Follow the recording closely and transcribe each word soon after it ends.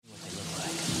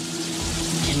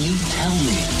tell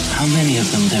me how many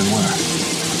of them there were.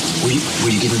 Were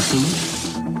you given food?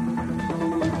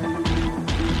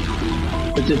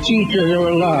 But the teachers are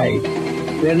alive.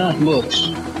 They're not books.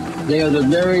 They are the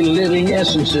very living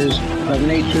essences of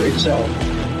nature itself.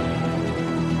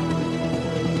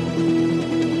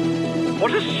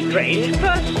 What a strange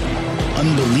person.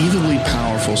 Unbelievably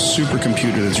powerful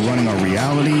supercomputer that's running our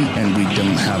reality, and we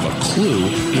don't have a clue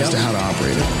as to how to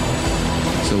operate it.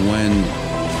 So when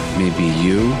maybe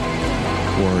you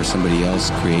or somebody else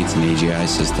creates an AGI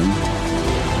system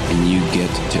and you get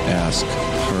to ask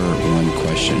her one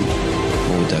question,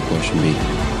 what would that question be?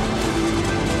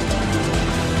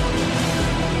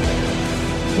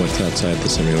 What's outside the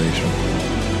simulation?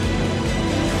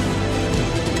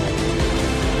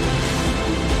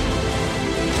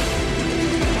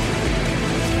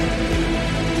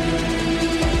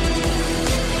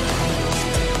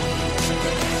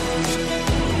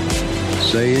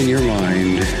 Say in your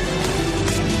mind,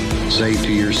 say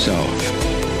to yourself,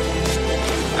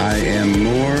 I am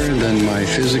more than my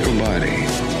physical body,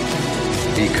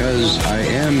 because I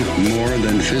am more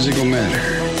than physical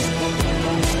matter.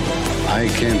 I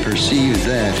can perceive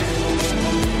that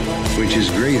which is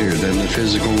greater than the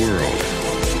physical world.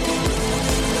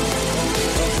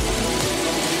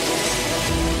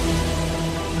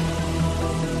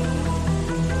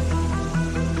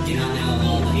 Do not know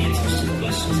all the answers to the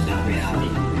questions about reality.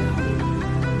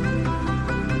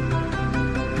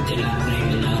 Do not claim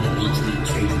to know the ultimate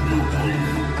truth about life.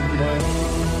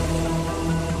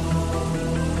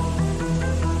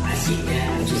 I seek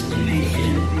that which has been made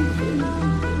hidden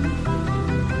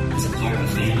as a part of a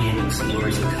family of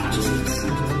explorers of consciousness.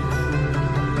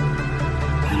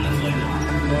 I'm the void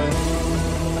walker.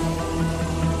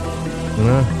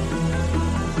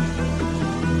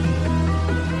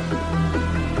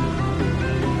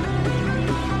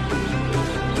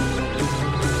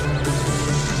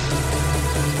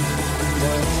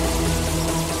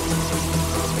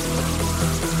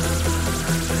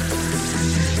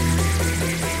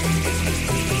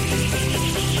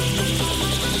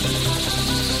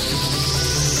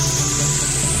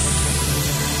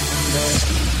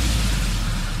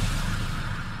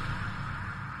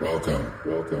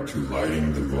 Welcome to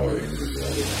Lighting the Void.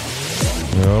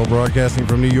 Well, broadcasting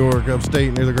from New York,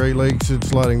 upstate near the Great Lakes,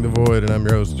 it's Lighting the Void, and I'm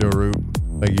your host, Joe Root.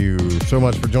 Thank you so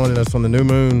much for joining us on the new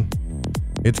moon.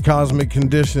 It's Cosmic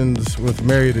Conditions with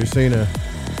Mary Dusina,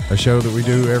 a show that we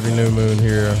do every new moon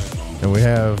here, and we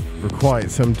have for quite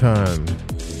some time.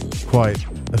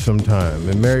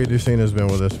 And Mary Dusina has been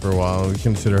with us for a while, and we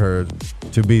consider her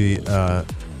to be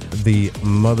the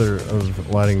mother of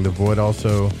Lighting the Void.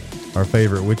 Also, our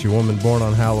favorite witchy woman, born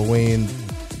on Halloween,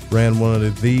 ran one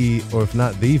of the, or if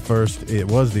not the first, it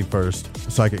was the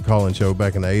first psychic call-in show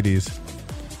back in the 80s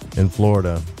in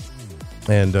Florida.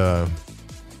 And,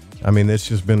 I mean, it's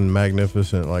just been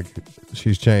magnificent. Like,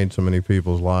 she's changed so many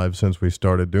people's lives since we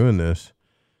started doing this.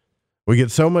 We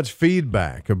get so much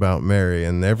feedback about Mary,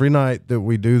 and every night that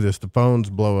we do this, the phones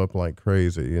blow up like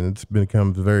crazy, and it's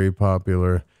become very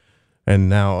popular. And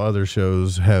now other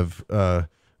shows have,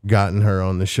 gotten her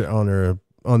on the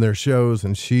on their shows,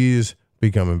 and she's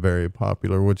becoming very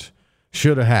popular, which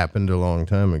should have happened a long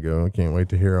time ago. I can't wait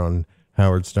to hear on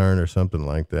Howard Stern or something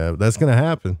like that. But that's going to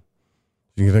happen.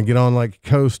 You're going to get on like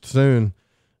Coast soon.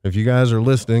 If you guys are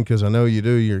listening, because I know you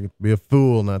do, you're going to be a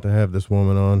fool not to have this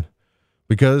woman on,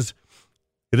 because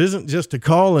it isn't just a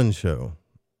call-in show.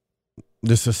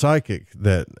 This is a psychic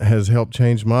that has helped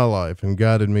change my life and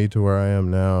guided me to where I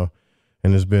am now,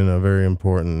 and has been a very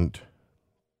important,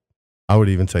 I would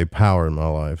even say, power in my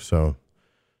life. So,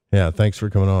 yeah, thanks for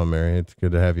coming on, Mary. It's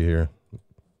good to have you here.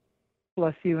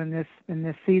 Bless you in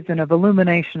this season of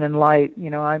illumination and light. You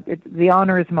know, the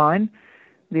honor is mine.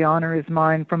 The honor is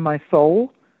mine from my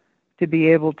soul to be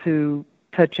able to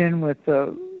touch in with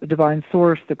the divine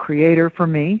source, the creator for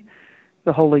me,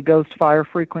 the Holy Ghost fire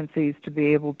frequencies, to be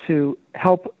able to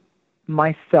help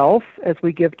myself as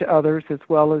we give to others, as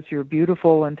well as your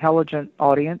beautiful, intelligent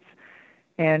audience.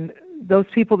 And those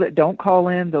people that don't call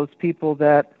in, those people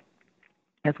that,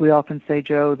 as we often say,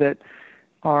 Joe, that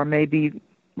are maybe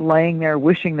laying there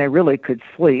wishing they really could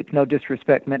sleep, no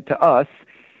disrespect meant to us,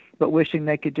 but wishing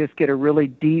they could just get a really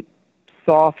deep,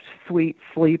 soft, sweet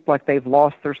sleep, like they've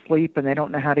lost their sleep and they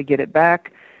don't know how to get it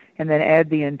back, and then add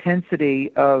the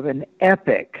intensity of an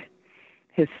epic,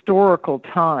 historical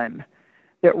time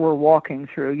that we're walking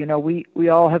through. You know, we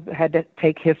all have had to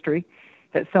take history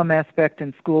at some aspect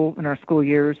in school, in our school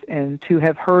years, and to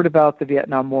have heard about the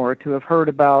Vietnam War, to have heard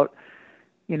about,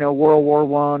 you know, World War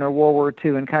I or World War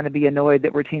II, and kind of be annoyed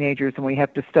that we're teenagers and we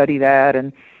have to study that,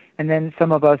 and then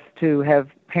some of us to have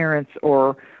parents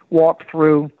or walk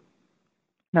through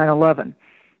 9/11,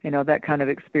 that kind of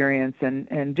experience,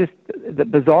 and just the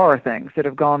bizarre things that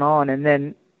have gone on, and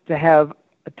then to have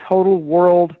a total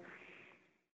world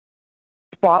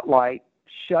spotlight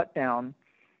shut down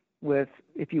with,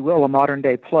 if you will, a modern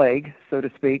day plague, so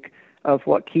to speak, of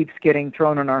what keeps getting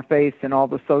thrown in our face and all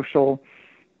the social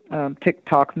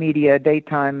TikTok media,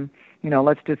 daytime,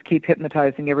 let's just keep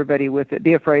hypnotizing everybody with it.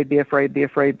 Be afraid, be afraid, be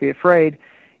afraid, be afraid.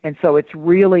 And so it's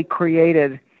really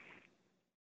created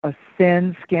a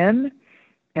thin skin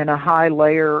and a high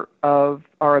layer of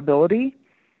our ability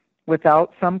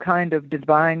without some kind of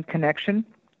divine connection,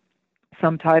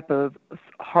 some type of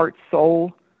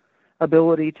heart-soul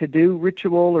ability to do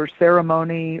ritual or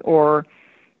ceremony, or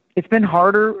it's been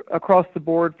harder across the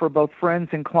board for both friends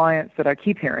and clients that I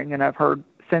keep hearing, and I've heard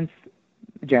since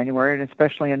January, and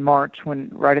especially in March,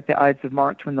 right at the Ides of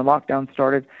March when the lockdown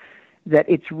started, that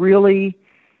it's really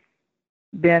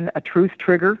been a truth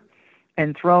trigger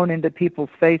and thrown into people's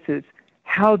faces.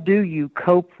 How do you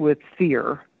cope with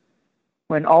fear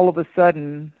when all of a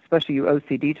sudden, especially you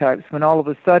OCD types, when all of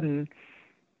a sudden,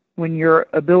 when your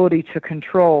ability to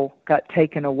control got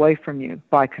taken away from you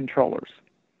by controllers?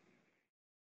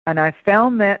 And I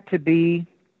found that to be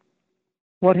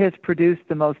what has produced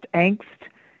the most angst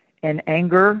and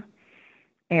anger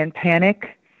and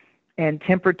panic and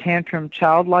temper tantrum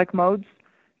childlike modes.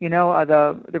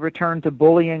 The return to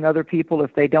bullying other people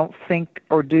if they don't think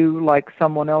or do like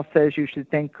someone else says you should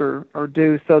think or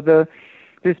do. So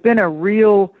there's been a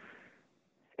real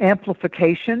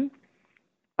amplification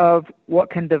of what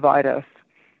can divide us.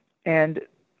 And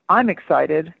I'm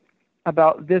excited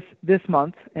about this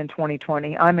month in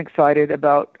 2020. I'm excited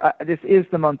about, this is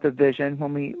the month of vision.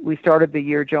 When we started the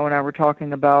year, Joe and I were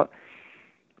talking about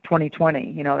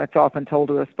 2020. That's often told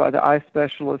to us by the eye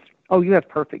specialist, oh, you have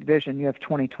perfect vision, you have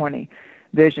 2020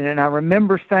 vision. And I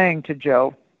remember saying to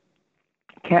Joe,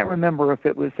 can't remember if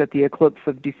it was at the eclipse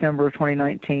of December of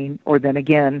 2019 or then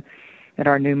again at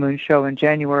our new moon show in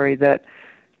January, that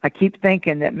I keep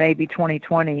thinking that maybe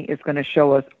 2020 is going to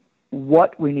show us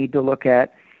what we need to look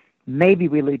at. Maybe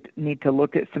we need to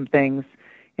look at some things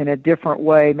in a different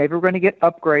way. Maybe we're going to get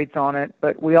upgrades on it,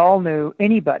 but we all knew,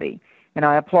 anybody, and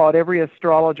I applaud every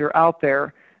astrologer out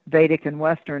there, Vedic and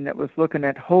Western, that was looking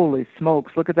at, holy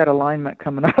smokes, look at that alignment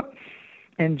coming up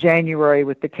in January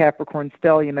with the Capricorn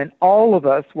stellium, and all of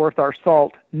us worth our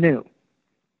salt knew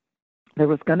there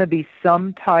was going to be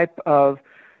some type of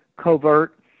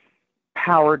covert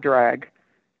power drag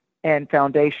and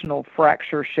foundational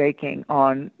fracture shaking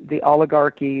on the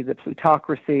oligarchy, the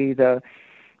plutocracy, the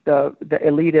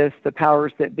elitists, the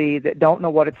powers that be, that don't know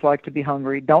what it's like to be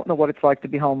hungry, don't know what it's like to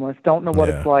be homeless, don't know what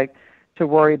it's like to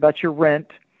worry about your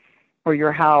rent or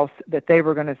your house, that they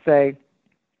were going to say,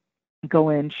 go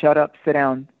in, shut up, sit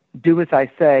down, do as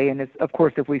I say. And it's, of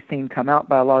course, if we've seen come out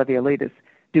by a lot of the elitists,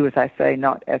 do as I say,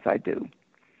 not as I do.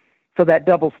 So that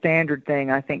double standard thing,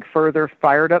 I think, further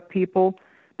fired up people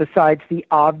besides the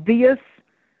obvious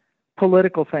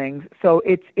political things. So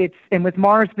it's and with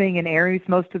Mars being in Aries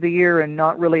most of the year and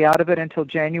not really out of it until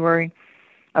January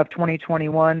of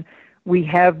 2021, we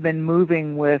have been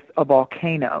moving with a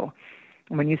volcano.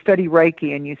 When you study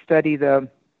Reiki and you study the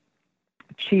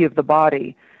chi of the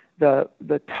body, the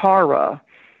Tara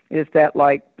is that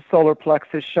like solar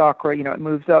plexus chakra, it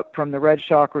moves up from the red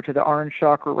chakra to the orange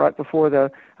chakra right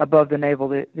before above the navel,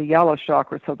 the yellow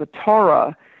chakra. So the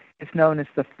Tara is known as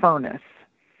the furnace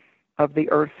of the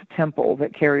earth's temple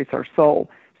that carries our soul.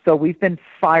 So we've been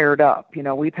fired up.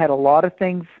 We've had a lot of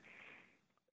things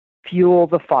fuel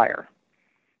the fire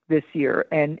this year.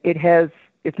 And it has,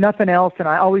 if nothing else, and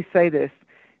I always say this,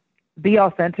 be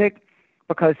authentic,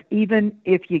 because even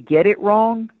if you get it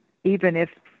wrong, even if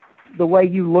the way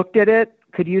you looked at it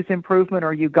could use improvement,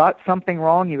 or you got something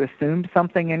wrong, you assumed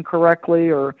something incorrectly,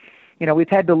 or, we've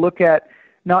had to look at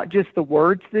not just the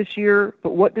words this year,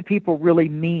 but what do people really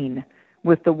mean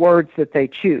with the words that they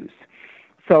choose.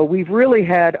 So we've really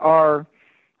had our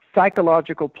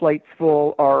psychological plates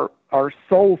full, our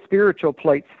soul spiritual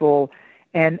plates full,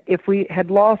 and if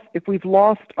we've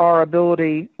lost our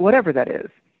ability, whatever that is,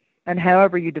 and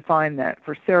however you define that,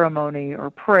 for ceremony or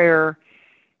prayer,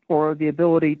 or the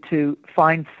ability to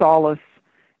find solace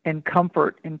and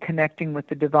comfort in connecting with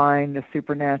the divine, the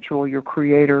supernatural, your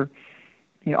creator,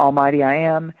 the almighty I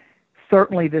am,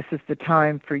 certainly this is the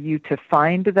time for you to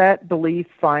find that belief,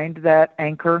 find that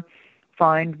anchor,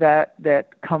 find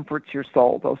that comforts your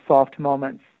soul, those soft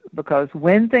moments. Because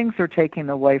when things are taken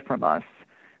away from us,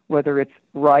 whether it's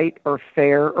right or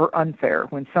fair or unfair,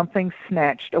 when something's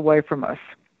snatched away from us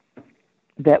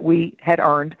that we had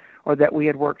earned or that we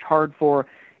had worked hard for,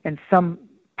 and some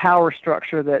power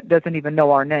structure that doesn't even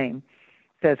know our name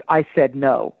says, I said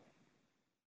no,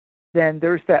 then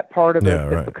there's that part of us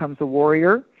that becomes a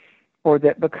warrior, or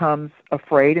that becomes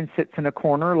afraid and sits in a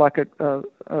corner like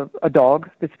a dog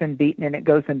that's been beaten, and it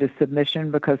goes into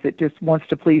submission because it just wants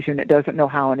to please you and it doesn't know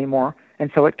how anymore,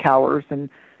 and so it cowers and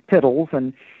piddles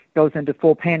and goes into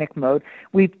full panic mode.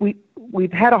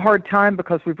 We've had a hard time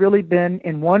because we've really been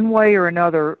in one way or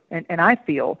another, and I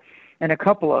feel in a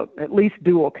couple of at least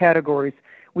dual categories,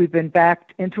 we've been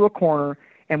backed into a corner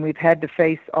and we've had to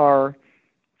face our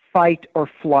fight or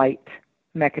flight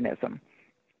mechanism.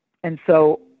 And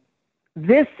so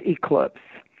this eclipse,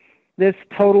 this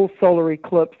total solar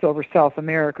eclipse over South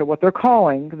America, what they're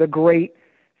calling the Great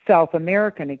South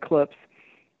American Eclipse,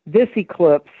 this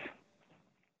eclipse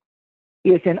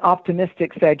is in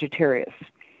optimistic Sagittarius.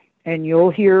 And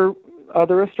you'll hear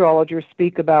other astrologers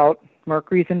speak about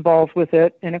Mercury's involved with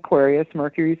it in Aquarius.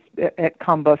 Mercury's at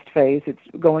combust phase. It's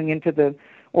going into the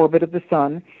orbit of the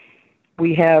sun.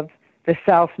 We have the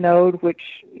South Node, which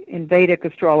in Vedic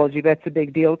astrology, that's a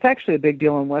big deal. It's actually a big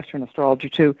deal in Western astrology,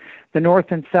 too. The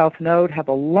North and South Node have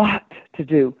a lot to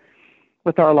do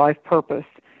with our life purpose.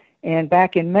 And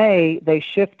back in May, they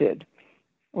shifted,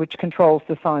 which controls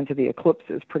the signs of the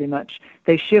eclipses pretty much.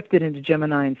 They shifted into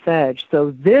Gemini and Sag.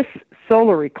 So this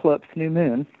solar eclipse, new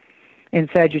moon, in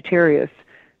Sagittarius,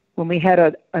 when we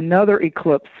had another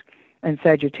eclipse in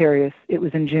Sagittarius, it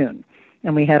was in June.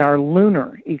 And we had our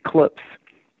lunar eclipse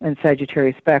in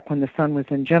Sagittarius back when the sun was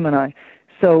in Gemini.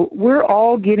 So we're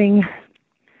all getting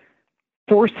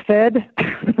force-fed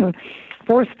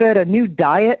a new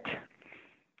diet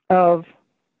of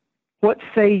what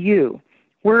say you?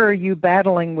 Where are you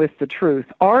battling with the truth?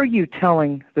 Are you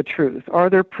telling the truth? Are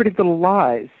there pretty little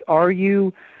lies? Are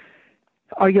you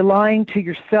lying to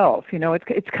yourself? You know,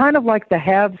 it's kind of like the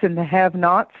haves and the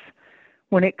have-nots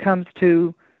when it comes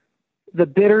to the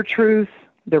bitter truth,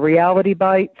 the reality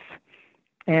bites,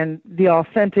 and the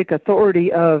authentic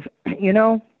authority of, you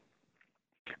know,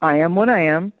 I am what I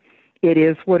am, it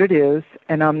is what it is,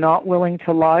 and I'm not willing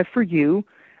to lie for you.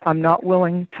 I'm not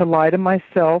willing to lie to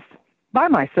myself, by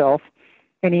myself,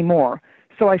 anymore.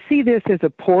 So I see this as a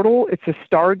portal. It's a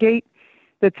stargate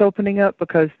that's opening up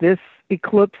because this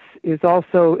eclipse is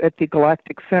also at the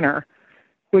galactic center,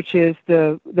 which is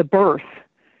the birth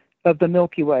of the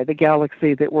Milky Way, the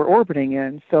galaxy that we're orbiting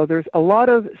in. So there's a lot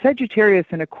of Sagittarius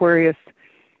and Aquarius.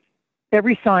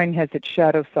 Every sign has its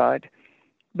shadow side.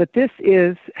 But this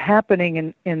is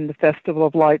happening in the Festival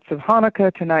of Lights of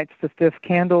Hanukkah. Tonight's the 5th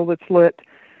candle that's lit.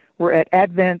 We're at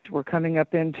Advent. We're coming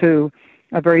up into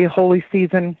a very holy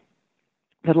season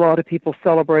that a lot of people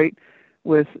celebrate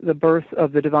with the birth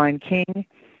of the Divine King,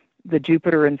 the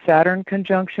Jupiter and Saturn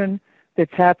conjunction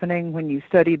that's happening. When you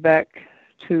study back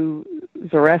to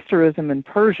Zoroastrianism in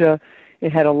Persia,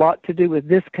 it had a lot to do with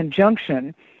this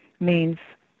conjunction, means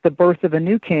the birth of a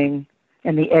new king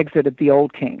and the exit of the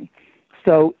old king.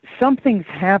 So something's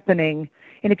happening,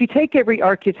 and if you take every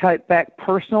archetype back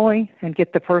personally and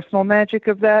get the personal magic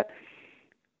of that,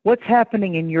 what's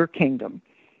happening in your kingdom?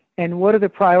 And what are the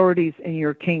priorities in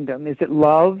your kingdom? Is it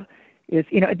love?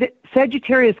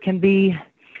 Sagittarius can be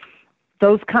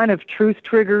those kind of truth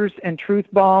triggers and truth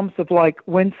bombs of like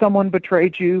when someone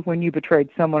betrayed you, when you betrayed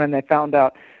someone and they found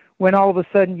out, when all of a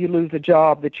sudden you lose a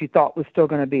job that you thought was still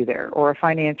going to be there, or a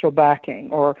financial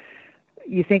backing, or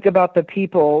you think about the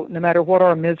people, no matter what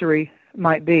our misery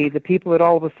might be, the people that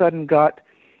all of a sudden got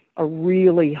a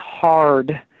really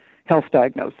hard health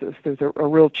diagnosis. There's a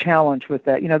real challenge with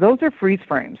that. You know, those are freeze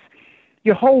frames.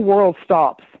 Your whole world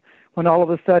stops when all of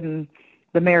a sudden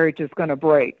the marriage is going to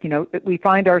break. You know, we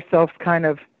find ourselves kind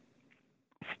of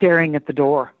staring at the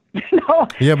door.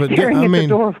 Yeah, but I mean,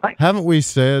 haven't we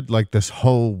said like this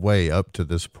whole way up to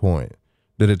this point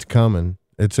that it's coming?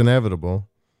 It's inevitable.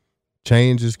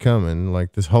 Change is coming.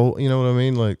 Like this whole, you know what I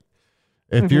mean? Like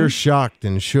if you're shocked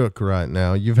and shook right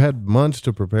now, you've had months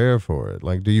to prepare for it.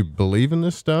 Like, do you believe in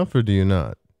this stuff or do you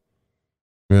not?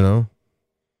 You know?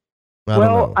 I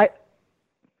don't know.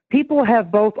 People have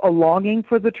both a longing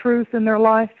for the truth in their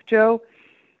life, Joe,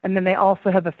 and then they also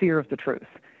have a fear of the truth.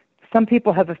 Some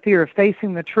people have a fear of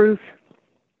facing the truth,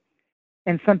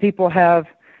 and some people have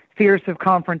fears of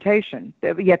confrontation.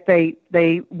 Yet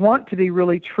they want to be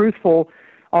really truthful,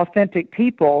 authentic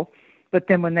people, but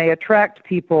then when they attract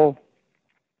people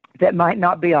that might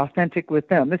not be authentic with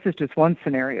them, this is just one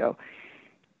scenario,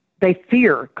 they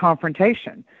fear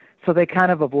confrontation. So they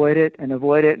kind of avoid it and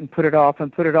put it off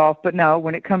and put it off. But now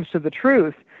when it comes to the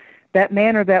truth, that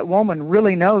man or that woman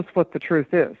really knows what the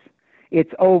truth is.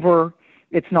 It's over.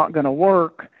 It's not going to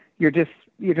work. You're just,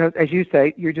 as you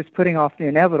say, you're just putting off the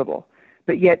inevitable.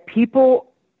 But yet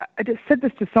people, I just said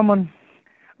this to someone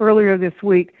earlier this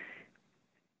week,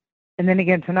 and then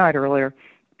again tonight earlier,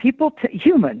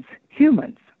 humans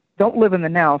don't live in the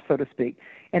now, so to speak.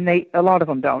 And a lot of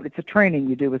them don't. It's a training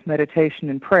you do with meditation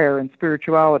and prayer and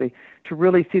spirituality to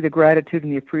really see the gratitude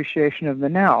and the appreciation of the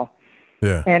now.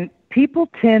 Yeah. And people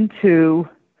tend to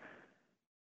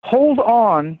hold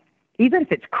on, even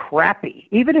if it's crappy,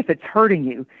 even if it's hurting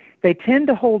you, they tend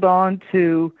to hold on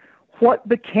to what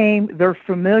became their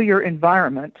familiar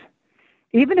environment,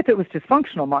 even if it was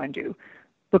dysfunctional, mind you.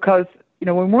 Because,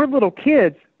 when we're little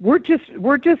kids, we're just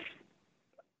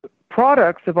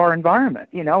products of our environment.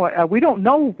 We don't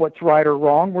know what's right or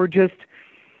wrong. We're just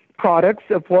products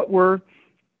of what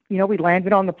we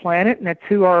landed on the planet, and that's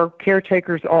who our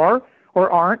caretakers are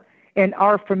or aren't. And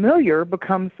our familiar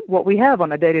becomes what we have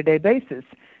on a day-to-day basis.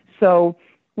 So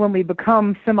when we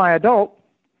become semi-adult,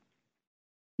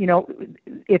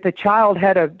 if a child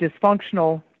had a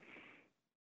dysfunctional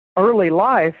early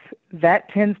life, that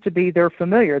tends to be their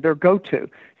familiar, their go-to.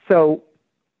 So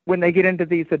when they get into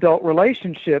these adult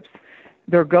relationships,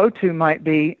 their go-to might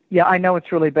be, yeah, I know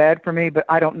it's really bad for me, but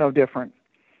I don't know different.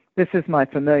 This is my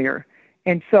familiar.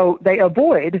 And so they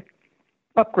avoid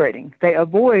upgrading. They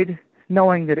avoid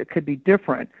knowing that it could be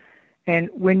different. And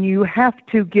when you have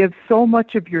to give so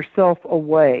much of yourself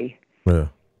away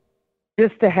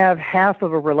just to have half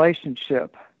of a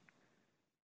relationship,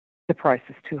 the price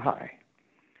is too high.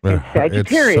 And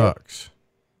Sagittarius,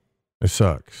 It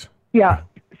sucks. Yeah.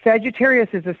 Sagittarius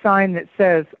is a sign that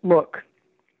says, look,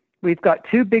 we've got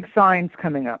two big signs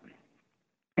coming up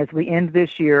as we end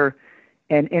this year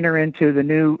and enter into the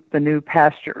new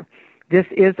pasture. This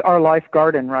is our life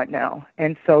garden right now.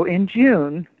 And so in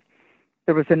June,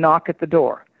 there was a knock at the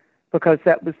door because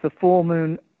that was the full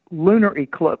moon lunar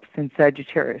eclipse in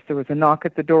Sagittarius. There was a knock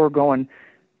at the door going,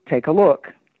 take a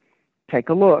look,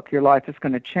 your life is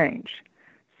going to change.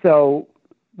 So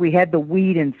we had the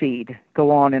weed and feed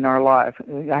go on in our life.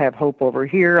 I have hope over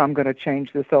here. I'm going to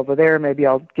change this over there. Maybe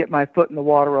I'll get my foot in the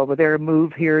water over there,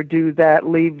 move here, do that,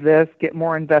 leave this, get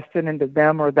more invested into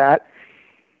them or that.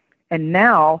 And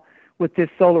now, with this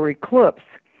solar eclipse,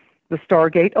 the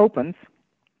Stargate opens,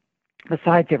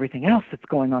 besides everything else that's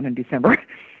going on in December.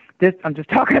 I'm just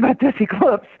talking about this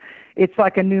eclipse. It's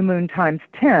like a new moon times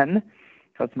 10,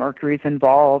 because Mercury's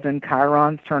involved, and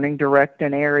Chiron's turning direct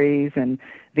in Aries, and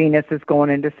Venus is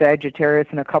going into Sagittarius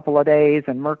in a couple of days,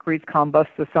 and Mercury's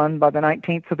combusts the sun by the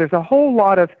 19th. So there's a whole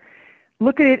lot of,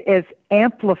 look at it as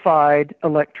amplified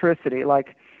electricity,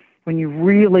 like when you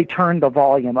really turn the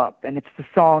volume up, and it's the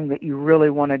song that you really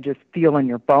want to just feel in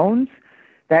your bones,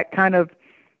 that kind of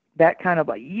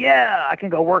like, yeah, I can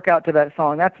go work out to that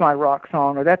song. That's my rock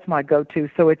song, or that's my go-to.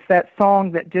 So it's that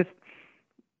song that just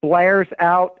blares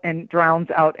out and drowns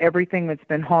out everything that's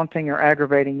been haunting or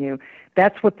aggravating you.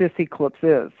 That's what this eclipse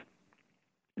is.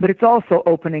 But it's also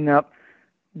opening up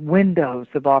windows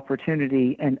of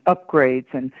opportunity and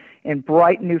upgrades and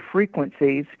bright new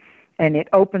frequencies, and it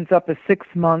opens up a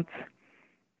 6-month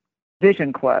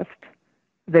vision quest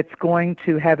that's going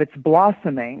to have its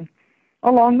blossoming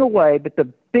along the way, but the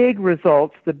big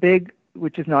results,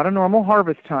 which is not a normal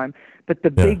harvest time, but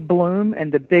the big bloom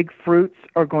and the big fruits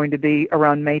are going to be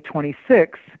around May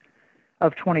 26th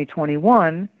of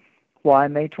 2021. Why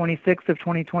May 26th of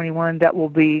 2021? That will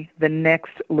be the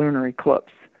next lunar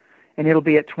eclipse, and it'll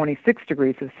be at 26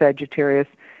 degrees of Sagittarius.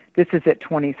 This is at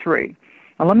 23.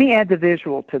 Now let me add the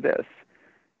visual to this.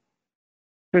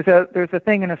 There's a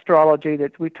thing in astrology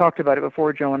that we've talked about it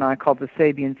before, Joe and I, called the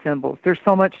Sabian symbols. There's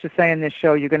so much to say in this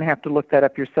show, you're going to have to look that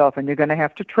up yourself, and you're going to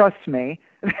have to trust me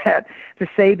that the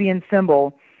Sabian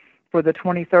symbol for the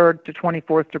 23rd to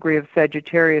 24th degree of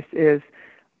Sagittarius is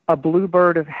a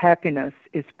bluebird of happiness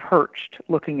is perched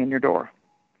looking in your door.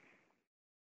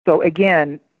 So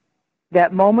again,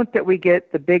 that moment that we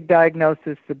get the big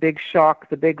diagnosis, the big shock,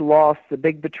 the big loss, the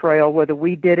big betrayal, whether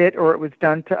we did it or it was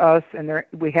done to us, and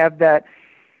we have that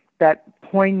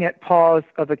poignant pause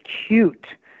of acute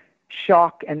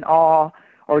shock and awe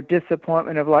or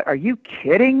disappointment of like, are you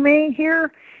kidding me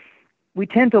here? We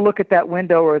tend to look at that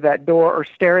window or that door or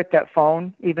stare at that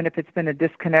phone, even if it's been a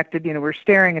disconnected, we're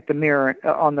staring at the mirror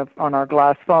on our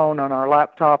glass phone, on our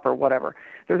laptop or whatever.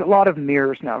 There's a lot of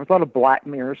mirrors now. There's a lot of black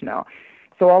mirrors now.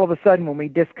 So all of a sudden when we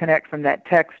disconnect from that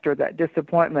text or that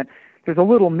disappointment, there's a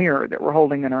little mirror that we're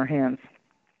holding in our hands.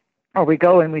 Or we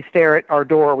go and we stare at our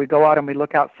door, or we go out and we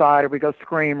look outside, or we go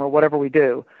scream, or whatever we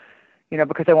do,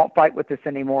 because they won't fight with us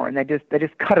anymore, and they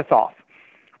just cut us off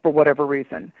for whatever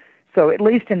reason. So at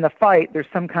least in the fight, there's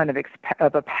some kind of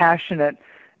a passionate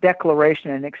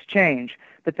declaration and exchange.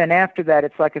 But then after that,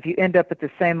 it's like if you end up at the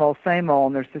same old,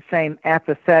 and there's the same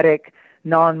apathetic,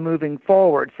 non-moving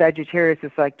forward. Sagittarius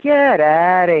is like, get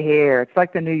out of here. It's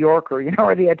like the New Yorker,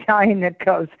 or the Italian that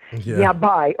goes, yeah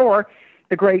bye. Or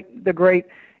The great,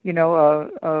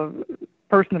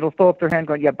 person that'll throw up their hand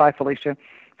going, yeah, bye, Felicia.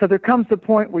 So there comes a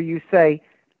point where you say,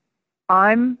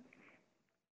 I'm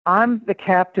the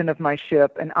captain of my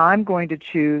ship, and I'm going to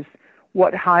choose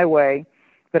what highway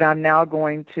that I'm now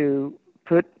going to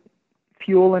put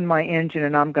fuel in my engine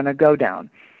and I'm going to go down.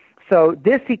 So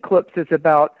this eclipse is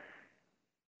about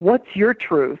what's your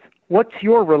truth? What's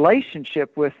your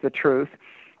relationship with the truth?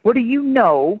 What do you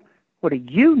know? What do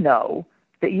you know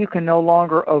that you can no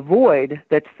longer avoid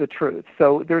that's the truth?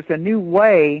 So there's a new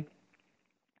way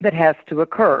that has to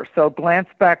occur. So glance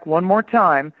back one more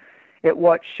time at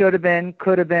what should have been,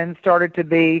 could have been, started to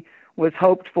be, was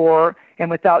hoped for, and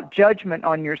without judgment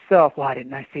on yourself. Why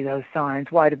didn't I see those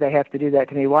signs? Why did they have to do that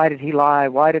to me? Why did he lie?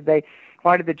 Why did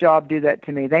the job do that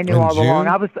to me? They knew all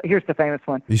along. Here's the famous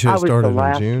one. You said it started in June? I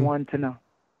was the last one to know.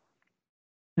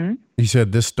 You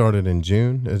said this started in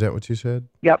June? Is that what you said?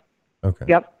 Yep. Okay.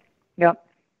 Yep.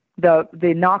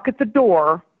 The knock at the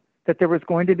door that there was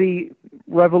going to be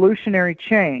revolutionary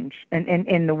change. And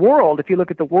in the world, if you look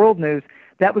at the world news,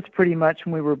 that was pretty much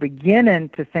when we were beginning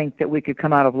to think that we could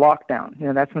come out of lockdown.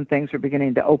 That's when things were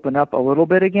beginning to open up a little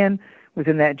bit again.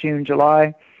 Within that June,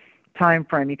 July time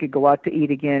frame, you could go out to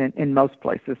eat again in most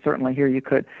places. Certainly here you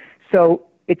could. So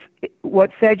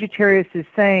what Sagittarius is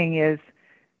saying is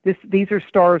these are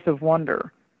stars of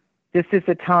wonder. This is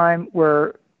a time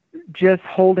where just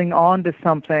holding on to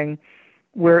something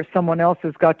where someone else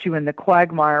has got you in the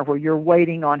quagmire, where you're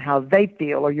waiting on how they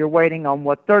feel, or you're waiting on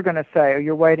what they're going to say, or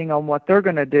you're waiting on what they're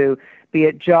going to do, be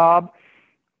it job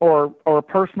or a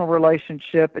personal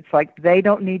relationship. It's like they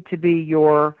don't need to be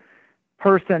your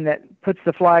person that puts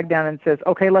the flag down and says,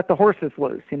 okay, let the horses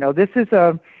loose. This is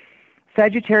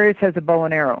Sagittarius has a bow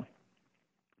and arrow,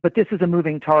 but this is a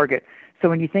moving target. So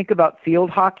when you think about field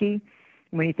hockey,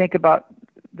 when you think about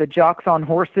the jocks on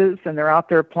horses and they're out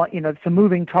there playing, it's a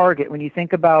moving target. When you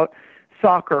think about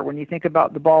soccer, when you think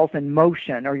about the ball's in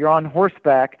motion, or you're on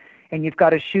horseback and you've got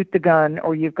to shoot the gun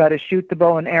or you've got to shoot the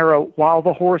bow and arrow while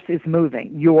the horse is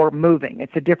moving, you're moving.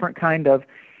 It's a different kind of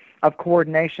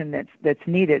coordination that's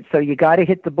needed. So you got to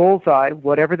hit the bullseye,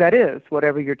 whatever that is,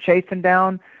 whatever you're chasing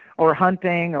down or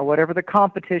hunting or whatever the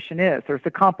competition is. There's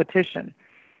a competition.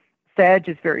 Sag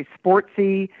is very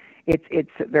sportsy.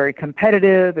 It's very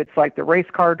competitive. It's like the race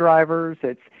car drivers.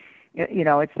 It's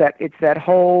that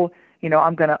whole,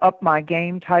 I'm going to up my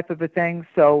game type of a thing.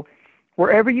 So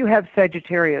wherever you have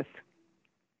Sagittarius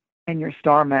in your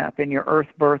star map, in your Earth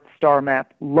birth star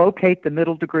map, locate the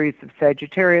middle degrees of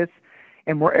Sagittarius,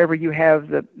 and wherever you have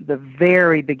the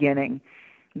very beginning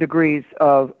degrees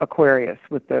of Aquarius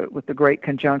with the great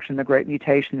conjunction, the great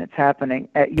mutation that's happening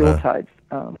at Yuletide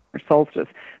or solstice,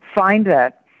 find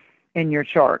that in your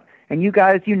chart. And you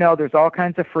guys, there's all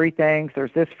kinds of free things.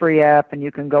 There's this free app, and you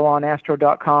can go on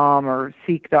astro.com or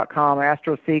seek.com or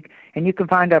AstroSeek, and you can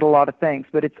find out a lot of things.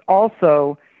 But it's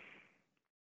also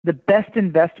the best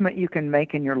investment you can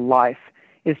make in your life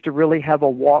is to really have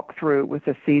a walkthrough with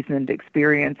a seasoned,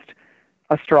 experienced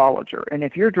astrologer. And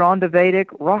if you're drawn to Vedic,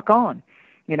 rock on.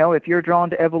 If you're drawn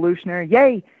to evolutionary,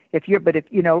 yay.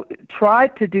 Try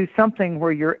to do something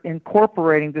where you're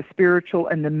incorporating the spiritual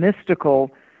and the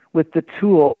mystical with the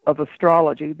tool of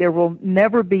astrology. There will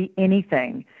never be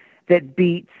anything that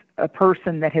beats a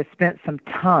person that has spent some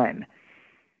time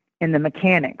in the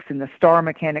mechanics, in the star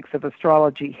mechanics of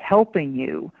astrology, helping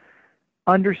you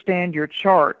understand your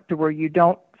chart to where you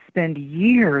don't spend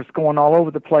years going all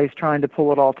over the place trying to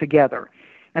pull it all together.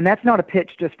 And that's not a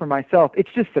pitch just for myself.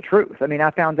 It's just the truth.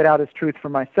 I found it out as truth for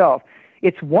myself.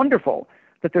 It's wonderful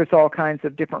that there's all kinds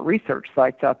of different research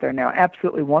sites out there now.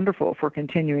 Absolutely wonderful for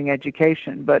continuing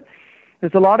education. But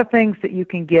there's a lot of things that you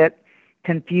can get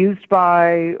confused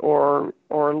by or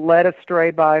led astray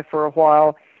by for a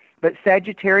while. But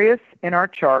Sagittarius in our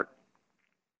chart,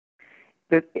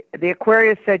 the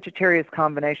Aquarius-Sagittarius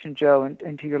combination, Joe,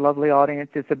 and to your lovely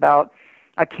audience, is about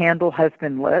a candle has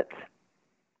been lit.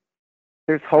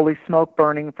 There's holy smoke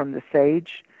burning from the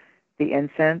sage, the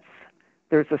incense.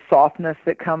 There's a softness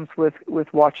that comes with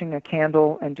watching a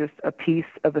candle and just a piece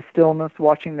of a stillness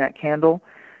watching that candle.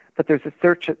 But there's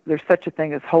such a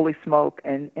thing as holy smoke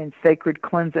and sacred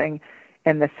cleansing.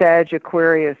 And the Sag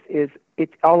Aquarius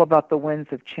it's all about the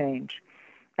winds of change.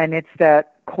 And it's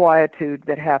that quietude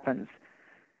that happens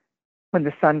when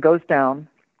the sun goes down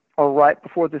or right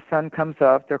before the sun comes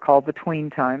up. They're called the tween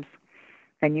times.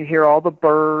 And you hear all the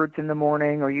birds in the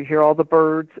morning, or you hear all the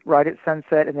birds right at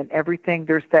sunset, and then everything,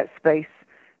 there's that space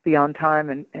beyond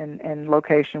time and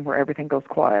location where everything goes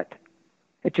quiet.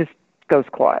 It just goes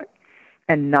quiet.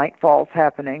 And nightfall's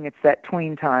happening. It's that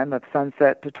tween time of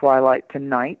sunset to twilight to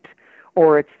night,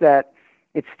 or it's that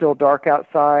it's still dark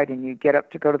outside and you get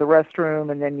up to go to the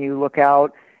restroom and then you look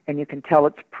out and you can tell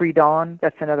it's pre-dawn.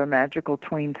 That's another magical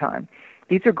tween time.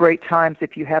 These are great times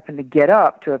if you happen to get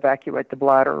up to evacuate the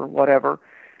bladder or whatever.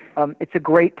 It's a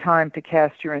great time to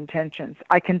cast your intentions.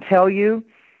 I can tell you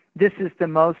this is the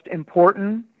most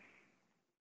important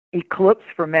eclipse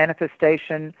for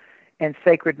manifestation and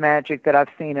sacred magic that I've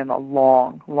seen in a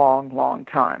long, long, long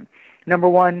time. Number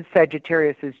one,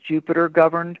 Sagittarius is Jupiter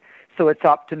governed, so it's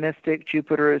optimistic.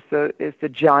 Jupiter is the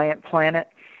giant planet.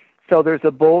 So there's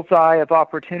a bullseye of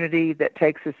opportunity that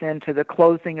takes us into the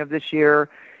closing of this year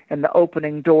and the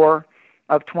opening door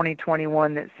of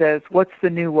 2021 that says, what's the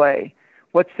new way?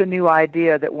 What's the new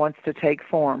idea that wants to take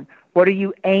form? What are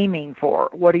you aiming for?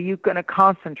 What are you going to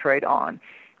concentrate on?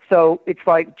 So it's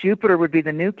like Jupiter would be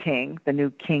the new king, the new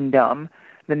kingdom,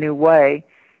 the new way,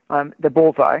 the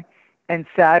bullseye. And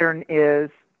Saturn is,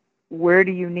 where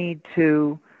do you need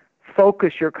to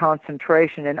focus your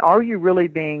concentration? And are you really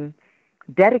being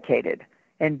dedicated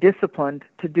and disciplined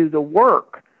to do the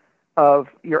work of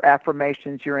your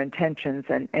affirmations, your intentions,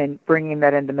 and bringing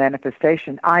that into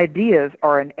manifestation? Ideas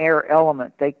are an air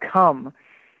element. They come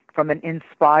from an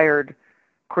inspired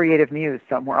creative muse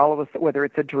somewhere. All of us, whether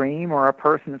it's a dream or a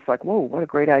person, it's like, whoa, what a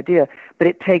great idea. But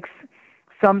it takes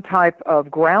some type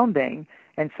of grounding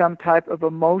and some type of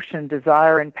emotion,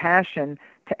 desire, and passion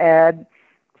to add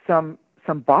some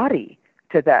body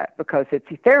to that, because it's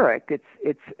etheric.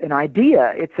 It's an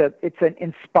idea. It's an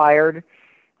inspired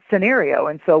scenario.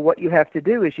 And so what you have to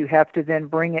do is you have to then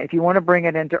bring it, if you want to bring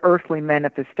it into earthly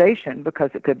manifestation, because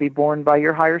it could be born by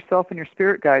your higher self and your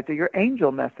spirit guides or your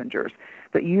angel messengers,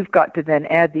 but you've got to then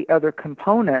add the other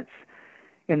components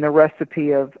in the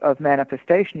recipe of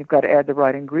manifestation. You've got to add the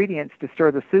right ingredients to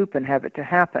stir the soup and have it to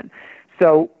happen.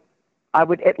 So I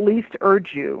would at least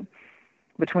urge you,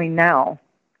 between now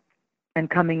and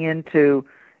coming into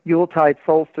Yuletide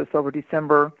solstice over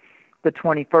December the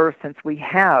 21st, since we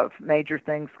have major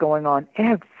things going on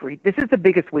this is the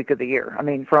biggest week of the year. I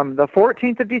mean, from the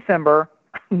 14th of December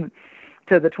to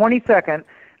the 22nd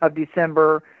of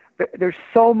December, there's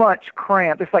so much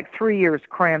crammed. There's like 3 years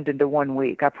crammed into 1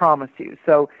 week, I promise you.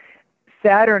 So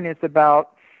Saturn is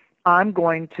about, I'm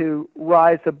going to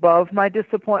rise above my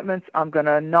disappointments. I'm going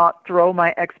to not throw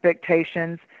my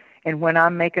expectations. And when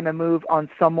I'm making a move on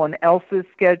someone else's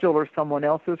schedule or someone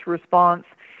else's response,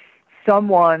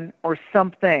 someone or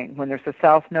something, when there's a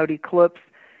South Node eclipse,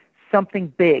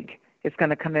 something big is going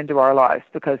to come into our lives,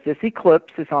 because this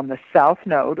eclipse is on the South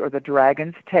Node, or the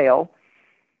dragon's tail,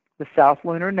 the South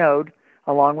Lunar Node,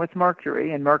 along with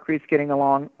Mercury, and Mercury's getting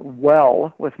along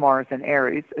well with Mars and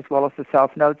Aries, as well as the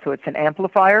South Node, so it's an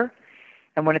amplifier.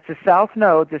 And when it's a South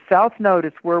Node, the South Node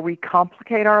is where we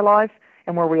complicate our life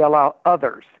and where we allow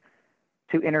others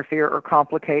to interfere or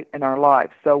complicate in our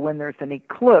lives. So when there's an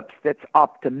eclipse that's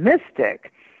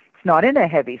optimistic, it's not in a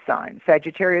heavy sign.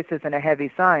 Sagittarius isn't a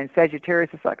heavy sign.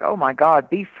 Sagittarius is like, oh my God,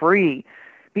 be free,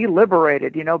 be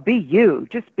liberated, be you,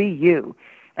 just be you.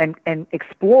 And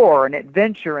explore and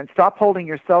adventure and stop holding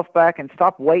yourself back and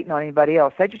stop waiting on anybody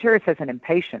else. Sagittarius has an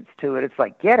impatience to it. It's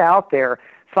like, get out there,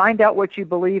 find out what you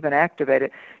believe and activate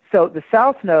it. So the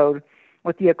South Node,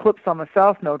 with the eclipse on the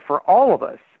South Node for all of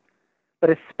us, but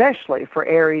especially for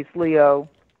Aries, Leo,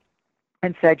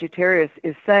 and Sagittarius,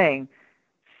 is saying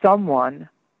someone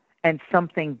and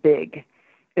something big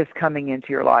is coming into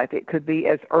your life. It could be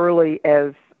as early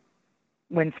as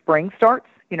when spring starts,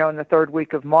 in the third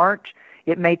week of March.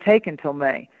 It may take until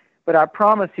May. But I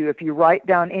promise you, if you write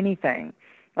down anything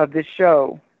of this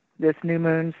show, this new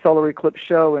moon solar eclipse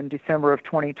show in December of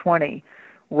 2020,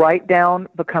 write down,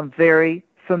 become very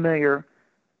familiar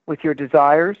with your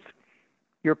desires,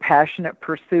 your passionate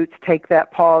pursuits. Take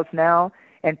that pause now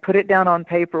and put it down on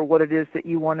paper, what it is that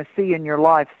you want to see in your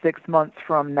life 6 months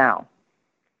from now.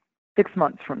 6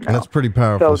 months from now. And that's pretty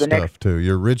powerful stuff, too.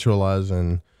 You're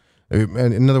ritualizing.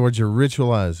 In other words, you're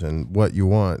ritualizing what you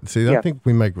want. See, I think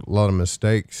we make a lot of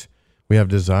mistakes. We have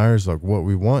desires like what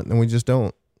we want, and we just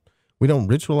don't. We don't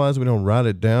ritualize. We don't write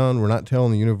it down. We're not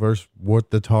telling the universe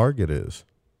what the target is.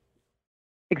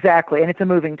 Exactly, and it's a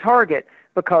moving target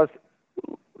because,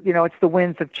 it's the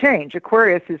winds of change.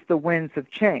 Aquarius is the winds of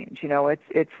change.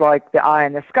 It's like the eye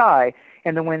in the sky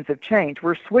and the winds of change.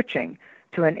 We're switching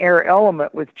to an air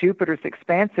element with Jupiter's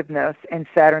expansiveness and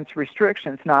Saturn's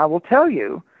restrictions. Now, I will tell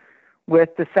you,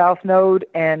 with the South Node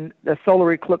and the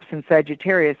solar eclipse in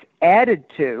Sagittarius added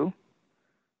to,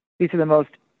 these are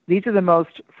the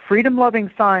most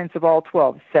freedom-loving signs of all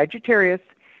 12, Sagittarius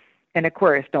and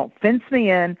Aquarius. Don't fence me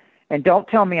in and don't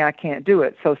tell me I can't do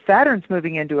it. So Saturn's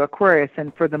moving into Aquarius,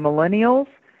 and for the millennials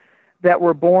that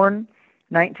were born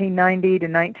 1990 to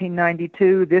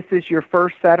 1992, this is your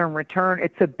first Saturn return.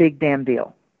 It's a big damn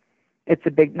deal. It's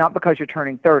a big, not because you're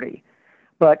turning 30,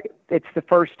 but it's the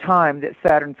first time that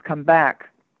Saturn's come back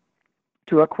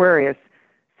to Aquarius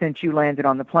since you landed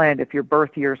on the planet, if your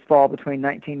birth years fall between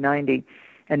 1990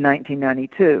 and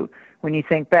 1992. When you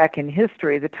think back in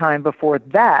history, the time before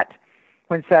that,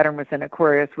 when Saturn was in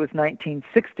Aquarius, was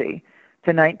 1960 to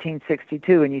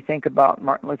 1962, and you think about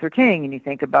Martin Luther King, and you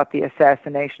think about the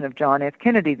assassination of John F.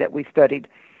 Kennedy that we studied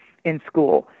in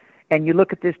school, and you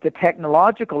look at the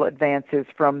technological advances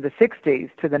from the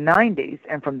 60s to the 90s,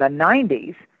 and from the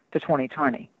 90s to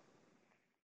 2020.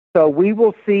 So we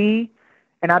will see,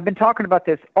 and I've been talking about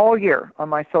this all year on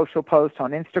my social posts,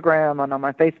 on Instagram, and on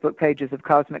my Facebook pages of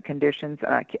Cosmic Conditions,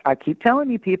 and I keep telling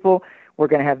you people, we're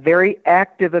going to have very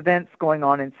active events going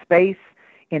on in space,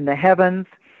 in the heavens,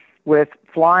 with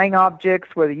flying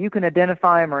objects, whether you can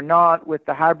identify them or not, with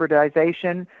the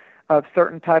hybridization of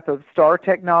certain type of star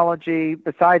technology,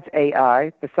 besides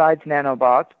AI, besides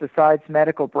nanobots, besides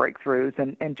medical breakthroughs,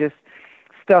 and just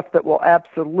stuff that will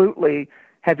absolutely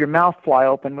have your mouth fly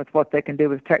open with what they can do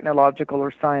with technological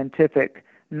or scientific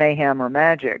mayhem or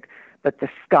magic. But the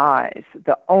skies,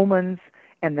 the omens,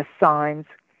 and the signs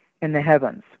in the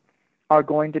heavens are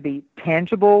going to be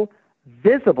tangible,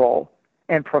 visible,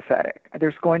 and prophetic.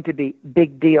 There's going to be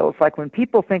big deals. Like when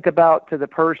people think about to the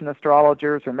Persian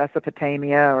astrologers or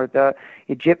Mesopotamia or the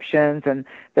Egyptians and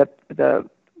the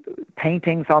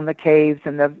paintings on the caves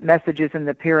and the messages in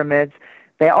the pyramids,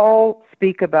 they all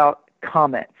speak about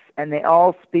comets, and they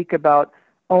all speak about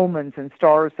omens and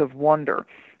stars of wonder.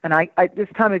 And I this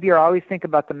time of year, I always think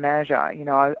about the Magi. You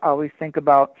know, I always think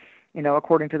about, you know,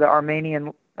 according to the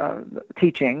Armenian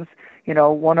teachings, you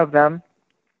know, one of them,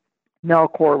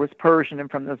 Melkor, was Persian and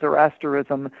from the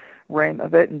Zoroastrianism realm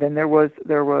of it, and then there was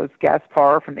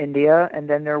Gaspar from India, and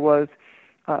then there was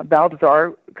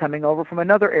Balthazar coming over from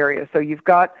another area. So you've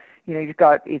got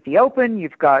Ethiopian,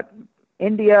 you've got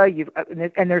India,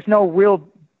 and there's no real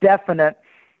definite.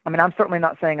 I mean, I'm certainly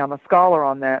not saying I'm a scholar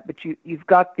on that, but you've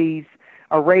got these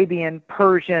Arabian,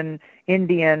 Persian,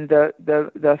 Indian,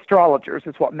 the astrologers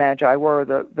is what Magi were,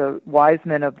 the wise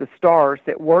men of the stars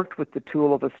that worked with the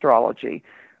tool of astrology,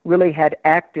 really had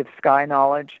active sky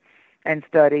knowledge and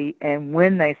study, and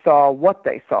when they saw what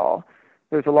they saw,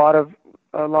 there's a lot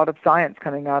of science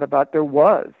coming out about there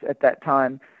was, at that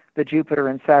time, the Jupiter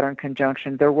and Saturn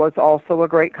conjunction. There was also a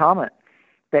great comet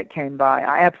that came by.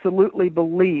 I absolutely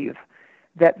believe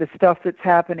that the stuff that's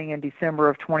happening in December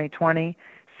of 2020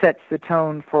 sets the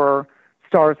tone for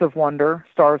stars of wonder,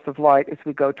 stars of light as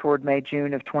we go toward May,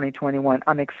 June of 2021.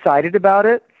 I'm excited about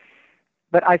it,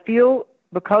 but I feel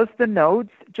because the nodes,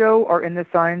 Joe, are in the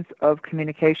signs of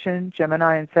communication,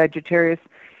 Gemini and Sagittarius,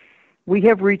 we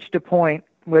have reached a point,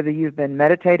 whether you've been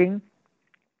meditating,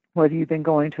 whether you've been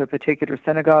going to a particular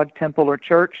synagogue, temple, or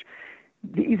church,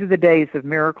 these are the days of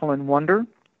miracle and wonder,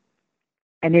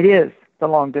 and it is the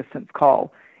long-distance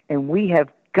call. And we have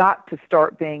got to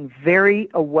start being very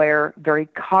aware, very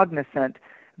cognizant,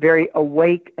 very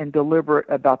awake and deliberate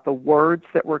about the words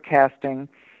that we're casting,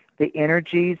 the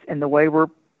energies, and the way we're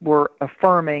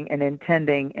affirming and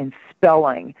intending and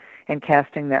spelling and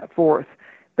casting that forth.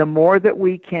 The more that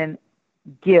we can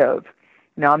give,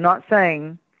 now I'm not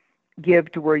saying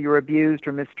give to where you're abused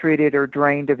or mistreated or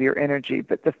drained of your energy,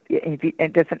 but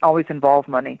it doesn't always involve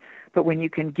money. But when you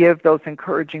can give those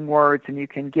encouraging words and you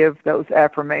can give those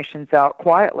affirmations out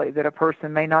quietly that a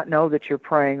person may not know that you're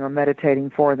praying or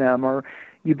meditating for them, or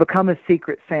you become a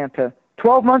secret Santa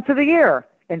 12 months of the year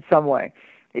in some way.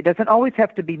 It doesn't always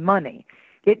have to be money.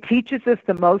 It teaches us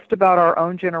the most about our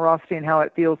own generosity and how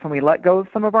it feels when we let go of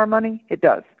some of our money. It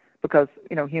does, because,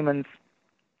 you know, humans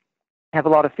have a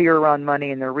lot of fear around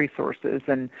money and their resources,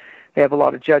 and they have a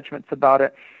lot of judgments about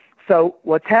it. So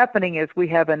what's happening is we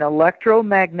have an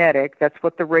electromagnetic, that's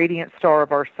what the radiant star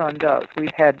of our sun does.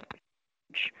 We've had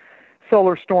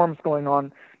solar storms going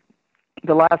on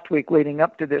the last week leading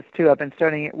up to this, too. I've been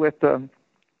studying it with the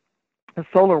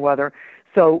solar weather.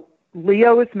 So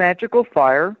Leo is magical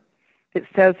fire. It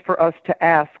says for us to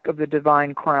ask of the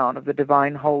divine crown, of the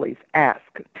divine holies.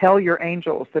 Ask. Tell your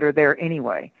angels that are there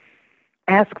anyway.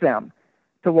 Ask them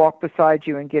to walk beside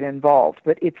you and get involved.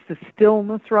 But it's the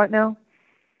stillness right now.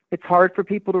 It's hard for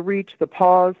people to reach the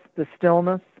pause, the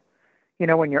stillness. You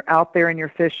know, when you're out there and you're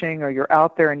fishing, or you're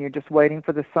out there and you're just waiting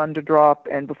for the sun to drop,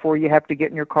 and before you have to get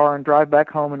in your car and drive back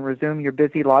home and resume your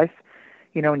busy life,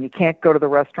 you know, and you can't go to the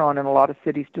restaurant in a lot of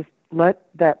cities, just let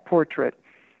that portrait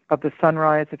of the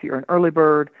sunrise, if you're an early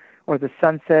bird, or the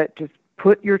sunset, just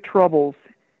put your troubles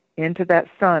into that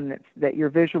sun that you're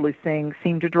visually seeing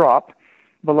seem to drop,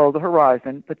 below the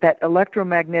horizon, but that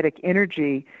electromagnetic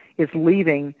energy is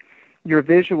leaving your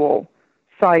visual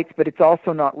sights, but it's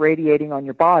also not radiating on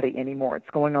your body anymore. It's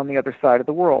going on the other side of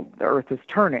the world. The Earth is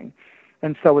turning.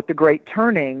 And so with the great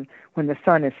turning, when the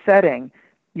sun is setting,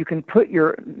 you can put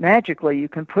your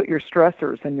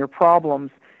stressors and your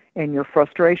problems and your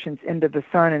frustrations into the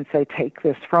sun and say, take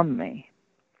this from me.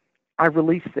 I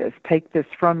release this. Take this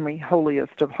from me,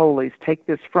 holiest of holies. Take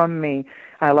this from me.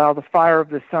 I allow the fire of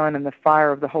the sun and the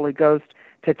fire of the Holy Ghost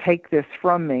to take this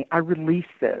from me. I release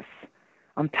this.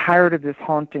 I'm tired of this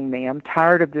haunting me. I'm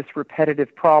tired of this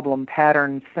repetitive problem,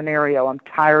 pattern, scenario. I'm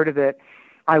tired of it.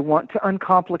 I want to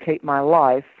uncomplicate my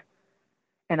life,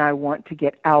 and I want to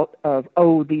get out of,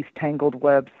 these tangled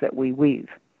webs that we weave.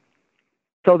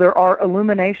 So there are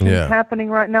illuminations happening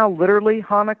right now, literally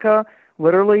Hanukkah,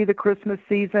 literally the Christmas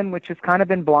season, which has kind of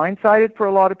been blindsided for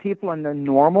a lot of people in the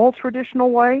normal,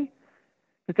 traditional way,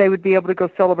 that they would be able to go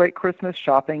celebrate Christmas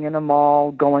shopping in a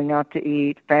mall, going out to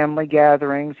eat, family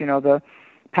gatherings. The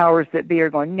powers that be are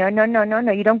going, no,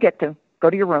 you don't get to. Go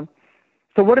to your room.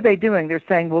 So what are they doing? They're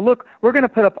saying, well, look, we're going to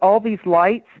put up all these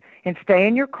lights and stay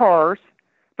in your cars,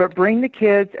 but bring the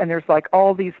kids, and there's like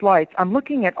all these lights. I'm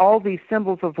looking at all these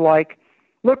symbols of like,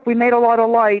 look, we made a lot of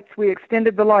lights. We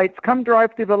extended the lights. Come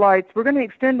drive through the lights. We're going to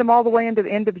extend them all the way into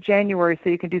the end of January so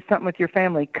you can do something with your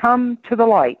family. Come to the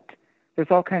light. There's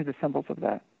all kinds of symbols of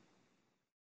that.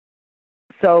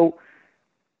 So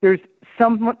there's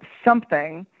someone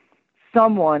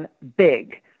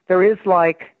big. There is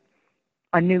like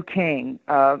a new king,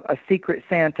 a secret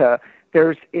Santa.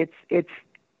 There's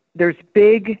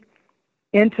big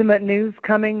intimate news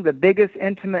coming, the biggest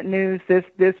intimate news.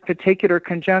 This particular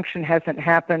conjunction hasn't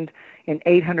happened in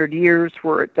 800 years,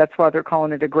 that's why they're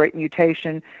calling it a great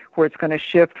mutation, where it's going to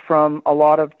shift from a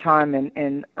lot of time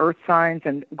in earth signs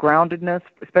and groundedness,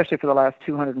 especially for the last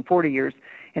 240 years,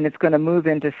 and it's going to move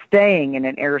into staying in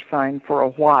an air sign for a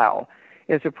while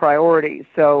as a priority.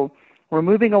 So we're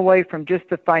moving away from just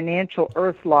the financial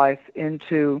earth life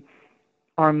into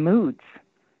our moods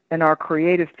and our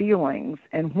creative feelings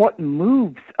and what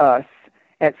moves us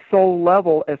at soul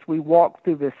level as we walk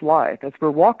through this life. As we're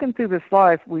walking through this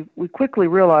life, we quickly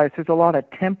realize there's a lot of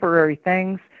temporary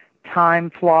things.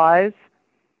 Time flies,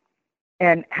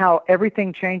 and how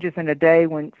everything changes in a day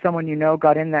when someone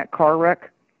got in that car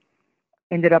wreck,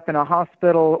 ended up in a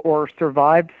hospital, or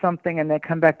survived something, and they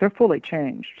come back, they're fully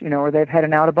changed, or they've had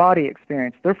an out-of-body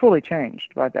experience. They're fully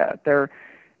changed by that.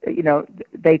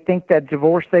 They think that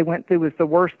divorce they went through was the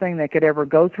worst thing they could ever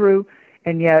go through,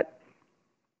 and yet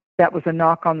that was a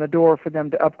knock on the door for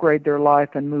them to upgrade their life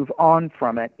and move on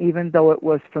from it. Even though it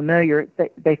was familiar,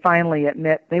 they finally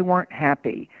admit they weren't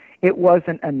happy. It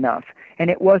wasn't enough,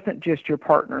 and it wasn't just your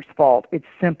partner's fault. It's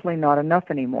simply not enough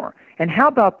anymore. And how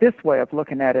about this way of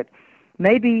looking at it?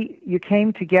 Maybe you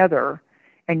came together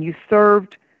and you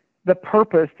served the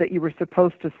purpose that you were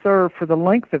supposed to serve for the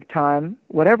length of time,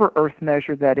 whatever earth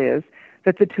measure that is,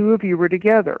 that the two of you were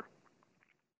together.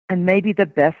 And maybe the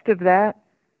best of that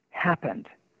happened.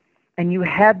 And you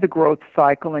had the growth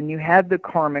cycle, and you had the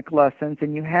karmic lessons,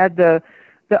 and you had the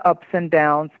ups and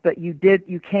downs, but you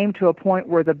came to a point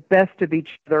where the best of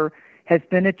each other has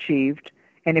been achieved.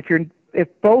 And if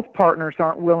both partners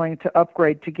aren't willing to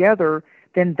upgrade together,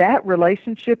 then that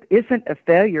relationship isn't a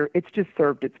failure. It's just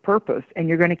served its purpose, and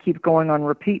you're going to keep going on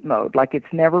repeat mode. Like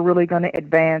it's never really going to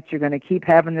advance. You're going to keep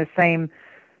having the same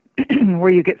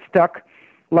where you get stuck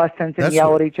lessons and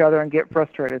yell at each other and get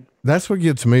frustrated. That's what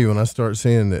gets me when I start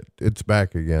seeing that it's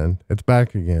back again. It's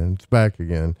back again. It's back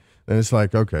again. And it's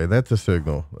like, okay, that's a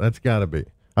signal. That's got to be.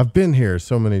 I've been here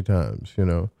so many times,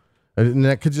 and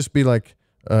that could just be like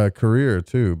a career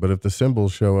too. But if the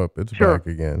symbols show up, it's back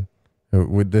again.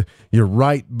 You're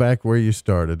right back where you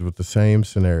started with the same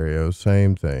scenario,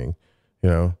 same thing.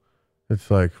 It's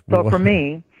like. So for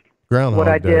me, what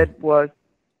I did was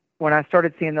when I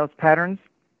started seeing those patterns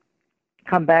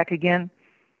come back again,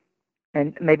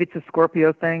 and maybe it's a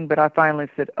Scorpio thing, but I finally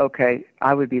said, okay,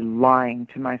 I would be lying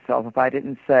to myself if I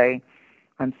didn't say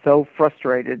I'm so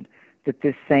frustrated that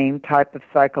this same type of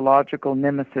psychological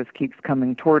nemesis keeps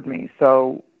coming toward me.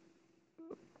 So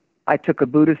I took a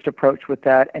Buddhist approach with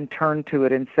that and turned to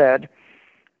it and said,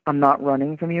 I'm not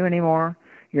running from you anymore.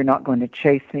 You're not going to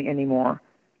chase me anymore.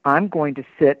 I'm going to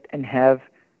sit and have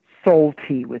soul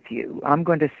tea with you. I'm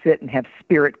going to sit and have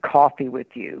spirit coffee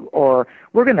with you. Or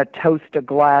we're going to toast a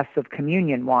glass of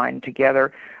communion wine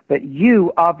together. But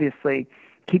you obviously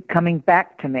keep coming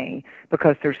back to me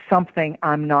because there's something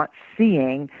I'm not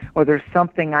seeing, or there's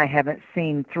something I haven't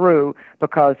seen through,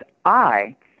 because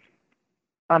I'm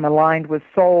aligned with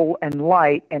soul and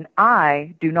light, and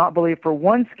I do not believe for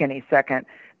one skinny second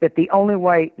that the only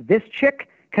way this chick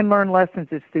can learn lessons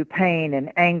is through pain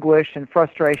and anguish and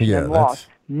frustration and loss.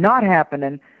 Not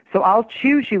happening. So I'll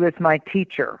choose you as my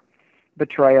teacher.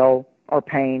 Betrayal or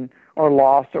pain or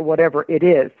loss or whatever it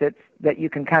is that you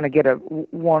can kind of get a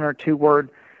 1 or 2 word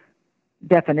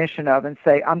definition of and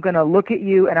say, I'm going to look at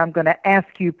you and I'm going to ask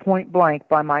you point blank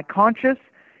by my conscious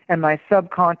and my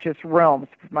subconscious realms,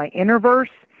 my inner verse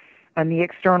and the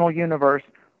external universe.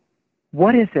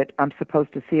 What is it I'm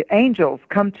supposed to see? Angels,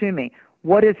 come to me.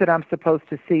 What is it I'm supposed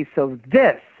to see so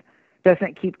this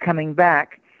doesn't keep coming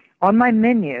back? On my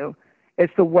menu is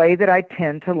the way that I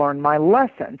tend to learn my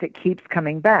lessons. It keeps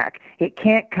coming back. It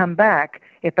can't come back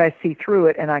if I see through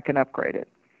it and I can upgrade it.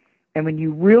 And when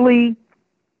you really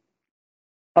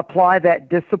apply that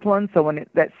discipline, so when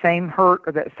that same hurt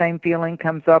or that same feeling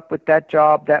comes up with that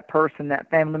job, that person, that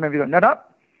family member, you go, no.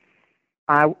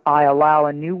 I allow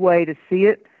a new way to see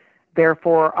it.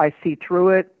 Therefore, I see through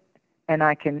it and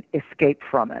I can escape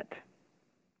from it.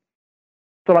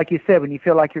 So like you said, when you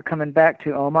feel like you're coming back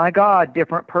to, oh my God,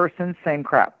 different person, same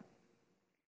crap.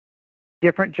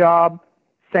 Different job,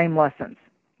 same lessons.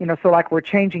 So like we're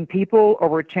changing people or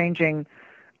we're changing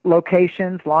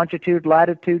locations, longitude,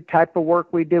 latitude, type of work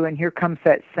we do, and here comes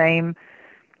that same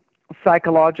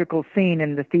psychological scene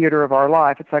in the theater of our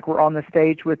life. It's like we're on the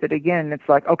stage with it again. It's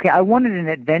like, okay, I wanted an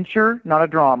adventure, not a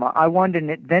drama. I wanted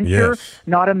an adventure,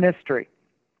 not a mystery.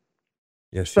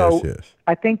 Yes.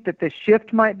 I think that the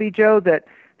shift might be, Joe, that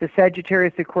the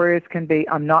Sagittarius Aquarius can be,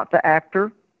 I'm not the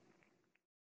actor,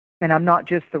 and I'm not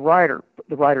just the writer.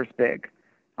 The writer's big.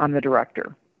 I'm the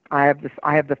director. I have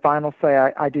the final say.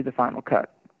 I do the final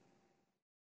cut.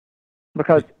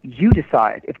 Because you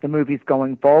decide if the movie's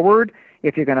going forward,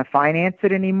 if you're going to finance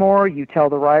it anymore. You tell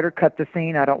the writer, cut the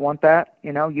scene, I don't want that.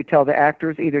 You tell the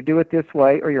actors, either do it this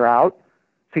way or you're out.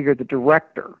 So you're the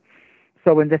director.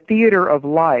 So in the theater of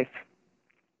life,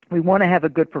 we want to have a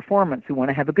good performance. We want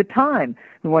to have a good time.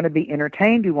 We want to be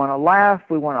entertained. We want to laugh.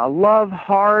 We want to love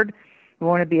hard. We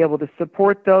want to be able to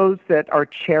support those that are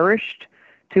cherished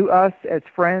to us as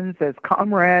friends, as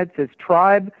comrades, as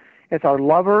tribe, as our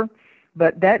lover.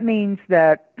 But that means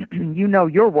that you know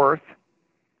your worth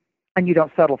and you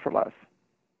don't settle for less.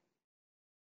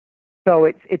 So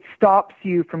it stops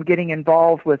you from getting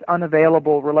involved with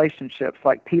unavailable relationships,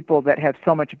 like people that have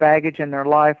so much baggage in their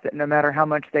life that no matter how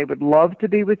much they would love to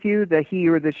be with you, the he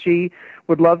or the she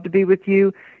would love to be with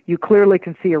you, you clearly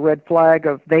can see a red flag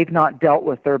of they've not dealt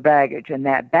with their baggage, and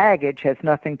that baggage has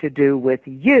nothing to do with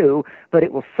you, but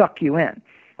it will suck you in.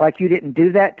 Like you didn't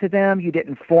do that to them, you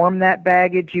didn't form that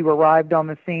baggage, you arrived on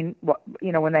the scene,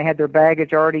 when they had their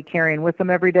baggage already carrying with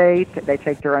them every day. They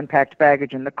take their unpacked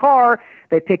baggage in the car,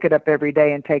 they pick it up every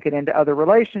day and take it into other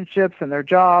relationships and their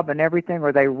job and everything,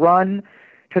 or they run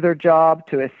to their job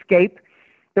to escape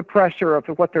the pressure of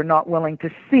what they're not willing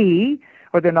to see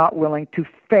or they're not willing to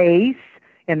face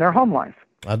in their home life.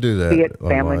 I do that. Be it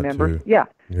family members. Yeah.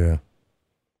 Yeah.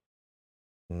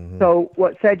 Mm-hmm. So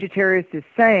what Sagittarius is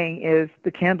saying is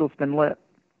the candle's been lit.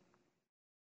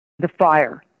 The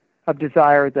fire of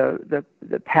desire, the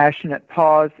passionate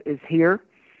pause is here.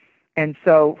 And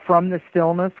so from the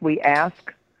stillness, we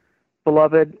ask,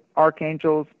 beloved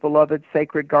archangels, beloved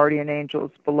sacred guardian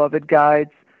angels, beloved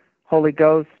guides, Holy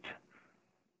Ghost,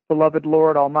 beloved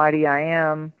Lord Almighty I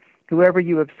Am, whoever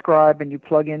you ascribe and you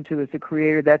plug into as a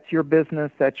creator, that's your business,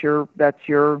 that's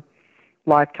your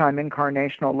lifetime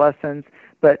incarnational lessons.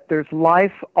 But there's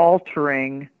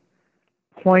life-altering,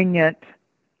 poignant,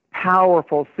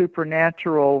 powerful,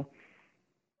 supernatural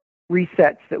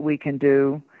resets that we can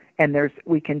do, and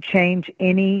we can change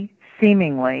any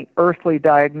seemingly earthly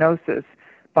diagnosis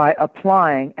by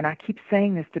applying, and I keep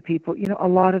saying this to people, a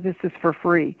lot of this is for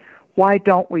free. Why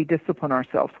don't we discipline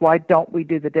ourselves? Why don't we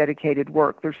do the dedicated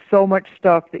work? There's so much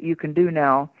stuff that you can do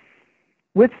now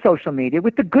with social media,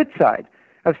 with the good side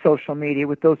of social media,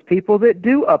 with those people that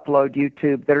do upload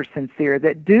YouTube that are sincere,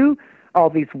 that do all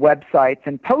these websites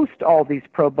and post all these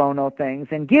pro bono things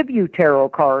and give you tarot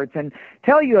cards and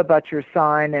tell you about your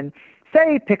sign and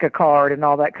say pick a card and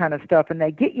all that kind of stuff, and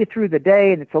they get you through the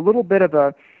day, and it's a little bit of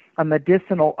a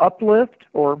medicinal uplift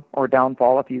or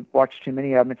downfall. If you watch too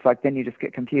many of them, it's like then you just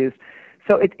get confused.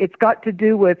 So it's got to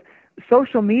do with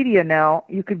social media now.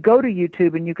 You could go to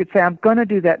YouTube and you could say, I'm going to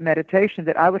do that meditation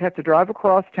that I would have to drive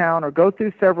across town or go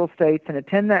through several states and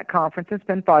attend that conference and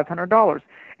spend $500.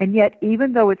 And yet,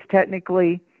 even though it's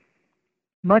technically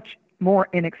much more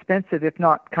inexpensive, if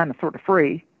not kind of sort of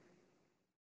free,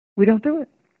 we don't do it.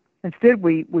 Instead,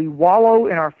 we wallow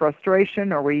in our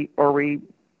frustration or we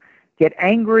get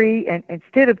angry, and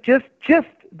instead of just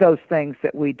those things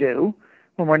that we do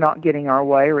when we're not getting our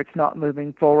way or it's not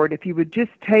moving forward, if you would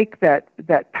just take that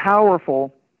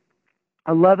powerful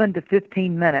 11 to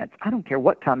 15 minutes. I don't care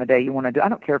what time of day you want to do. I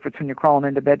don't care if it's when you're crawling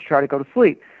into bed to try to go to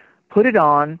sleep. Put it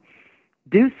on.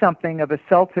 Do something of a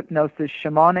self-hypnosis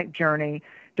shamanic journey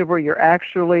to where you're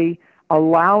actually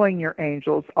allowing your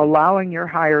angels, allowing your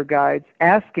higher guides,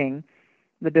 asking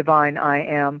the divine I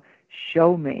am,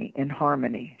 show me in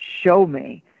harmony, show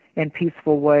me in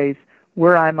peaceful ways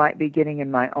where I might be getting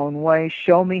in my own way,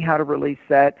 show me how to release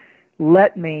that,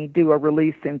 let me do a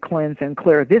release and cleanse and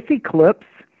clear. This eclipse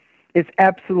is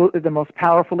absolutely the most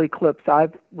powerful eclipse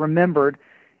I've remembered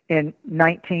in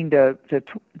 19 to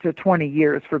 20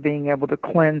 years for being able to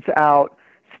cleanse out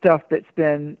stuff that's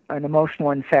been an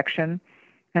emotional infection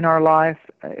in our life.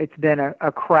 It's been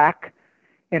a crack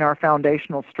in our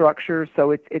foundational structure.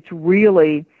 So it's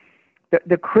really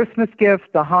the Christmas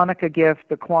gift, the Hanukkah gift,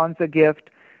 the Kwanzaa gift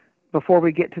before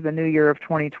we get to the new year of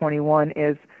 2021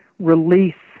 is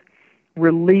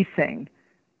releasing.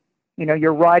 You know,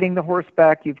 you're riding the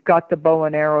horseback, you've got the bow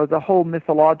and arrow, the whole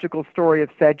mythological story of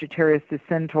Sagittarius the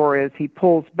Centaur is he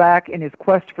pulls back in his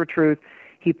quest for truth,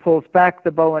 he pulls back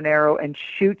the bow and arrow and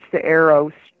shoots the arrow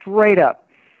straight up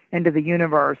into the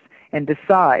universe and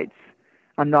decides,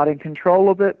 I'm not in control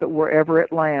of it, but wherever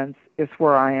it lands is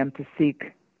where I am to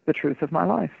seek the truth of my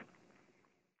life.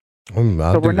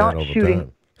 So we're not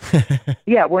shooting.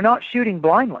 Yeah, we're not shooting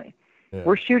blindly. Yeah.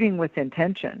 We're shooting with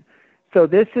intention. So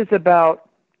this is about,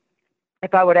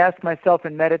 if I would ask myself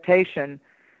in meditation,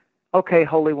 okay,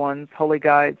 holy ones, holy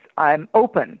guides, I'm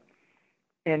open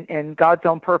in God's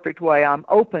own perfect way. I'm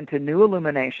open to new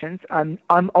illuminations.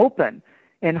 I'm open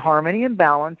in harmony and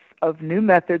balance of new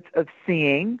methods of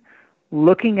seeing,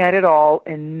 looking at it all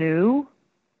in new,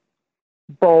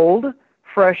 bold,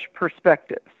 fresh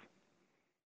perspectives.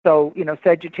 So, you know,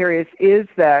 Sagittarius is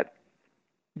that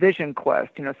vision quest.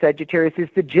 You know, Sagittarius is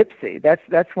the gypsy.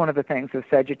 That's one of the things of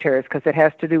Sagittarius because it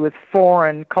has to do with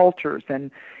foreign cultures and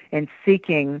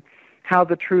seeking how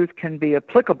the truth can be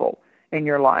applicable in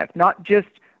your life. Not just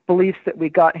beliefs that we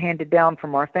got handed down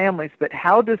from our families, but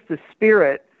how does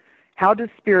spirit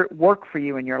work for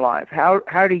you in your life?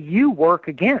 How do you work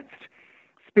against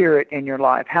spirit in your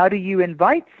life? How do you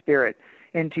invite spirit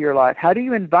into your life? How do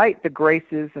you invite the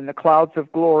graces and the clouds of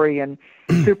glory and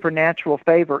supernatural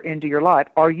favor into your life?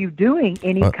 Are you doing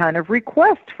any kind of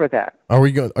request for that? Are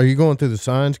you going through the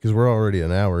signs? Because we're already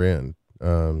an hour in.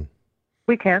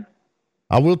 We can.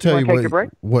 I will tell you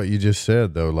what you just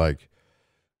said though. Like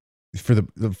for the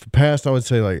past, I would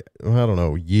say like, I don't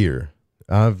know, year.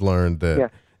 I've learned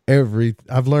that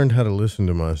I've learned how to listen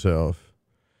to myself.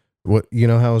 What, you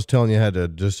know, how I was telling you, I had to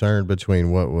discern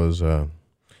between what was,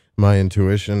 my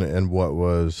intuition and what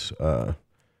was,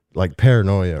 like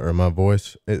paranoia or my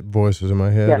voices in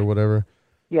my head or whatever.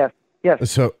 Yes.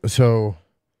 So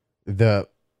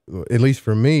at least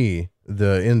for me,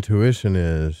 the intuition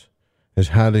is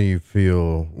how do you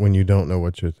feel when you don't know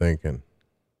what you're thinking?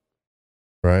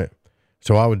 Right.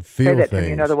 So I would feel things. To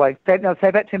me another way. Say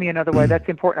that to me another way. That's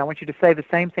important. I want you to say the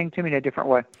same thing to me in a different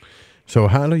way. So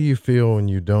how do you feel when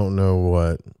you don't know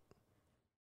what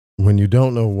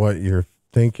you're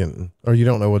thinking, or you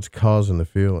don't know what's causing the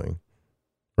feeling,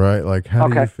 right? Like how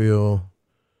do you feel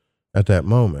at that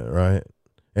moment, right?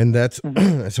 And that's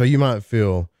so you might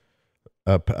feel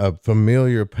a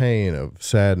familiar pain of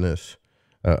sadness,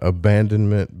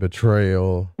 abandonment,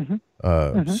 betrayal,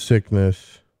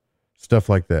 sickness, stuff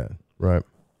like that, right?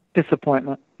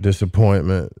 Disappointment,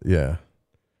 yeah,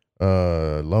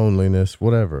 loneliness,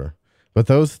 whatever. But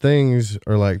those things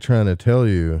are like trying to tell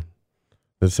you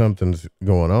that something's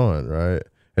going on, right?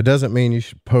 It doesn't mean you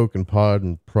should poke and prod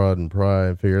and pry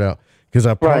and figure it out. Because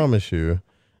I promise you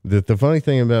that the funny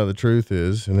thing about the truth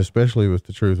is, and especially with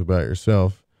the truth about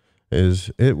yourself,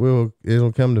 is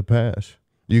it'll come to pass.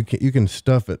 You can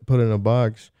stuff it, put it in a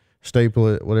box, staple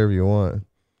it, whatever you want.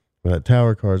 But that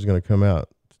tower card is going to come out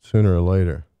sooner or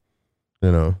later,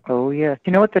 you know? Oh, yeah.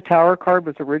 You know what the tower card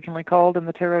was originally called in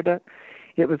the tarot deck?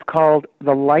 It was called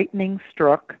the Lightning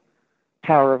Struck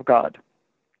Tower of God.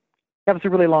 That was a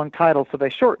really long title, so they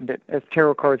shortened it as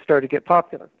tarot cards started to get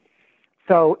popular.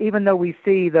 So even though we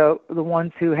see the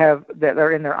ones that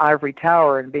are in their ivory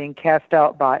tower and being cast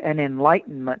out by an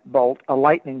enlightenment bolt, a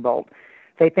lightning bolt,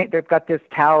 they think they've got this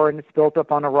tower and it's built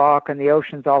up on a rock and the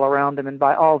ocean's all around them, and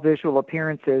by all visual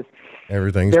appearances,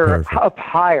 they're perfect. Up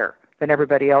higher than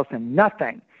everybody else and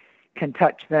nothing can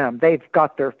touch them. They've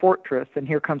got their fortress, and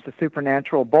here comes the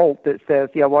supernatural bolt that says,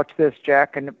 yeah, watch this,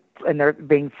 Jack, and they're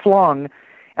being flung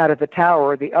out of the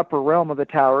tower. The upper realm of the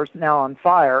tower is now on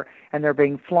fire, and they're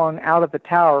being flung out of the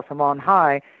tower from on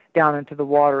high down into the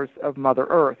waters of Mother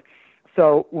Earth.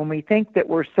 So when we think that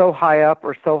we're so high up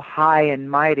or so high and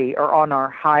mighty or on our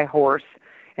high horse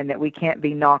and that we can't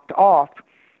be knocked off,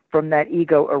 from that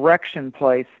ego erection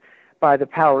place by the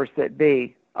powers that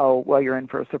be. Oh, well, you're in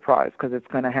for a surprise because it's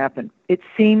going to happen. It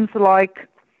seems like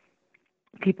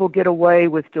people get away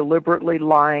with deliberately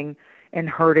lying and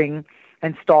hurting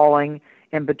and stalling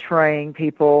and betraying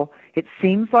people. It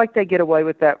seems like they get away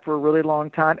with that for a really long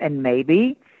time, and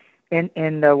maybe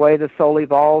in the way the soul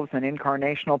evolves and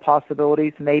incarnational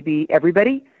possibilities, maybe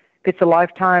everybody gets a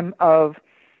lifetime of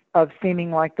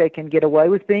seeming like they can get away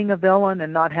with being a villain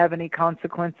and not have any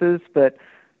consequences. But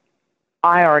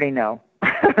I already know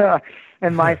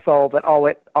in my soul that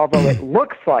although it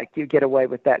looks like you get away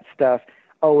with that stuff,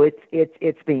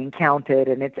 it's being counted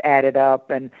and it's added up,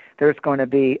 and there's going to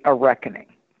be a reckoning.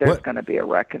 There's going to be a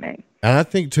reckoning. And I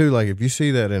think too, like if you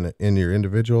see that in your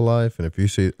individual life, and if you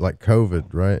see like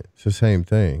COVID, right, it's the same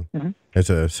thing. Mm-hmm.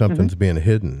 It's something's being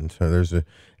hidden. So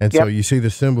so you see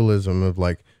the symbolism of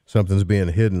like something's being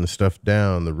hidden, stuffed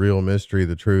down, the real mystery,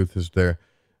 the truth is there.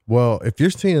 Well, if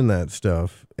you're seeing that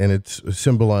stuff and it's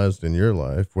symbolized in your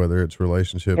life, whether it's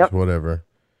relationships, whatever,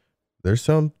 there's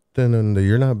something that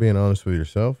you're not being honest with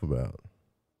yourself about.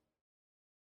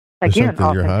 There's Again,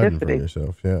 something you're hiding from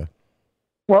yourself. Yeah.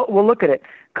 Well, look at it.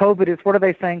 COVID is, what are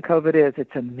they saying COVID is?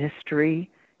 It's a mystery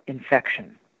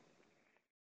infection.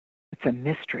 It's a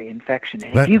mystery infection.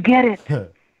 And if you get it,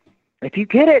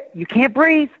 you can't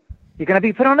breathe. You're going to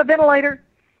be put on a ventilator.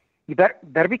 You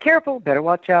better be careful. Better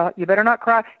watch out. You better not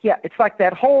cry. Yeah, it's like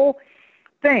that whole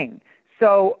thing.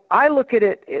 So I look at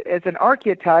it as an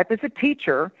archetype, as a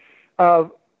teacher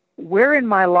of where in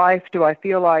my life do I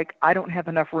feel like I don't have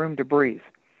enough room to breathe.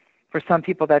 For some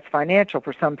people, that's financial.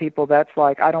 For some people, that's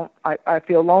like I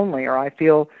feel lonely, or I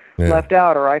feel left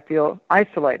out, or I feel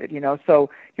isolated. So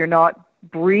you're not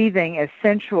breathing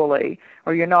essentially,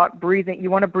 or you're not breathing. You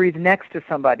want to breathe next to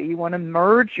somebody. You want to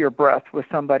merge your breath with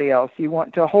somebody else. You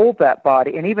want to hold that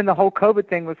body. And even the whole COVID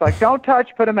thing was like, don't touch,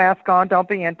 put a mask on, don't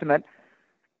be intimate.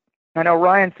 I know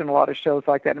Ryan's done a lot of shows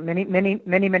like that.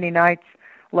 Many nights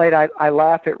late, I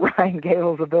laugh at Ryan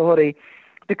Gable's ability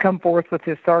to come forth with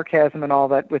his sarcasm and all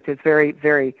that, with his very,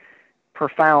 very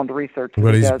profound research.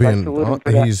 But he's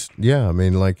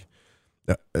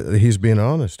being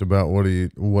honest about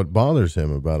what bothers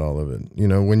him about all of it.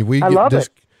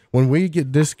 When we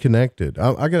get disconnected,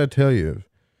 I got to tell you,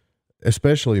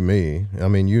 especially me. I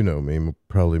mean, you know me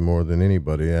probably more than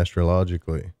anybody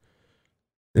astrologically.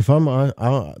 If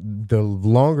the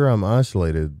longer I'm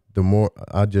isolated, the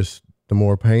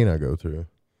more pain I go through.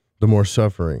 The more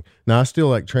suffering. Now, I still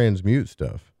like transmute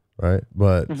stuff, right?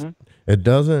 But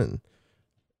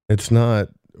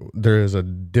there is a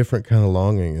different kind of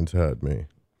longing inside me,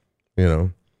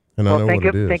 and I know what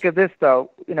it is. Think of this, though.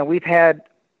 We've had,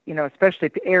 especially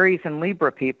Aries and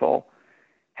Libra people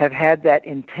have had that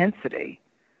intensity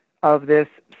of this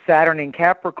Saturn in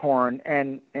Capricorn,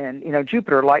 and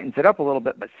Jupiter lightens it up a little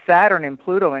bit, but Saturn and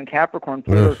Pluto in Capricorn,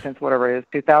 Pluto since whatever it is,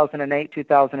 2008,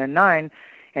 2009,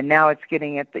 and now it's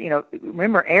getting at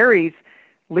remember Aries,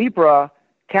 Libra,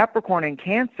 Capricorn, and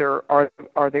Cancer are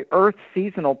the Earth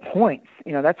seasonal points.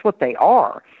 That's what they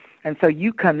are. And so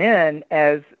you come in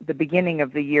as the beginning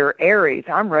of the year Aries.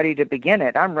 I'm ready to begin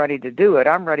it. I'm ready to do it.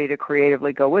 I'm ready to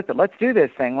creatively go with it. Let's do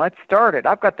this thing. Let's start it.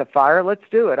 I've got the fire. Let's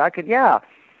do it.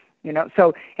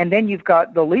 So, and then you've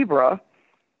got the Libra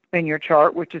in your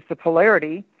chart, which is the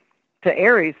polarity to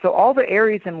Aries. So all the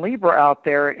Aries and Libra out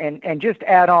there, and just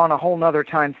add on a whole nother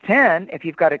times 10 if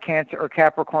you've got a Cancer or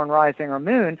Capricorn rising or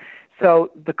moon.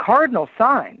 So the cardinal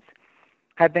signs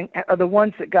are the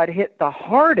ones that got hit the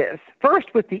hardest,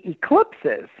 first with the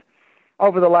eclipses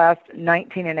over the last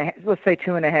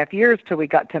 2.5 years till we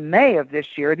got to May of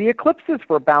this year. The eclipses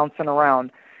were bouncing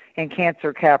around in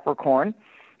Cancer, Capricorn.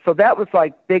 So that was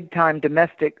like big time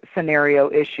domestic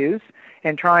scenario issues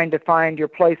and trying to find your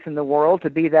place in the world, to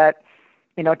be that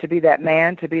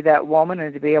man, to be that woman,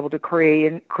 and to be able to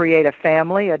create a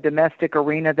family, a domestic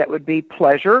arena that would be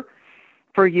pleasure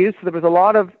for you. So there was a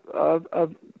lot of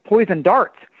poison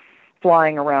darts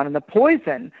flying around, and the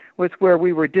poison was where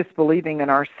we were disbelieving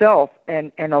in ourselves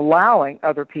and allowing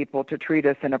other people to treat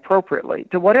us inappropriately,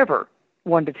 to whatever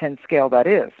 1 to 10 scale that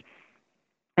is.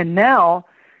 And now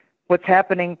what's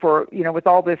happening with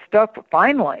all this stuff,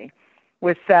 finally,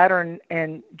 with Saturn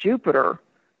and Jupiter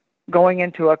going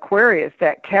into Aquarius,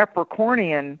 that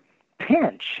Capricornian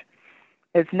pinch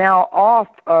is now off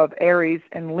of Aries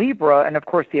and Libra, and of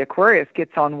course the Aquarius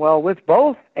gets on well with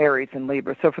both Aries and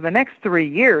Libra. So for the next 3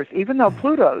 years, even though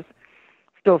Pluto's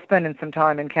still spending some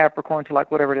time in Capricorn to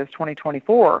like whatever it is,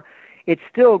 2024, it's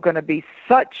still going to be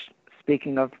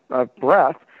speaking of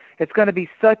breath, it's going to be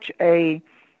such a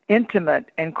intimate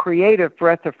and creative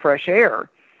breath of fresh air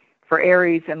for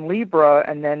Aries and Libra,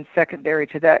 and then secondary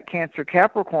to that, Cancer,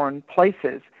 Capricorn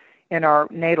places, in our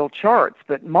natal charts,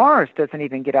 but Mars doesn't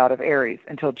even get out of Aries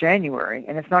until January,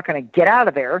 and it's not going to get out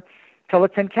of there till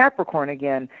it's in Capricorn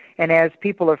again. And as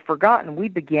people have forgotten, we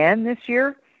began this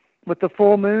year with the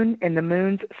full moon in the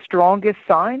moon's strongest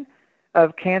sign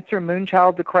of Cancer,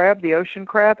 Moonchild the crab, the ocean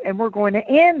crab, and we're going to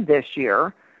end this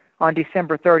year on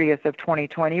December 30th of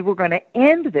 2020. We're going to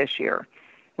end this year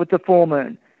with the full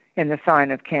moon in the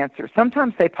sign of Cancer.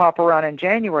 Sometimes they pop around in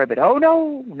January, but oh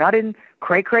no, not in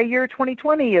cray-cray year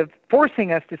 2020 of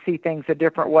forcing us to see things a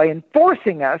different way and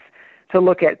forcing us to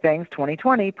look at things.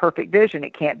 2020, perfect vision.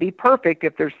 It can't be perfect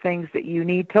if there's things that you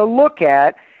need to look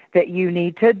at, that you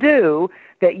need to do,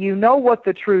 that you know what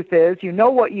the truth is, you know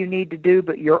what you need to do,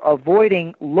 but you're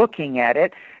avoiding looking at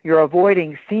it, you're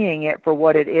avoiding seeing it for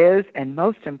what it is, and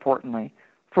most importantly,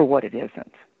 for what it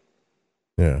isn't.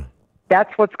 Yeah.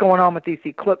 That's what's going on with these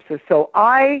eclipses. So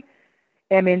I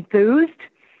am enthused.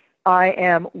 I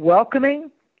am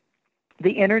welcoming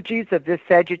the energies of this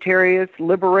Sagittarius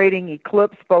liberating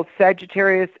eclipse. Both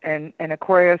Sagittarius and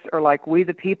Aquarius are like we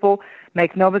the people.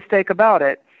 Make no mistake about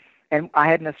it. And I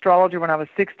had an astrologer when I was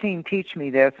 16 teach me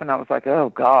this, and I was like, oh,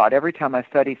 God. Every time I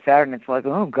study Saturn, it's like,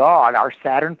 oh, God, our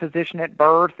Saturn position at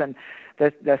birth and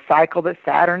the cycle that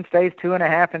Saturn stays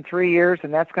 2.5 and 3 years,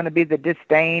 and that's going to be the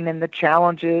disdain and the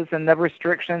challenges and the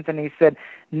restrictions. And he said,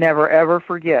 never, ever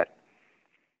forget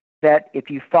that if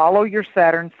you follow your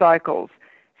Saturn cycles,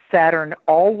 Saturn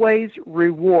always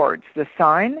rewards the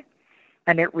sign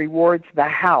and it rewards the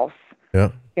house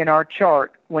in our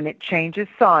chart when it changes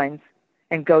signs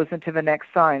and goes into the next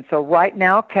sign. So right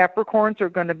now, Capricorns are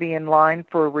going to be in line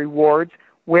for rewards.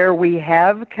 Where we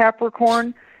have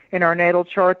Capricorn in our natal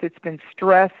chart that's been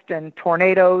stressed and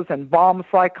tornadoes and bomb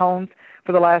cyclones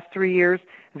for the last 3 years,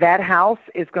 that house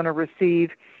is going to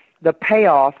receive the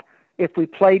payoff if we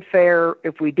played fair,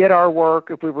 if we did our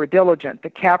work, if we were diligent. The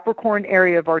Capricorn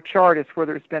area of our chart is where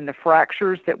there's been the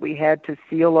fractures that we had to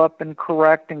seal up and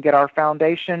correct and get our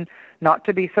foundation not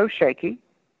to be so shaky,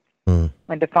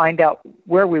 and to find out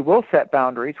where we will set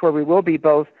boundaries, where we will be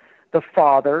both the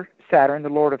father, Saturn, the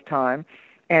Lord of Time,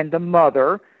 and the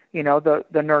mother, the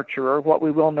nurturer, what we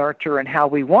will nurture and how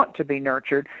we want to be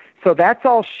nurtured. So that's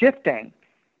all shifting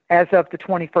as of the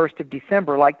 21st of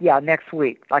December, next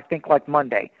week, I think like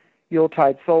Monday,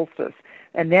 Yuletide solstice.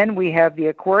 And then we have the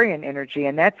Aquarian energy,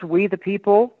 and that's we the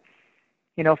people,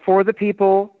 for the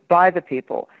people, by the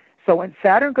people. So when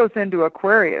Saturn goes into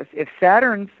Aquarius, if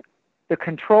Saturn's the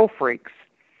control freaks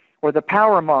or the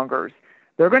power mongers,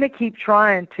 they're going to keep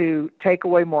trying to take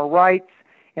away more rights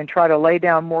and try to lay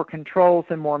down more controls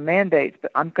and more mandates.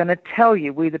 But I'm going to tell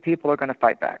you, we the people are going to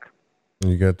fight back.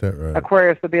 You got that right.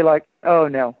 Aquarius will be like, oh,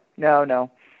 no.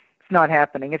 It's not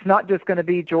happening. It's not just going to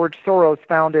be George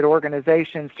Soros-founded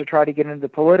organizations to try to get into the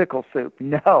political soup.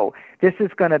 No, this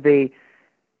is going to be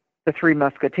the Three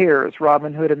Musketeers,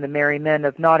 Robin Hood and the Merry Men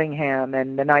of Nottingham,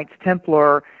 and the Knights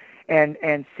Templar, and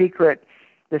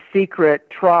the secret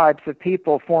tribes of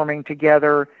people forming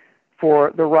together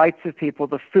for the rights of people,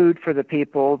 the food for the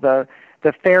people, the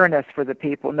fairness for the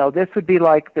people. No, this would be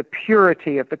like the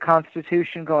purity of the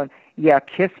Constitution going, yeah,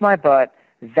 kiss my butt,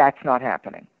 that's not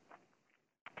happening.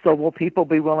 So will people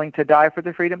be willing to die for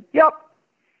their freedom? Yep.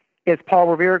 Is Paul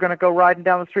Revere going to go riding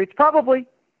down the streets? Probably.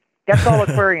 That's all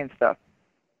Aquarian stuff.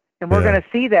 And we're going to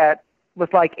see that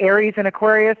with like Aries and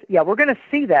Aquarius. Yeah, we're going to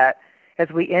see that as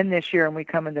we end this year and we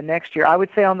come into next year. I would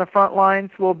say on the front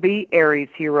lines will be Aries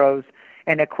heroes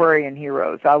and Aquarian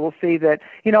heroes. I will see that,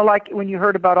 like when you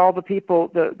heard about all the people,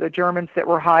 the Germans that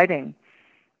were hiding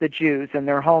the Jews in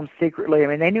their homes secretly. I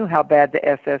mean, they knew how bad the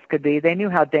SS could be. They knew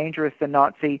how dangerous the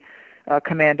Nazi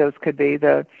commandos could be,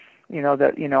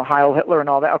 Heil Hitler and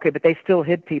all that. Okay, but they still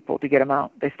hid people to get them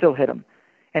out. They still hid them.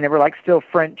 And they were like still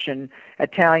French and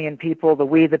Italian people,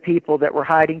 we the people that were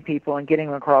hiding people and getting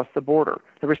them across the border.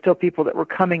 There were still people that were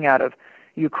coming out of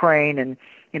Ukraine, and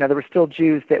there were still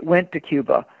Jews that went to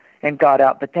Cuba and got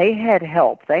out. But they had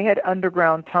help. They had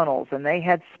underground tunnels, and they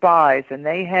had spies, and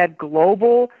they had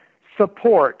global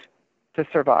support to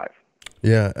survive.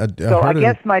 Yeah. I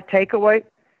guess my takeaway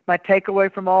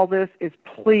from all this is,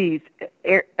 please,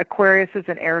 Aquarius is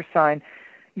an air sign.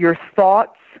 Your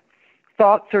thoughts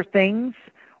are things.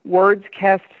 Words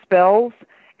cast spells,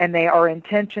 and they are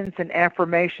intentions and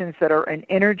affirmations that are an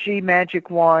energy magic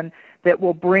wand that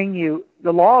will bring you.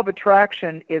 The law of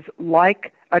attraction is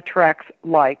like attracts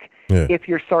like. Yeah. If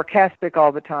you're sarcastic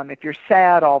all the time, if you're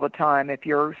sad all the time, if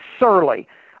you're surly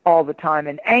all the time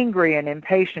and angry and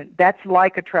impatient, that's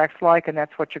like attracts like, and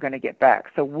that's what you're going to get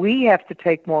back. So we have to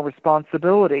take more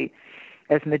responsibility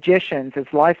as magicians, as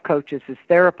life coaches, as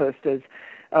therapists, as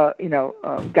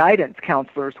guidance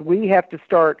counselors. We have to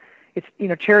start it's,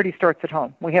 charity starts at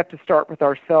home. We have to start with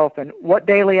ourselves. And what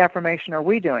daily affirmation are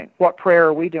we doing? What prayer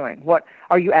are we doing? What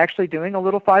are you actually doing? A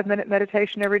little 5-minute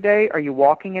meditation every day? Are you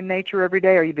walking in nature every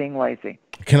day? Are you being lazy?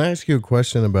 Can I ask you a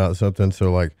question about something?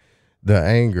 So like the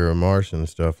anger, Martian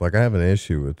stuff, like I have an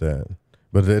issue with that,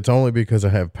 but it's only because I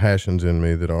have passions in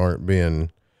me that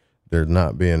they're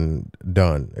not being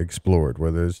explored,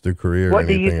 whether it's the career or what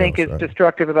do anything you think else, is right?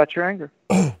 destructive about your anger?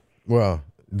 Well,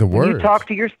 the When words. you talk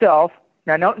to yourself,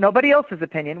 now nobody else's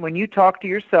opinion, when you talk to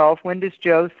yourself, when does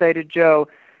Joe say to Joe,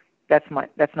 that's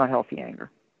not healthy anger?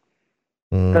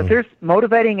 Because there's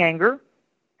motivating anger.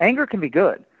 Anger can be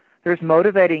good. There's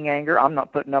motivating anger. I'm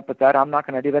not putting up with that. I'm not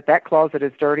going to do that. That closet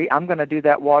is dirty. I'm going to do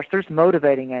that wash. There's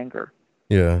motivating anger.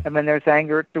 Yeah. And then there's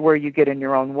anger to where you get in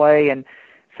your own way, and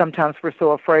sometimes we're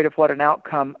so afraid of what an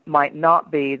outcome might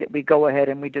not be that we go ahead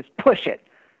and we just push it.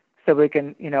 So we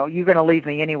can, you're going to leave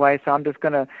me anyway, so I'm going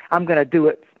to do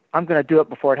it. I'm going to do it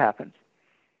before it happens.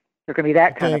 There can be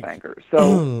that kind of anger.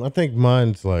 So I think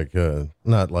mine's like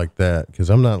not like that, because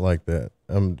I'm not like that.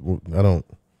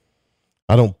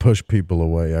 I don't push people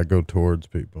away. I go towards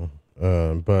people.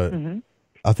 But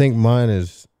I think mine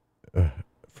is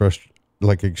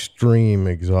like extreme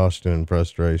exhaustion and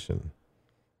frustration.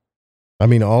 I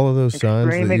mean, all of those signs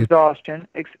extreme exhaustion.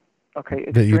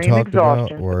 Okay, that you talked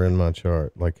exhaustion. about were in my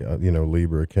chart, like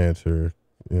Libra, Cancer,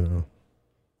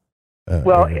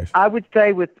 Well, I would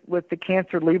say with the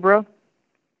Cancer Libra,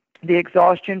 the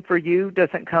exhaustion for you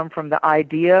doesn't come from the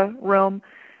idea realm.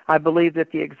 I believe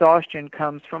that the exhaustion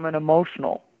comes from an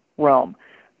emotional realm.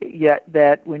 Yet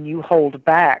that when you hold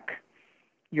back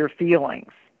your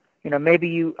feelings,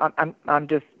 maybe I'm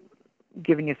just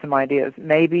giving you some ideas.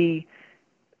 Maybe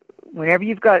whenever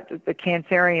you've got the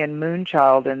Cancerian moon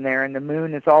child in there, and the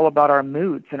moon is all about our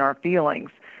moods and our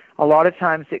feelings, a lot of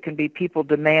times it can be people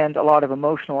demand a lot of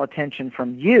emotional attention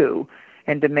from you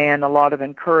and demand a lot of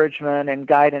encouragement and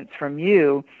guidance from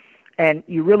you. And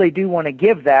you really do want to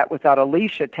give that without a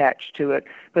leash attached to it.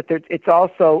 But it's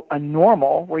also a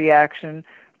normal reaction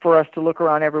for us to look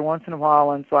around every once in a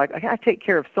while and it's like, I take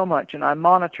care of so much and I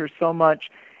monitor so much.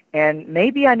 And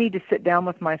maybe I need to sit down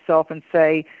with myself and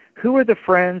say, who are the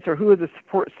friends or who are the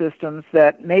support systems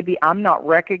that maybe I'm not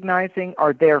recognizing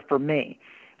are there for me,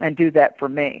 and do that for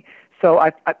me. So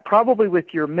I probably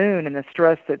with your moon and the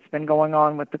stress that's been going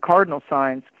on with the cardinal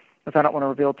signs, because I don't want to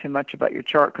reveal too much about your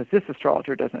chart, because this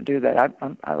astrologer doesn't do that.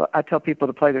 I tell people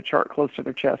to play their chart close to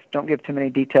their chest. Don't give too many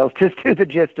details. Just do the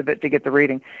gist of it to get the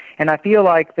reading. And I feel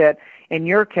like that in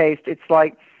your case, it's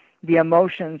like the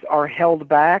emotions are held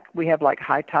back. We have like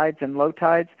high tides and low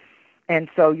tides. And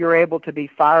so you're able to be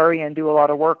fiery and do a lot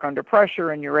of work under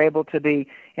pressure, and you're able to be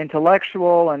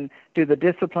intellectual and do the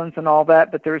disciplines and all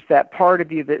that. But there's that part of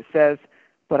you that says,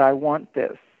 but I want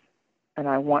this, and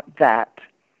I want that.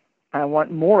 I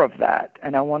want more of that,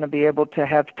 and I want to be able to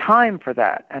have time for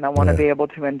that, and I want to be able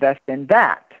to invest in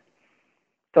that.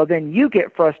 So then you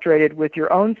get frustrated with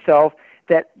your own self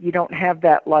that you don't have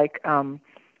that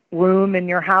room in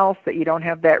your house, that you don't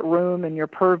have that room in your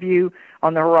purview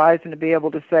on the horizon to be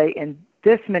able to say, in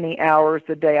this many hours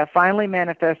a day, I finally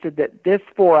manifested that this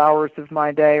 4 hours of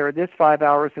my day or this 5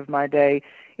 hours of my day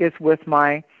is with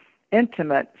my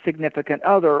intimate significant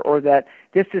other, or that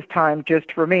this is time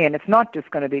just for me. And it's not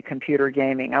just going to be computer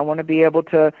gaming. I want to be able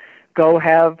to go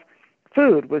have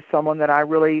food with someone that I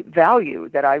really value,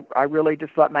 that I really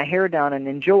just let my hair down and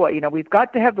enjoy. We've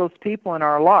got to have those people in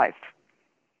our life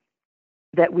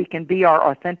that we can be our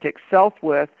authentic self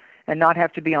with and not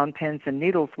have to be on pins and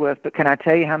needles with. But can I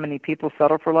tell you how many people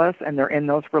settle for less, and they're in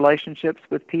those relationships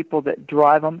with people that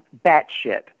drive them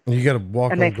batshit? You got to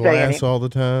walk on glass all the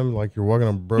time, like you're walking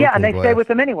on broken glass. Yeah, and they stay with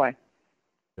them anyway.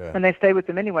 Yeah. And they stay with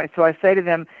them anyway. So I say to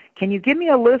them, can you give me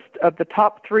a list of the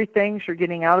top 3 things you're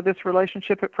getting out of this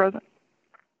relationship at present?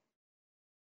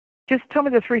 Just tell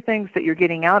me the 3 things that you're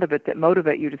getting out of it that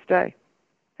motivate you to stay.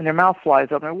 And their mouth flies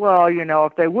open. Well,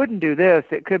 if they wouldn't do this,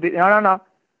 it could be. No.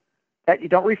 You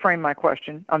don't reframe my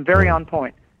question. I'm very on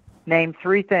point. Name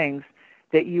 3 things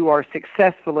that you are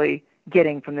successfully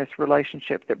getting from this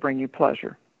relationship that bring you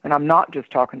pleasure. And I'm not just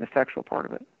talking the sexual part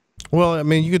of it. Well, I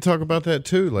mean, you could talk about that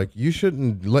too. Like, you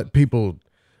shouldn't let people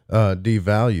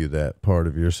devalue that part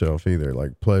of yourself either,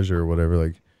 like pleasure or whatever.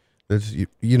 Like,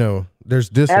 there's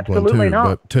discipline Absolutely too, not.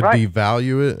 But to Right.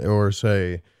 devalue it or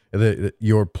say that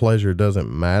your pleasure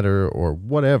doesn't matter or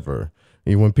whatever.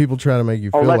 When people try to make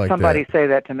you feel like that. Let somebody say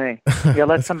that to me. Yeah,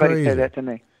 let somebody say that to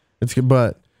me.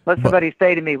 Let somebody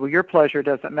say to me, well, your pleasure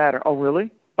doesn't matter. Oh,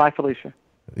 really? Bye, Felicia.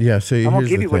 Yeah, see, I'm going to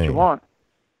give you what you want.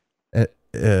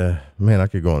 Man, I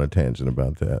could go on a tangent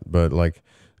about that. But, like,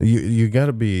 You got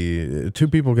to be, two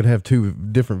people could have two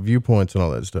different viewpoints and all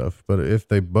that stuff, but if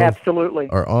they both absolutely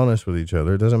are honest with each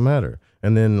other, it doesn't matter.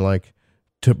 And then like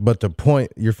to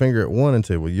point your finger at one and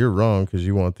say, well, you're wrong because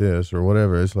you want this or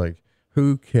whatever, it's like,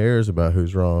 who cares about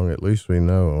who's wrong? At least we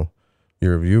know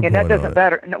your viewpoint. And that doesn't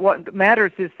matter. What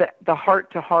matters is that the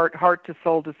heart-to-heart,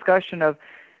 heart-to-soul discussion of,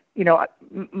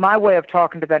 my way of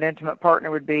talking to that intimate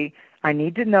partner would be, I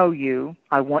need to know you.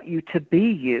 I want you to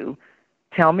be you.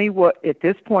 Tell me what, at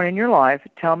this point in your life,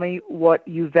 tell me what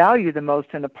you value the most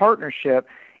in a partnership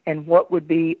and what would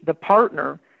be the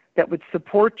partner that would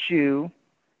support you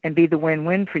and be the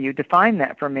win-win for you. Define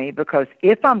that for me, because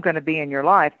if I'm going to be in your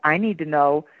life, I need to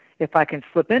know if I can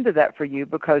slip into that for you,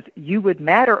 because you would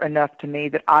matter enough to me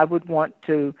that I would want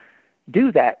to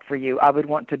do that for you. I would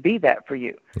want to be that for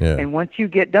you. Yeah. And once you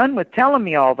get done with telling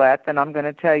me all that, then I'm going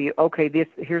to tell you, okay,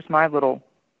 here's my little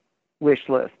wish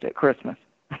list at Christmas.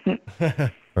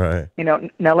 Right.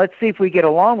 Now let's see if we get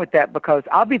along with that, because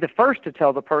I'll be the first to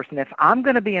tell the person, if I'm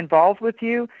going to be involved with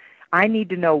you, I need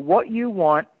to know what you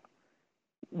want,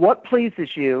 what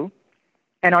pleases you,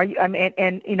 and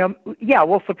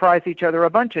we'll surprise each other a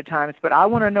bunch of times, but I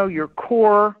want to know your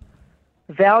core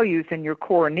values and your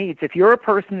core needs. If you're a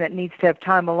person that needs to have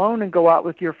time alone and go out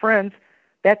with your friends,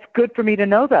 that's good for me to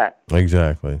know that.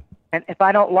 Exactly. And if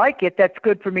I don't like it, that's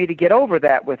good for me to get over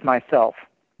that with myself.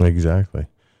 Exactly.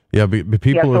 Yeah, but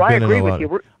people have I been agree in a with lot.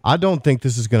 you. I don't think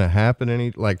this is going to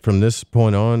happen from this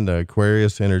point on. The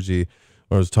Aquarius energy.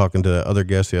 I was talking to other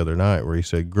guests the other night where he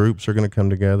said groups are going to come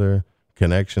together,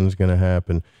 connections going to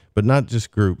happen, but not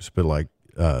just groups, but like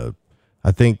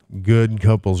I think good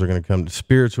couples are going to come.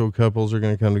 Spiritual couples are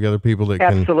going to come together. People that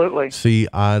can see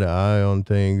eye to eye on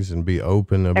things and be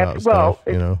open about stuff.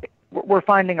 We're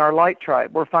finding our light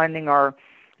tribe. We're finding our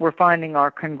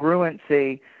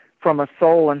congruency from a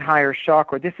soul and higher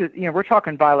chakra. This is, we're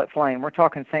talking violet flame. We're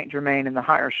talking Saint Germain and the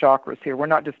higher chakras here. We're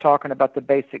not just talking about the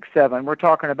basic 7. We're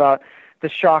talking about the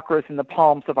chakras in the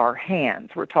palms of our hands.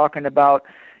 We're talking about,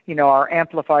 our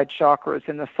amplified chakras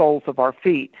in the soles of our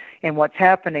feet. And what's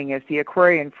happening is the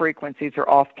Aquarian frequencies are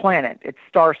off planet. It's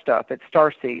star stuff. It's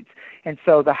star seeds. And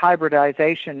so the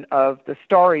hybridization of the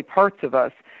starry parts of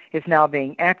us is now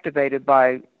being activated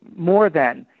by more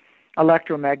than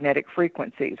electromagnetic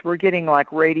frequencies. We're getting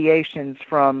like radiations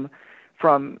from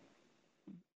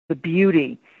the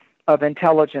beauty of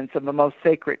intelligence of the most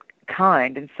sacred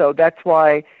kind. And so that's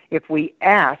why if we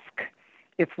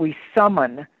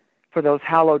summon for those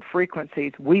hallowed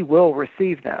frequencies, we will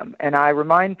receive them. And I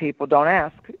remind people, don't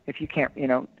ask if you can't,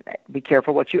 be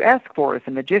careful what you ask for as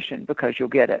a magician, because you'll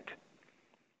get it.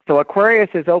 So Aquarius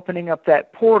is opening up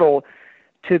that portal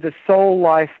to the soul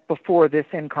life before this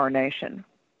incarnation.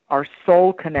 Our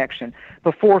soul connection,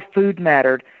 before food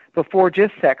mattered, before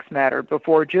just sex mattered,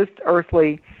 before just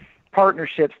earthly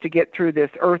partnerships, to get through this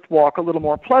earth walk a little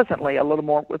more pleasantly, with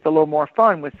a little more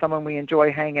fun, with someone we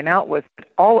enjoy hanging out with.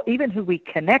 Even who we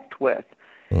connect with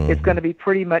is going to be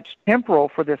pretty much temporal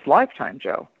for this lifetime,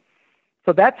 Joe.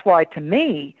 So that's why, to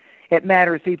me, it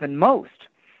matters even most.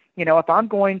 If I'm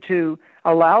going to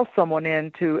allow someone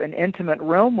into an intimate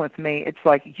realm with me, it's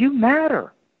like, you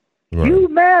matter. Right. You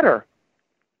matter.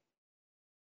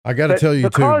 I got to tell you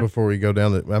too, before we go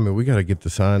down we got to get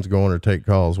the signs going or take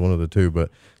calls, one of the two.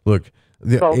 But look,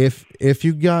 if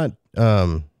you got,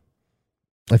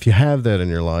 if you have that in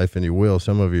your life, and you will,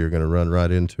 some of you are going to run right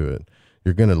into it.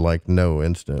 You're going to know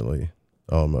instantly,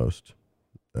 almost.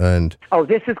 And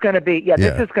this is going to be,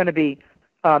 this is going to be,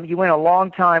 you went a long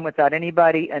time without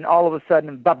anybody, and all of a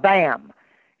sudden, bam,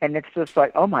 and it's just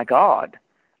like, oh my God,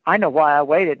 I know why I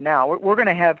waited. Now we're going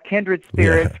to have kindred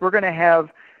spirits. Yeah. We're going to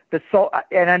have the soul,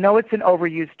 and I know it's an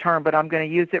overused term, but I'm going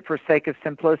to use it for sake of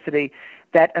simplicity,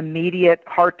 that immediate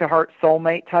heart-to-heart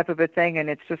soulmate type of a thing. And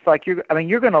it's just like, you're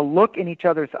going to look in each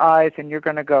other's eyes and you're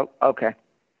going to go, okay,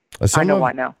 I know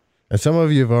why now. And some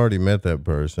of you have already met that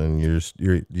person.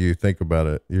 You think about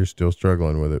it, you're still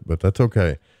struggling with it, but that's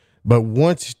okay. But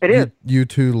once you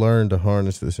two learn to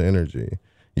harness this energy,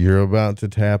 you're about to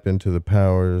tap into the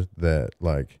powers that,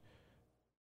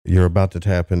 you're about to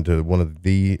tap into one of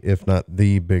the, if not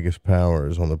the biggest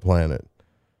powers on the planet.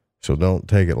 So don't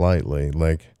take it lightly.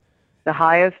 The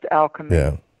highest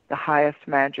alchemy, the highest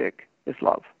magic is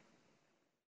love.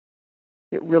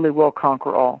 It really will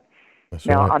conquer all. That's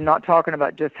now, right. I'm not talking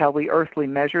about just how we earthly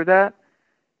measure that,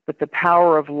 but the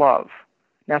power of love.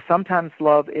 Now, sometimes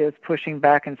love is pushing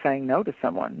back and saying no to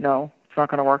someone. No, it's not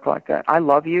going to work like that. I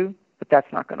love you, but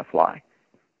that's not going to fly.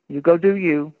 You go do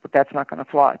you, but that's not going to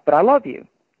fly. But I love you.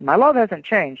 My love hasn't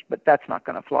changed, but that's not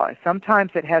going to fly.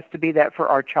 Sometimes it has to be that for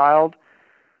our child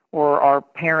or our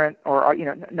parent or,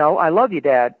 no, I love you,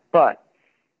 Dad, but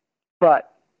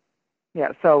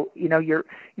Yeah, so,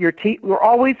 we're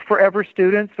always forever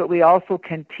students, but we also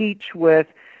can teach with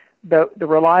the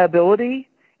reliability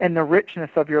and the richness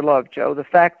of your love, Joe. The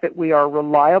fact that we are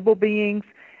reliable beings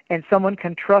and someone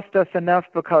can trust us enough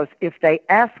because if they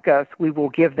ask us, we will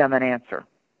give them an answer.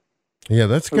 Yeah,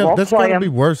 that's got to be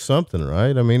worth something,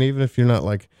 right? I mean, even if you're not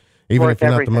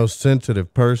the most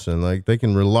sensitive person, like they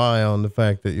can rely on the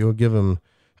fact that you'll give them.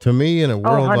 To me, in a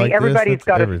world like everybody's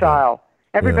got a style.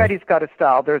 Everybody's got a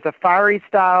style. There's a fiery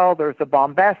style. There's a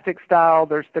bombastic style.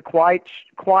 There's the quiet,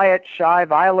 shy,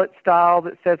 violet style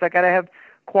that says I got to have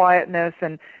quietness.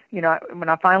 And when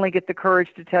I finally get the courage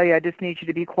to tell you, I just need you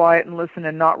to be quiet and listen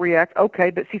and not react. Okay,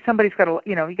 but see, somebody's got to,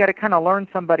 you got to kind of learn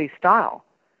somebody's style.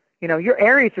 Your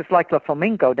Aries is like the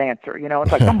flamenco dancer.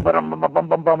 It's like bum, bum, bum, bum,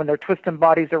 bum, bum, and they're twisting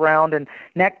bodies around and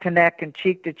neck to neck and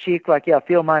cheek to cheek, like, yeah,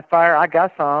 feel my fire. I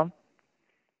got some,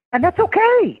 and that's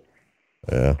okay.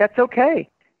 Yeah. That's okay.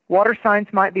 Water signs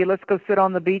might be, let's go sit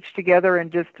on the beach together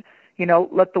and just,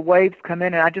 let the waves come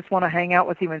in, and I just want to hang out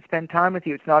with you and spend time with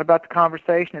you. It's not about the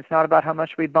conversation. It's not about how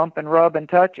much we bump and rub and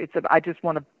touch. I just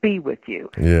want to be with you.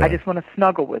 Yeah. I just want to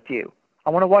snuggle with you.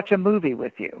 I want to watch a movie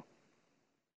with you.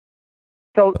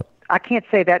 So I can't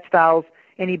say that style's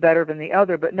any better than the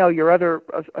other, but no, your other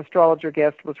astrologer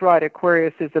guest was right.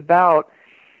 Aquarius is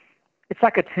it's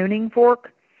like a tuning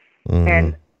fork,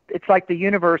 and it's like the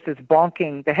universe is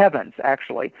bonking, the heavens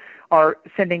actually are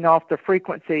sending off the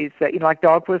frequencies that, like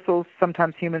dog whistles,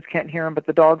 sometimes humans can't hear them, but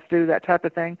the dogs do, that type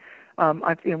of thing,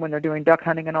 when they're doing duck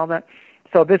hunting and all that.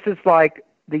 So this is like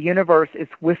the universe is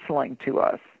whistling to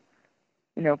us.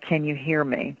 Can you hear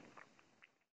me?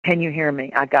 Can you hear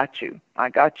me? I got you. I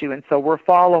got you. And so we're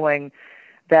following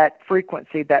that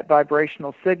frequency, that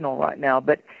vibrational signal right now.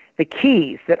 But the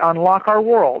keys that unlock our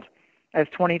world as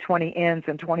 2020 ends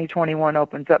and 2021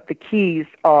 opens up, the keys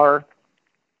are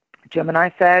Gemini,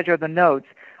 Sag are the nodes.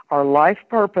 Our life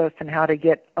purpose and how to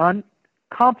get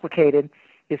uncomplicated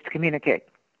is to communicate.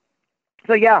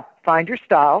 So yeah, find your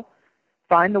style,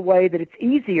 find the way that it's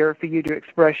easier for you to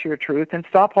express your truth, and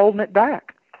stop holding it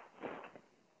back.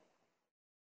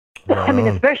 I mean,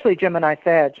 especially Gemini,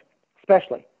 Sag,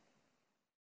 especially.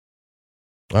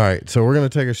 All right, so we're going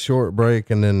to take a short break,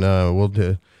 and then we'll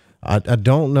do. I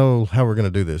don't know how we're going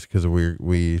to do this because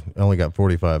we only got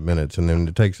 45 minutes, and then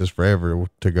it takes us forever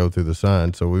to go through the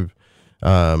signs. So we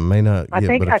may not. I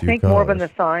think more than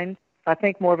the signs. I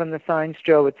think more than the signs,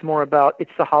 Joe. It's more about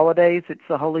it's the holidays, it's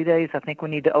the holy days. I think we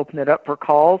need to open it up for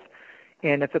calls,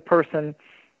 and if the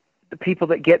people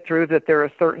that get through that they're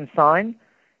a certain sign,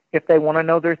 if they want to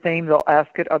know their theme, they'll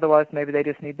ask it. Otherwise, maybe they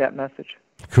just need that message.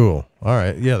 Cool. All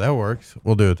right. Yeah, that works.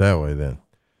 We'll do it that way then.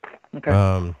 Okay.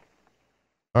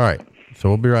 All right. So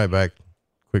we'll be right back.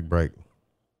 Quick break.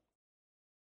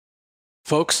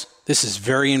 Folks, this is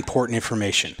very important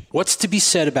information. What's to be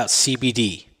said about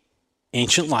CBD?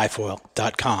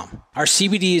 AncientLifeOil.com. Our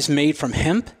CBD is made from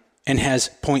hemp and has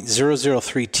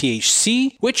 0.003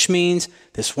 THC, which means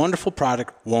this wonderful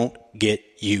product won't get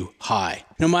you high,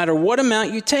 no matter what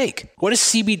amount you take. What does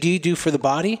CBD do for the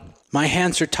body? My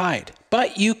hands are tied,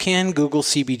 but you can Google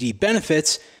CBD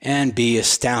benefits and be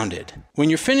astounded. When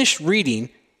you're finished reading,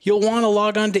 you'll want to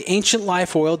log on to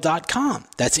AncientLifeOil.com.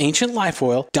 That's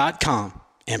AncientLifeOil.com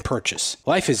and purchase.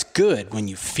 Life is good when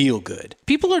you feel good.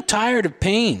 People are tired of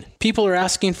pain. People are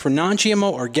asking for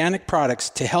non-GMO organic products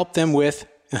to help them with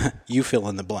you fill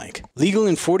in the blank. Legal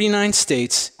in 49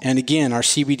 states, and again, our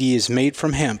CBD is made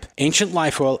from hemp. Ancient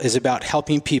Life Oil is about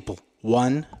helping people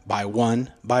one by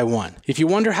one by one. If you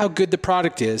wonder how good the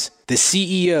product is, the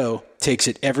CEO takes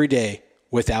it every day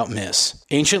without miss.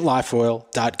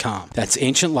 AncientLifeOil.com. That's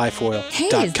AncientLifeOil.com. Hey,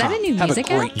 is that a new music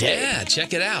Have a great app? day. Yeah,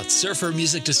 check it out. Surfer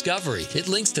Music Discovery. It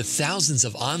links to thousands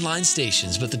of online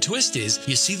stations, but the twist is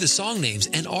you see the song names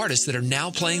and artists that are now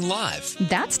playing live.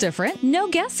 That's different. No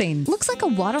guessing. Looks like a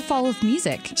waterfall of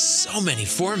music. So many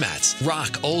formats.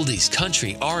 Rock, oldies,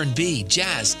 country, R&B,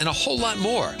 jazz, and a whole lot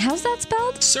more. How's that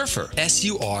spelled? Surfer.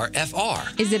 S-U-R-F-R.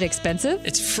 Is it expensive?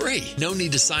 It's free. No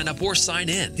need to sign up or sign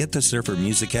in. Get the Surfer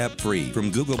Music app free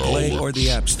from Google Play or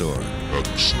the App Store.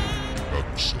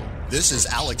 This is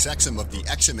Alex Exum of the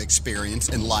Exum Experience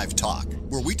in Live Talk,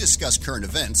 where we discuss current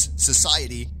events,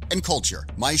 society, and culture.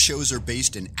 My shows are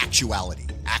based in actuality,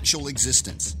 actual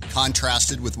existence,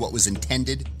 contrasted with what was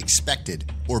intended,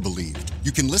 expected, or believed.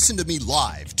 You can listen to me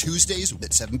live Tuesdays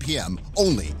at 7 p.m.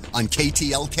 only on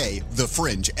KTLK The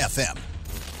Fringe FM.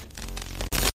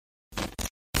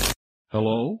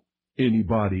 Hello?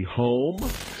 Anybody home?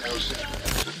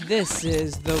 This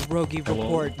is the Rogie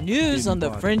Report News on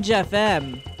the Fringe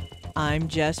FM. I'm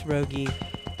Jess Rogie.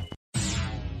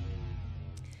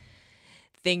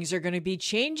 Things are going to be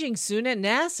changing soon at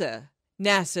NASA.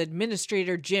 NASA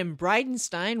Administrator Jim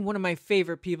Bridenstine, one of my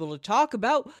favorite people to talk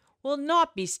about, will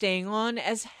not be staying on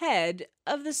as head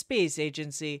of the space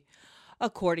agency.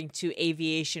 According to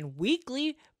Aviation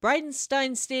Weekly,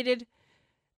 Bridenstine stated,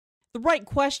 "The right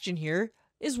question here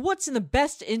is what's in the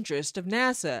best interest of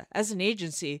NASA as an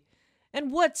agency,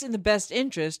 and what's in the best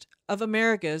interest of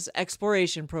America's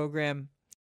exploration program."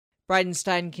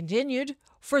 Bridenstine continued,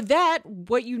 "For that,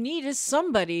 what you need is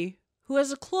somebody who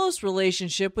has a close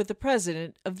relationship with the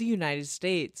President of the United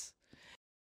States.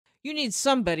 You need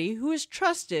somebody who is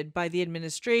trusted by the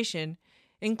administration,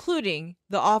 including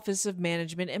the Office of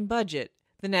Management and Budget,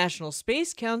 the National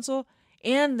Space Council,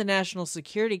 and the National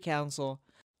Security Council.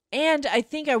 And I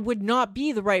think I would not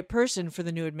be the right person for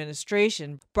the new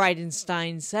administration,"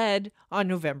 Bridenstine said on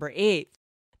November 8th.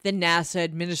 The NASA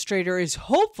administrator is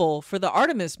hopeful for the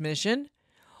Artemis mission.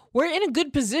 "We're in a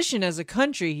good position as a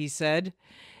country," he said.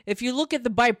 "If you look at the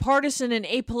bipartisan and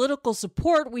apolitical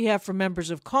support we have from members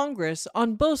of Congress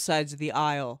on both sides of the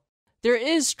aisle, there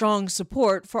is strong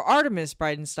support for Artemis,"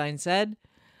 Bridenstine said.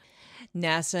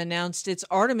 NASA announced its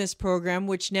Artemis program,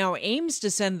 which now aims to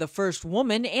send the first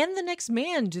woman and the next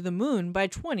man to the moon by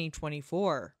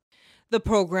 2024. The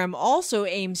program also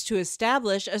aims to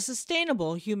establish a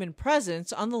sustainable human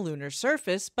presence on the lunar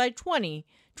surface by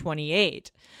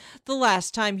 2028. The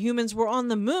last time humans were on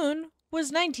the moon was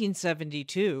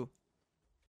 1972.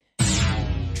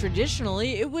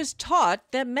 Traditionally, it was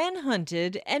taught that men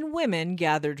hunted and women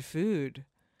gathered food.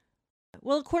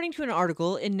 Well, according to an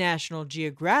article in National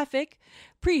Geographic,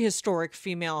 prehistoric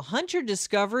female hunter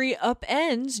discovery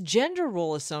upends gender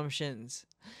role assumptions.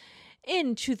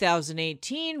 In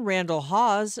 2018, Randall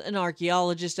Hawes, an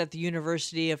archaeologist at the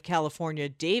University of California,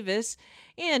 Davis,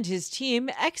 and his team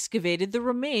excavated the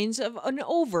remains of an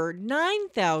over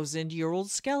 9,000-year-old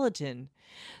skeleton.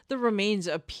 The remains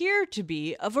appear to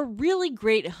be of a really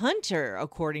great hunter,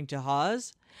 according to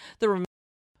Hawes.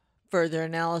 Further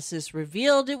analysis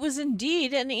revealed it was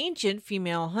indeed an ancient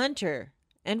female hunter,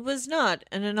 and was not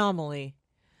an anomaly.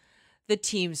 The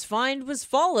team's find was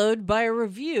followed by a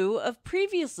review of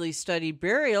previously studied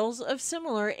burials of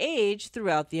similar age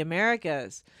throughout the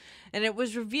Americas, and it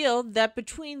was revealed that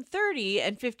between 30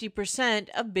 and 50%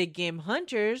 of big game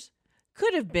hunters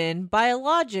could have been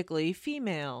biologically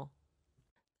female.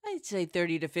 I'd say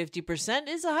 30 to 50%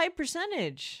 is a high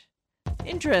percentage.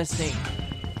 Interesting.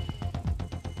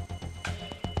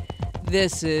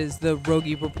 This is the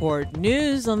Rogie Report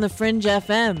News on the Fringe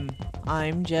FM.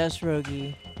 I'm Jess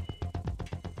Rogie.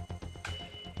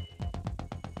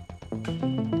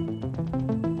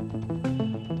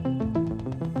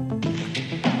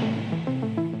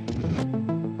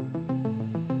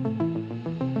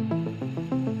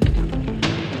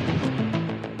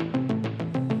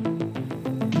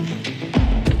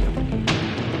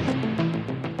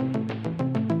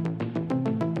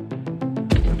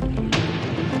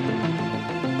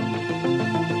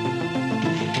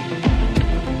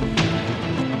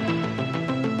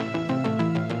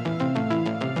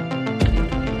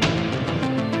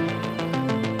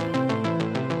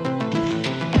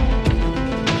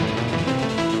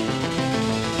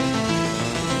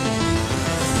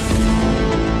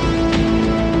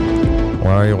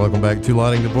 All right, welcome back to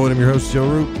Lighting the Void. I'm your host, Joe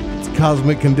Root. It's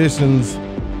Cosmic Conditions.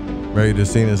 Mary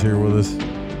Dusina's here with us.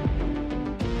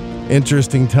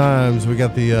 Interesting times. We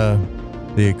got the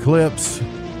eclipse,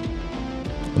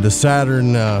 the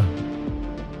Saturn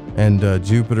and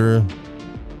Jupiter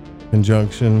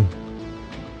conjunction,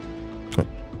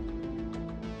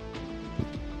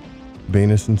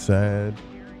 Venus and Sag.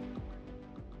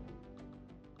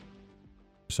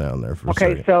 Sound there for a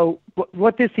second. Okay, so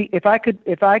what this, if I could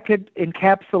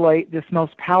encapsulate this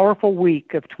most powerful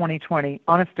week of 2020,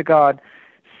 honest to God,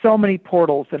 so many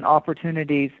portals and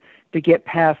opportunities to get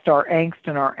past our angst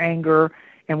and our anger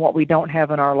and what we don't have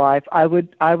in our life. I would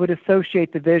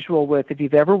associate the visual with, if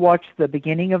you've ever watched the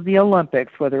beginning of the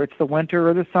Olympics, whether it's the winter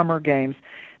or the summer games,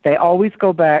 they always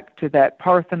go back to that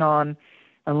Parthenon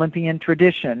Olympian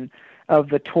tradition of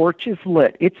the torch is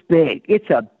lit. It's big. It's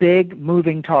a big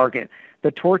moving target. The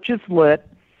torch is lit,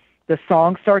 the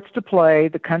song starts to play,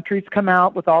 the countries come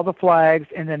out with all the flags,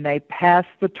 and then they pass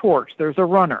the torch. There's a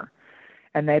runner,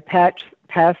 and they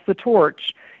pass the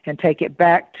torch and take it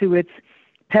back to its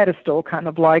pedestal, kind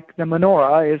of like the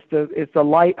menorah is the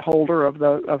light holder of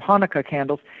Hanukkah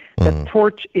candles. The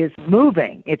torch is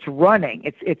moving, it's running,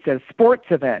 it's a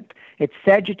sports event, it's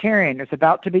Sagittarian. There's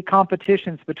about to be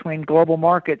competitions between global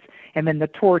markets, and then the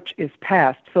torch is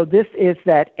passed. So this is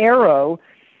that arrow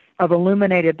of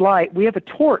illuminated light. We have a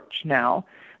torch now.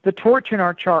 The torch in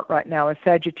our chart right now is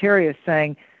Sagittarius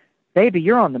saying, baby,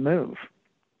 you're on the move.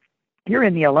 You're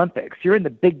in the Olympics. You're in the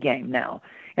big game now.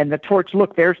 And the torch,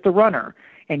 look, there's the runner.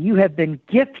 And you have been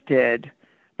gifted.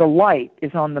 The light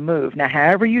is on the move. Now,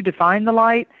 however you define the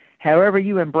light, however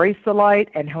you embrace the light,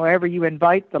 and however you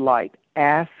invite the light,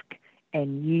 ask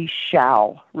and ye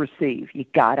shall receive. You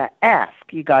got to ask.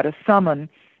 You got to summon.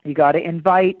 You got to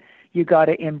invite. You got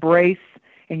to embrace.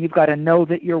 And you've got to know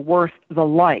that you're worth the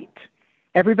light.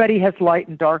 Everybody has light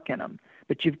and dark in them,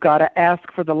 but you've got to ask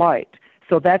for the light.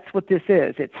 So that's what this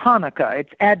is. It's Hanukkah,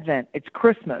 it's Advent, it's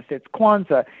Christmas, it's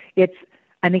Kwanzaa, it's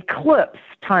an eclipse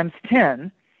times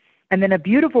 10, and then a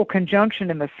beautiful conjunction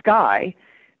in the sky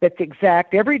that's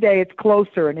exact. Every day it's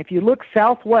closer, and if you look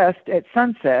southwest at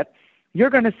sunset, you're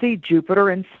going to see Jupiter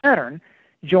and Saturn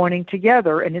joining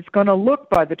together, and it's going to look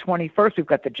by the 21st. We've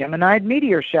got the Geminid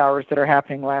meteor showers that are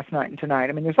happening last night and tonight.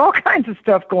 I mean, there's all kinds of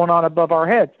stuff going on above our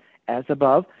heads. As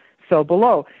above, so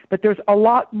below. But there's a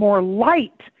lot more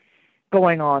light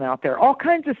going on out there. All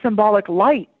kinds of symbolic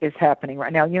light is happening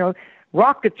right now. You know,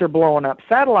 rockets are blowing up.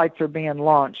 Satellites are being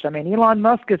launched. I mean, Elon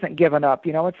Musk isn't giving up.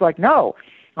 You know, it's like, no,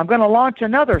 I'm going to launch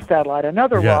another satellite,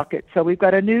 another rocket. So we've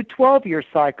got a new 12-year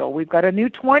cycle. We've got a new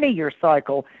 20-year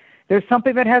cycle. There's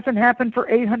something that hasn't happened for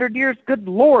 800 years. Good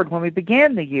Lord, when we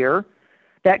began the year,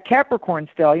 that Capricorn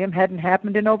stellium hadn't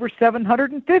happened in over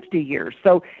 750 years.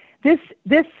 So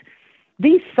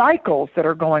these cycles that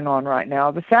are going on right now,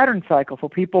 the Saturn cycle for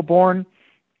people born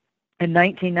in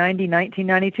 1990,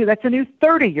 1992, that's a new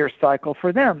 30-year cycle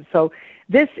for them. So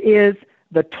this is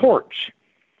the torch.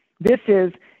 This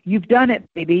is, you've done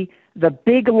it, baby. The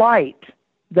big light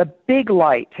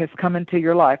has come into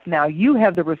your life. Now you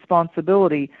have the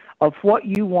responsibility of what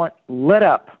you want lit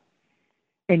up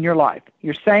in your life.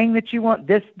 You're saying that you want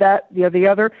this, that, the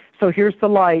other. So here's the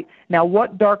light. Now,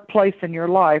 what dark place in your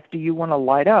life do you want to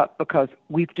light up? Because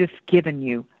we've just given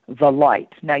you the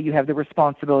light. Now you have the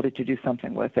responsibility to do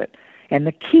something with it. And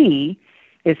the key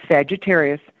is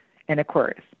Sagittarius and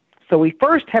Aquarius. So we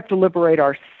first have to liberate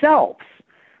ourselves.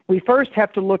 We first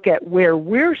have to look at where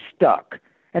we're stuck.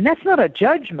 And that's not a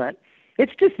judgment.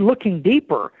 It's just looking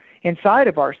deeper inside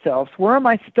of ourselves. Where am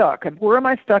I stuck? And where am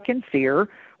I stuck in fear?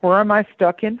 Where am I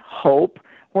stuck in hope?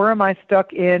 Where am I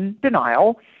stuck in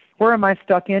denial? Where am I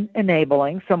stuck in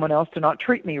enabling someone else to not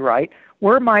treat me right?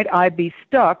 Where might I be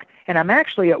stuck? And I'm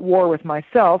actually at war with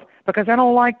myself because I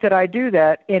don't like that I do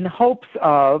that in hopes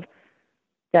of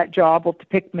that job will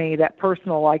pick me, that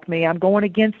person will like me. I'm going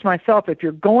against myself. If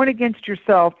you're going against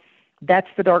yourself, that's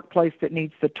the dark place that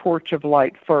needs the torch of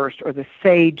light first, or the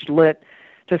sage lit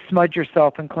to smudge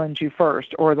yourself and cleanse you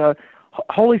first, or the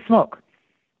holy smoke.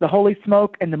 The holy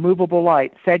smoke and the movable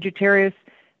light. Sagittarius,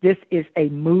 this is a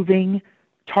moving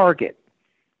target.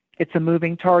 It's a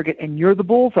moving target, and you're the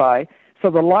bullseye.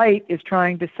 So the light is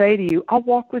trying to say to you, I'll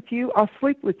walk with you, I'll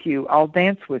sleep with you, I'll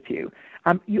dance with you.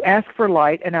 You ask for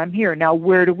light, and I'm here. Now,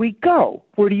 where do we go?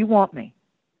 Where do you want me?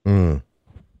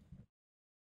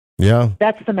 Yeah.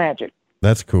 That's the magic.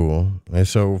 That's cool. And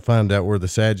so find out where the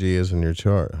Saggy is in your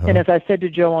chart. Huh? And as I said to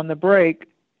Joe on the break,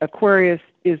 Aquarius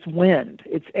is wind.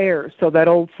 It's air. So that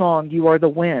old song, you are the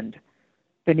wind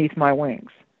beneath my wings.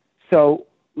 So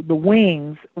the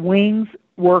wings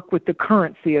work with the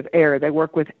currency of air. They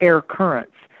work with air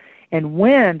currents. And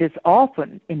wind is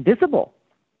often invisible.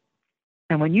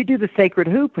 And when you do the sacred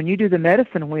hoop, when you do the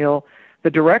medicine wheel,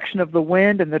 the direction of the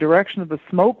wind and the direction of the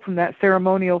smoke from that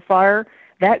ceremonial fire,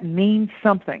 that means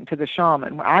something to the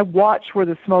shaman. I watch where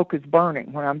the smoke is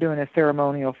burning when I'm doing a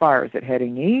ceremonial fire. Is it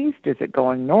heading east? Is it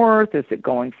going north? Is it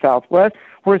going southwest?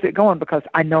 Where is it going? Because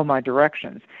I know my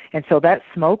directions. And so that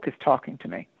smoke is talking to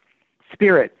me.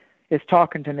 Spirit is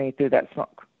talking to me through that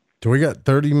smoke. So we got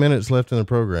 30 minutes left in the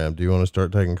program. Do you want to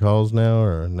start taking calls now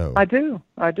or no? I do.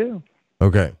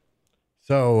 Okay.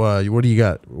 So what do you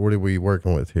got? What are we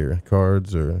working with here?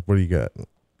 Cards or what do you got?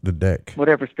 The deck.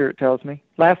 Whatever Spirit tells me.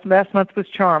 Last month was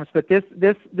charms, but this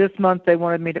month they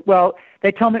wanted me to. Well,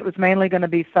 they told me it was mainly going to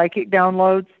be psychic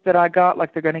downloads that I got.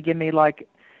 Like they're going to give me like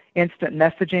instant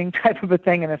messaging type of a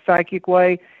thing in a psychic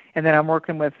way. And then I'm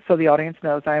working with, so the audience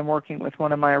knows, I am working with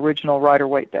one of my original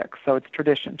Rider-Waite decks. So it's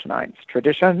tradition tonight. It's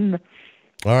tradition.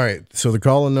 All right. So the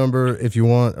call-in number, if you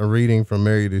want a reading from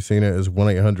Mary Dusina, is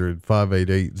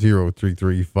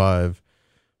 1-800-588-0335.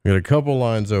 We got a couple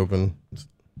lines open.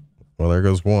 Well, there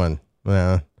goes one.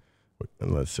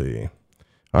 Let's see.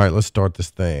 All right, let's start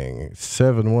this thing.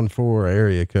 714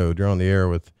 area code. You're on the air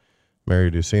with Mary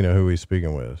Dusina. Who are we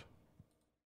speaking with?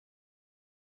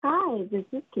 Hi, this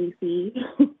is Casey.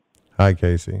 Hi,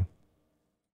 Casey.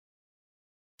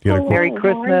 Merry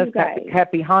Christmas,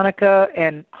 happy Hanukkah,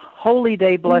 and holy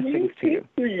day blessings to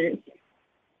you.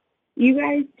 You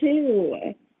guys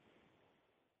too.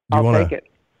 I'll take it.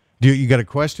 Do you got a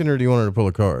question, or do you want her to pull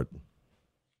a card?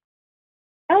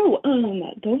 Oh,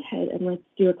 go ahead and let's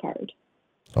do a card.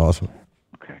 Awesome.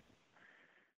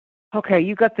 Okay,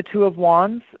 you got the Two of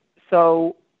Wands.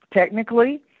 So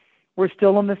technically, we're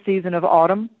still in the season of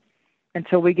autumn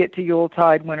until we get to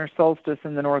Yuletide, winter solstice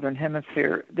in the northern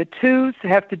hemisphere. The twos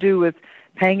have to do with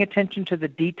paying attention to the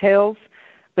details.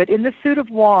 But in the Suit of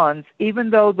Wands, even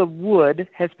though the wood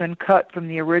has been cut from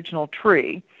the original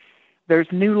tree, there's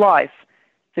new life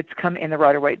that's come in the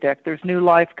Rider-Waite deck. There's new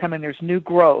life coming. There's new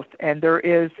growth. And there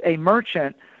is a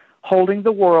merchant holding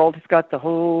the world. He's got the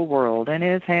whole world in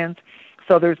his hands.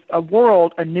 So there's a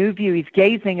world, a new view. He's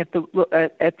gazing at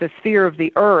the sphere of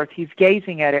the earth. He's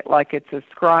gazing at it like it's a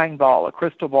scrying ball, a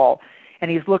crystal ball.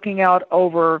 And he's looking out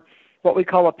over what we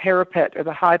call a parapet, or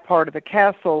the high part of the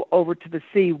castle, over to the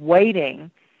sea,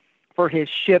 waiting for his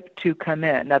ship to come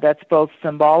in. Now, that's both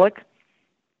symbolic,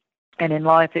 and in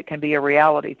life it can be a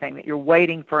reality thing, that you're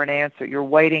waiting for an answer. You're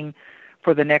waiting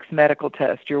for the next medical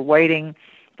test. You're waiting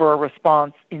for a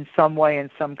response in some way, in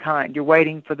some kind. You're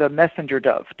waiting for the messenger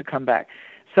dove to come back.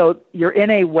 So you're in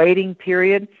a waiting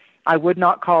period. I would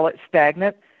not call it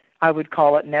stagnant. I would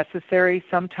call it necessary.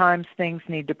 Sometimes things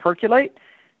need to percolate.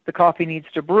 The coffee needs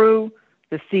to brew.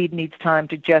 The seed needs time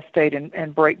to gestate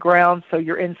and break ground. So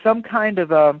you're in some kind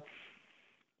of a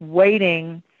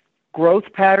waiting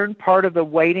growth pattern. Part of the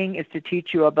waiting is to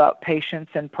teach you about patience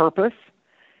and purpose.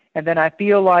 And then I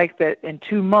feel like that in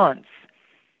 2 months,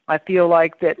 I feel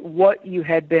like that what you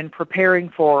had been preparing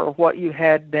for, or what you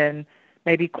had been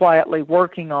maybe quietly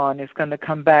working on, is going to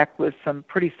come back with some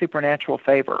pretty supernatural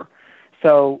favor.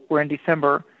 So we're in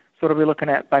December, so what are we looking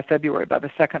at by February? By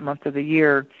the second month of the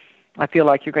year, I feel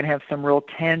like you're going to have some real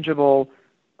tangible,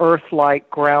 earth-like,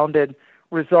 grounded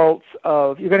results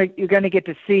of, you're going to get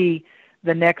to see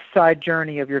the next side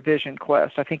journey of your vision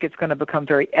quest. I think it's going to become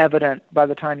very evident by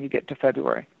the time you get to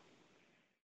February.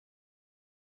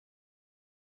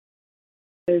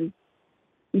 It was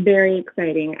very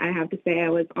exciting. I have to say, I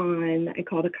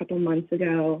called a couple months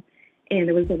ago, and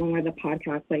it was the one where the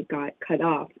podcast got cut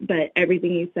off. But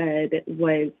everything you said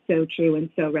was so true and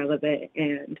so relevant.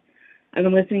 And I've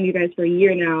been listening to you guys for a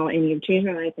year now, and you've changed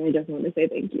my life, and I just want to say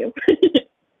thank you.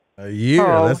 A year,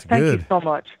 that's thank good. You so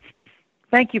much.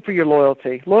 Thank you for your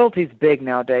loyalty. Loyalty's big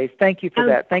nowadays. Thank you for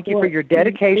that. Thank you for your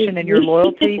dedication and your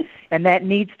loyalty, and that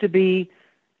needs to be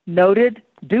noted,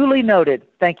 duly noted.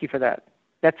 Thank you for that.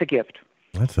 That's a gift.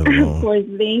 That's a Of course,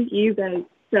 thank you guys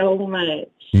so much.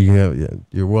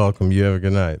 You're welcome. You have a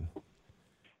good night.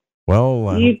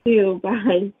 Well, you too.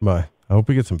 Bye. Bye. I hope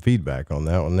we get some feedback on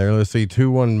that one there. Let's see,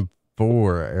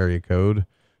 214 area code.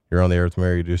 You're on the air with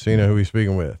Mary Dusina. Who are we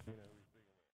speaking with?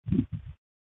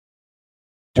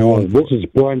 This is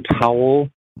Brent Howell.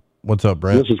 What's up,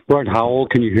 Brent? This is Brent Howell.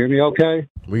 Can you hear me okay?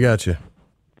 We got you.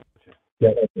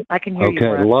 I can hear you,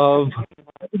 Okay, love.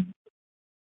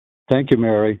 Thank you,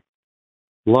 Mary.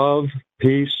 Love,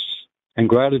 peace, and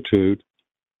gratitude.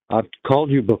 I've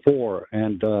called you before,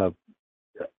 and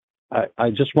I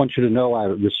just want you to know I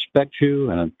respect you,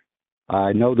 and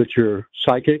I know that you're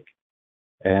psychic,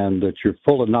 and that you're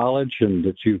full of knowledge, and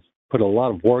that you've put a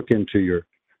lot of work into your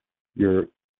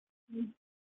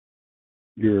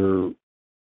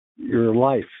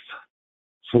life's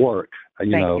work.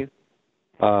 Thank you.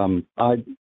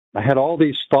 I had all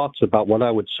these thoughts about what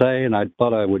I would say, and I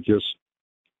thought I would just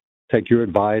take your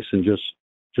advice and just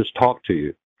talk to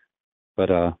you. But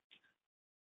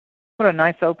what a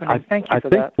nice opening. Thank you for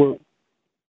that.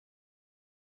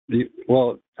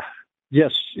 Well,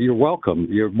 yes, you're welcome.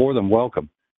 You're more than welcome.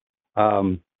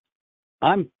 I'm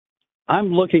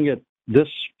looking at this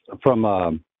from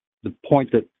the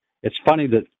point that it's funny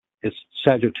that it's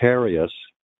Sagittarius,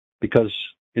 because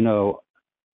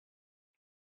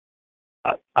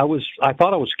I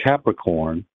thought I was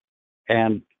Capricorn,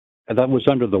 and that was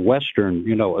under the Western,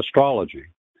 astrology.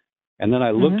 And then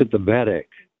I looked at the Vedic,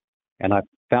 and I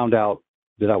found out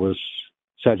that I was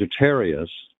Sagittarius.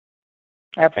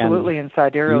 Absolutely, in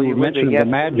sidereal. You mentioned the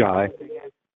Magi.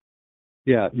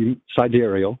 Yeah,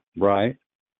 sidereal, right?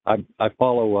 I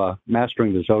follow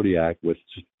Mastering the Zodiac with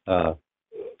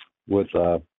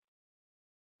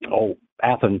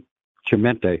Athen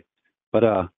Chimente,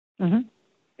 but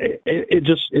it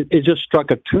just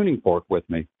struck a tuning fork with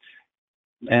me.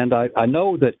 And I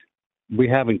know that we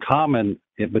have in common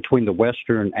between the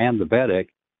Western and the Vedic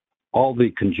all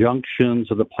the conjunctions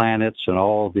of the planets and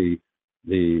all the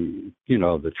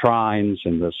trines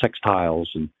and the sextiles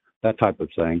and that type of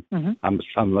thing. I'm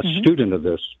a student of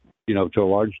this, to a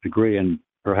large degree, and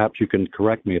perhaps you can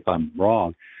correct me if I'm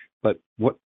wrong. But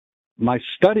what my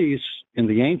studies in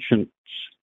the ancients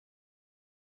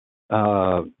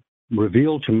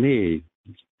revealed to me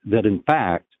that, in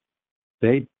fact,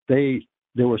 they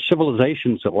there were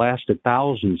civilizations that lasted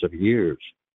thousands of years,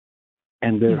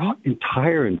 and their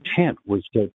entire intent was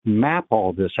to map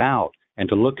all this out and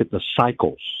to look at the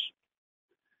cycles.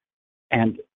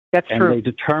 And that's and true. They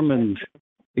determined,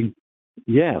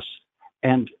 yes.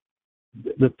 And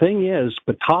the thing is,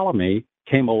 Ptolemy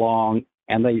came along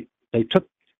and they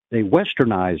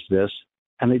westernized this,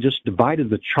 and they just divided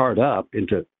the chart up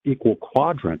into equal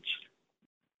quadrants,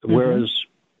 whereas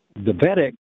the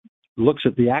Vedic looks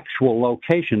at the actual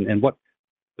location. And what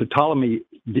Ptolemy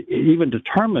even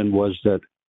determined was that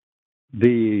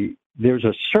there's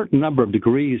a certain number of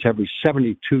degrees every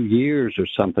 72 years or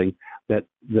something that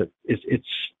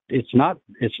it's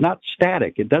not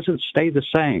static. It doesn't stay the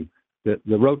same. The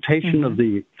rotation of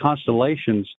the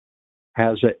constellations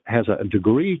has a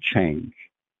degree change,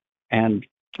 and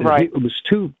it was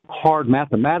too hard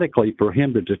mathematically for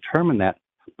him to determine that.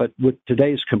 But with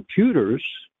today's computers,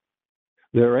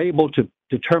 they're able to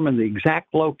determine the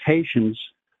exact locations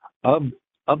of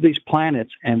these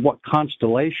planets and what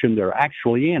constellation they're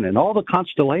actually in. And all the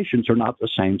constellations are not the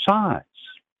same size.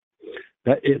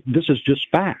 This is just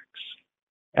facts.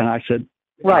 And I said,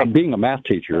 being a math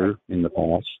teacher in the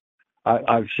past,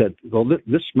 I've said, well,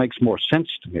 this makes more sense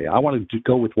to me. I want to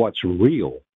go with what's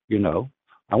real, you know.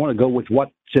 I want to go with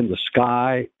what's in the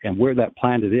sky and where that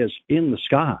planet is in the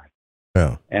sky.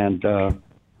 Yeah. And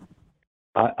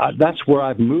that's where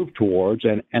I've moved towards.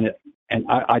 And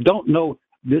I don't know.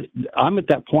 I'm at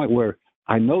that point where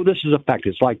I know this is a fact.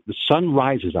 It's like the sun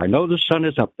rises. I know the sun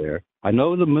is up there. I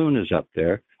know the moon is up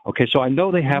there. Okay, so I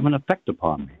know they have an effect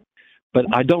upon me. But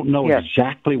I don't know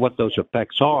exactly what those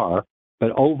effects are.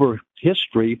 But over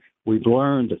history, we've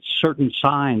learned that certain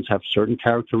signs have certain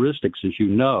characteristics, as you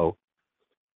know,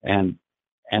 and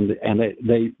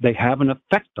they have an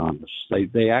effect on us.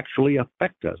 They actually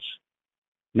affect us.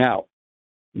 Now,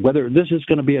 whether this is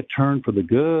going to be a turn for the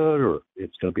good, or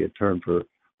it's going to be a turn for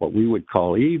what we would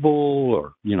call evil,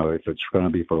 or, you know, if it's going to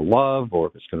be for love, or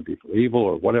if it's going to be for evil,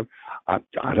 or whatever, I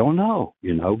don't know,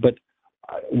 you know, but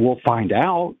we'll find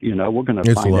out, you know, we're going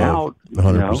to find out.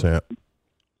 100%. You know?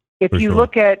 If you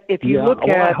look at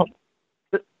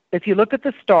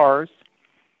the stars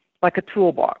like a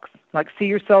toolbox, like see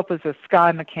yourself as a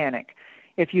sky mechanic.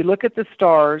 If you look at the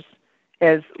stars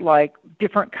as like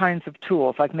different kinds of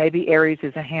tools, like maybe Aries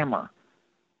is a hammer,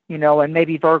 you know, and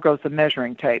maybe Virgo's a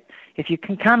measuring tape. If you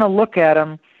can kind of look at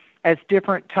them as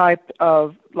different type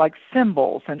of like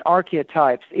symbols and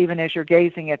archetypes, even as you're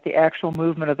gazing at the actual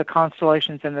movement of the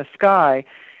constellations in the sky,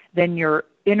 then your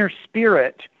inner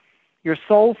spirit, your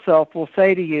soul self will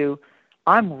say to you,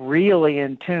 I'm really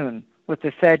in tune with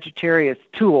the Sagittarius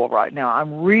tool right now.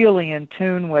 I'm really in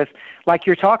tune with, like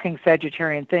you're talking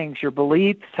Sagittarian things, your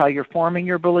beliefs, how you're forming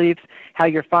your beliefs, how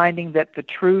you're finding that the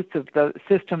truth of the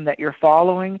system that you're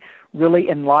following really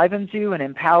enlivens you and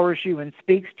empowers you and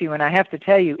speaks to you. And I have to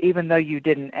tell you, even though you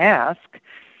didn't ask,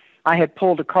 I had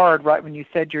pulled a card right when you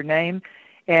said your name.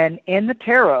 And in the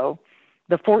tarot,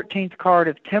 the 14th card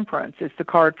of Temperance is the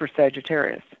card for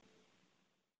Sagittarius.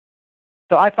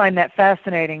 So I find that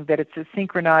fascinating that it's a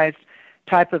synchronized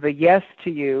type of a yes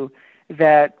to you,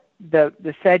 that the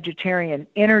Sagittarian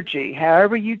energy,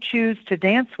 however you choose to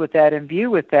dance with that and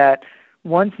view with that,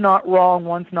 one's not wrong,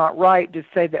 one's not right. Just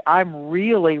say that I'm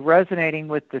really resonating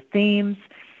with the themes,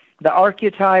 the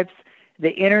archetypes,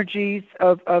 the energies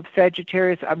of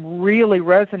Sagittarius. I'm really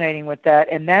resonating with that,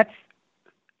 and that's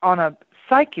on a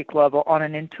psychic level, on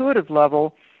an intuitive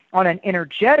level, on an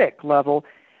energetic level.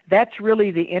 That's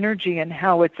really the energy and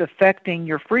how it's affecting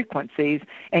your frequencies,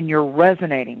 and you're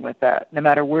resonating with that. No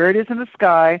matter where it is in the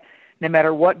sky, no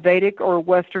matter what Vedic or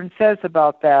Western says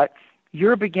about that,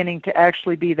 you're beginning to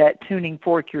actually be that tuning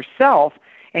fork yourself,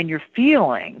 and you're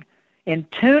feeling in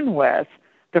tune with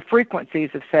the frequencies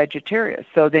of Sagittarius.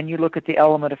 So then you look at the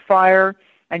element of fire,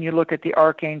 and you look at the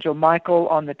Archangel Michael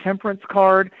on the Temperance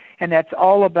card, and that's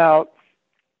all about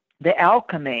the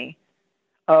alchemy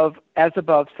of as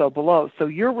above, so below. So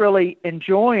you're really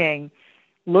enjoying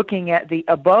looking at the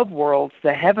above worlds,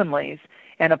 the heavenlies,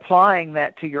 and applying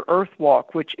that to your earth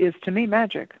walk, which is, to me,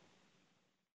 magic.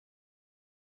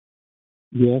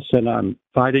 Yes, and I'm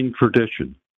fighting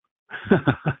tradition.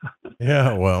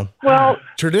 Yeah, well,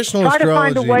 traditional try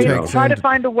astrology to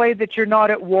find a way that you're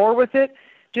not at war with it.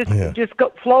 Just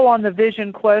go flow on the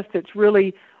vision quest that's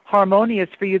really harmonious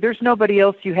for you. There's nobody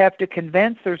else you have to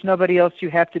convince. There's nobody else you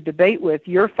have to debate with.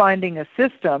 You're finding a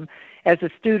system as a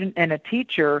student and a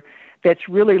teacher that's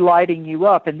really lighting you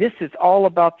up. And this is all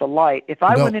about the light. If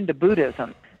I went into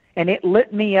Buddhism and it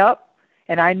lit me up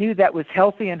and I knew that was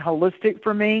healthy and holistic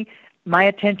for me, my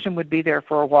attention would be there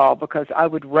for a while because I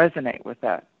would resonate with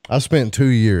that. I spent 2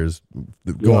 years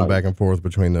going back and forth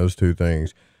between those two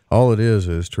things. All it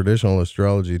is traditional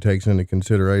astrology takes into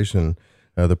consideration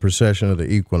the precession of the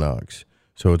equinox.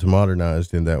 So it's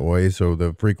modernized in that way. So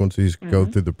the frequencies go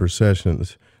through the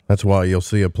precessions. That's why you'll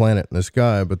see a planet in the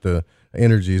sky, but the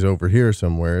energy's over here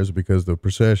somewhere is because of the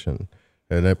precession.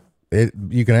 And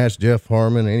you can ask Jeff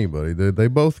Harmon, anybody. They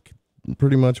both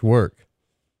pretty much work.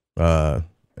 And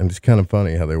it's kind of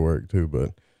funny how they work too,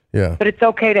 but yeah. But it's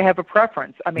okay to have a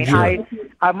preference. I mean, Sure.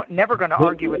 I'm never going to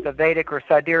argue with a Vedic or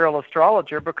sidereal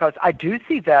astrologer because I do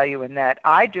see value in that.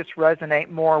 I just resonate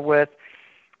more with,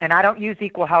 and I don't use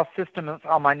equal house systems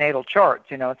on my natal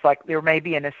charts. You know, it's like there may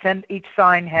be an ascend. Each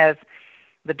sign has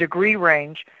the degree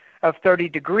range of 30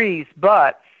 degrees,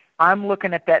 but I'm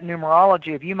looking at that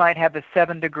numerology of you might have a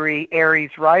 7-degree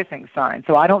Aries rising sign.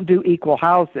 So I don't do equal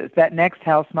houses. That next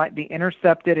house might be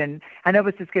intercepted, and I know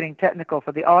this is getting technical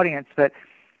for the audience, but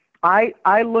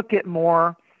I look at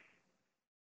more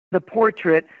the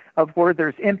portrait of where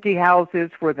there's empty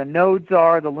houses, where the nodes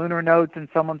are, the lunar nodes in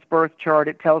someone's birth chart.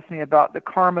 It tells me about the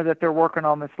karma that they're working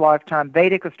on this lifetime.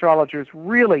 Vedic astrologers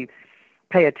really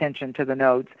pay attention to the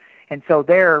nodes, and so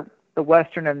the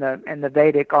Western and the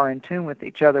Vedic are in tune with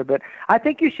each other. But I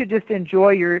think you should just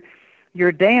enjoy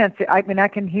your dance. I mean, I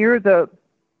can hear the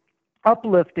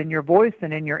uplift in your voice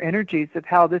and in your energies of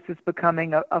how this is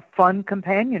becoming a fun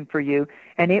companion for you,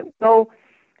 and it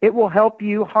will help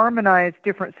you harmonize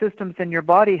different systems in your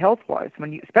body health-wise,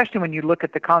 especially when you look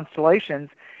at the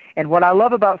constellations. And what I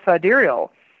love about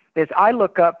sidereal is I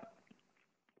look up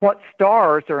what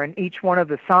stars are in each one of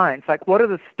the signs, like what are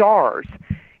the stars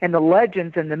and the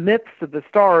legends and the myths of the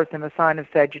stars in the sign of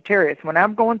Sagittarius. When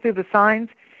I'm going through the signs,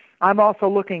 I'm also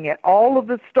looking at all of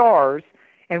the stars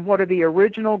and what are the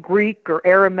original Greek or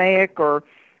Aramaic or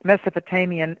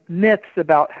Mesopotamian myths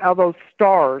about how those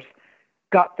stars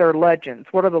got their legends.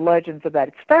 What are the legends of that?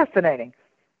 It's fascinating,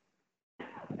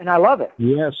 and I love it.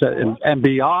 Yes, and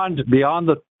beyond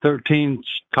the 13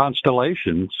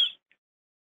 constellations,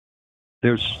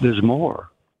 there's more.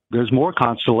 There's more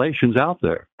constellations out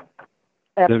there.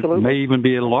 Absolutely. There may even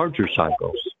be larger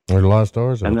cycles. There's a lot of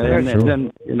stars out there.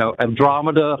 And then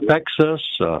Andromeda affects us.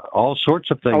 All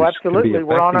sorts of things. Oh, absolutely.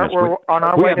 We're on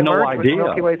our way to merge. Idea.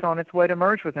 Milky Way's on its way to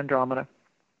merge with Andromeda.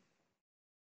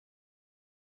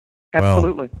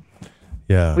 Absolutely. Well,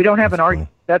 yeah. We don't have an argument.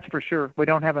 That's for sure. We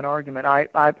don't have an argument.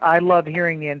 I love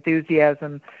hearing the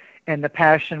enthusiasm and the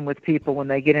passion with people when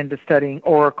they get into studying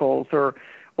oracles or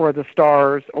the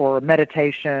stars or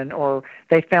meditation, or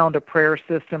they found a prayer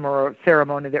system or a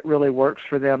ceremony that really works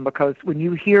for them, because when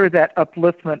you hear that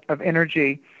upliftment of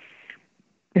energy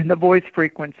in the voice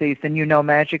frequencies, then you know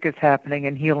magic is happening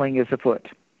and healing is afoot.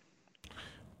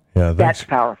 Yeah, that's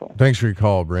powerful. Thanks for your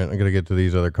call, Brent. I'm going to get to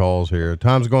these other calls here.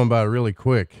 Time's going by really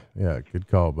quick. Yeah, good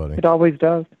call, buddy. It always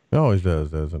does. It always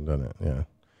does, doesn't it? Yeah.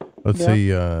 Let's see,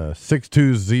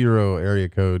 620 area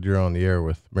code. You're on the air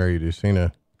with Mary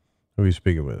Dusina. Who are you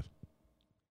speaking with?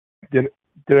 Did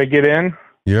I get in?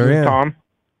 You're in.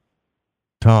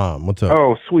 Tom, what's up?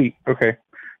 Oh, sweet. Okay.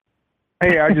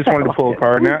 Hey, I just wanted to pull a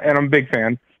card now, and I'm a big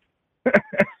fan.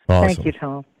 Awesome. Thank you,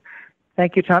 Tom.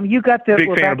 Thank you, Tom. You got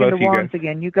we're back in the wands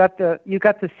again. You got the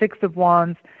 6 of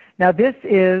Wands. Now this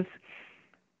is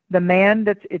the man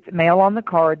it's male on the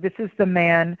card. This is the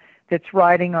man that's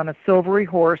riding on a silvery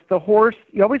horse. The horse,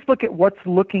 you always look at what's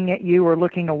looking at you or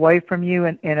looking away from you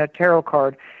in a tarot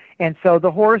card. And so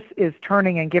the horse is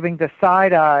turning and giving the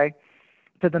side eye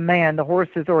to the man. The horse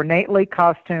is ornately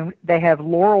costumed. They have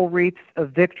laurel wreaths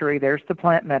of victory. There's the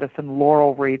plant medicine,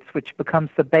 laurel wreaths, which becomes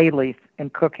the bay leaf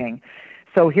in cooking.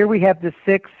 So here we have the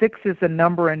 6. 6 is a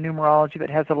number in numerology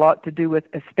that has a lot to do with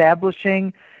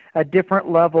establishing a different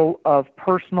level of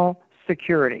personal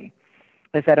security.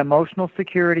 Is that emotional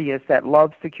security? Is that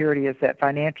love security? Is that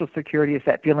financial security? Is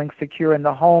that feeling secure in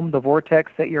the home, the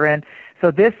vortex that you're in? So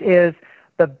this is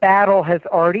the battle has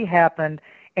already happened,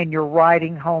 and you're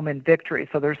riding home in victory.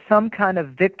 So there's some kind of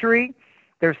victory.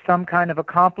 There's some kind of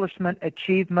accomplishment,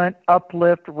 achievement,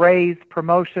 uplift, raise,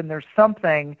 promotion. There's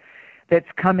something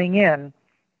that's coming in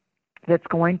that's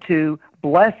going to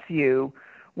bless you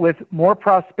with more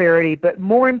prosperity, but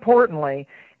more importantly,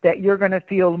 that you're going to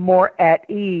feel more at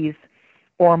ease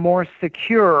or more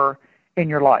secure in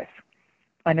your life.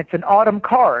 And it's an autumn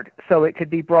card, so it could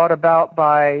be brought about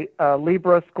by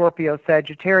Libra, Scorpio,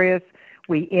 Sagittarius.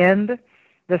 We end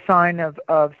the sign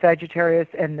of Sagittarius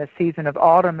and the season of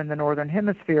autumn in the Northern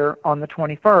Hemisphere on the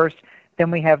 21st. Then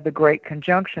we have the great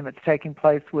conjunction that's taking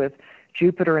place with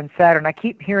Jupiter and Saturn. I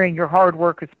keep hearing your hard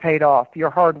work is paid off. Your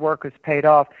hard work is paid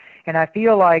off. And I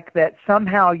feel like that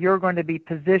somehow you're going to be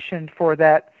positioned for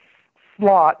that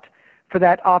slot for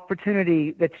that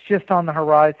opportunity that's just on the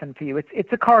horizon for you.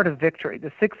 It's a card of victory.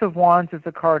 The Six of Wands is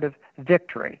a card of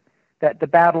victory, that the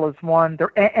battle is won.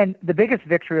 And the biggest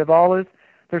victory of all is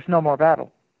there's no more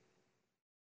battle.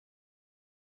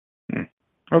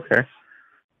 Okay.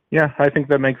 Yeah, I think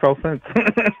that makes all sense.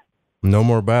 No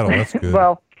more battle. That's good.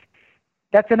 Well,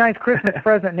 that's a nice Christmas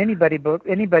present in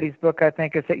anybody's book, I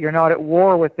think, is that you're not at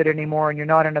war with it anymore and you're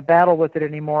not in a battle with it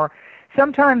anymore.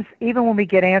 Sometimes, even when we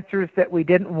get answers that we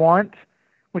didn't want,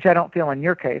 which I don't feel in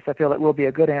your case, I feel it will be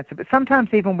a good answer, but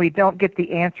sometimes even we don't get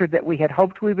the answer that we had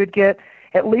hoped we would get,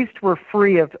 at least we're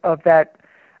free of that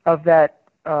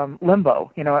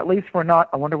limbo. At least we're not,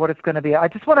 I wonder what it's going to be. I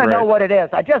just want to know what it is.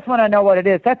 I just want to know what it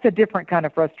is. That's a different kind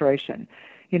of frustration.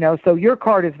 So your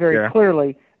card is very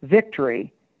clearly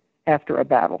victory after a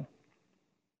battle.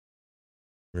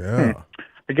 Yeah.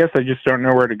 I guess I just don't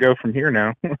know where to go from here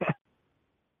now.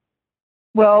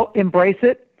 Well, embrace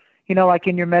it, like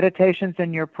in your meditations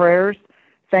and your prayers.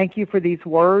 Thank you for these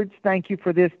words. Thank you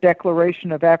for this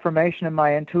declaration of affirmation in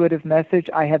my intuitive message.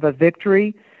 I have a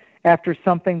victory after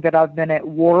something that I've been at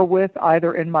war with,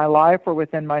 either in my life or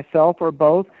within myself or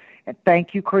both. And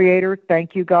thank you, Creator.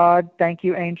 Thank you, God. Thank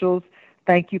you, angels.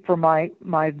 Thank you for my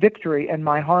victory and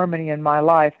my harmony in my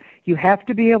life. You have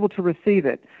to be able to receive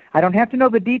it. I don't have to know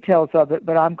the details of it,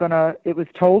 but it was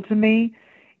told to me.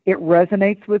 It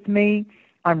resonates with me.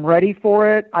 I'm ready for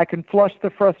it. I can flush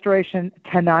the frustration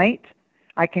tonight.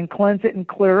 I can cleanse it and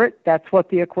clear it. That's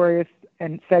what the Aquarius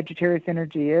and Sagittarius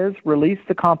energy is. Release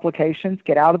the complications,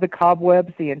 get out of the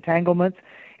cobwebs, the entanglements,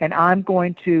 and I'm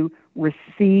going to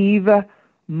receive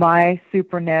my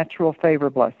supernatural favor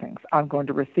blessings. I'm going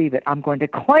to receive it. I'm going to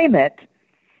claim it,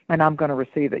 and I'm going to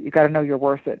receive it. You got to know you're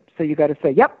worth it. So you got to say,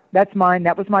 yep, that's mine.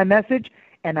 That was my message,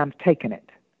 and I'm taking it.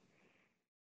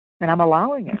 And I'm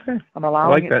allowing it. Okay. I'm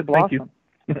allowing it to blossom. Thank you.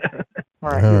 All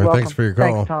right, you're welcome. Thanks for your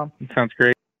call. Thanks, Tom. Sounds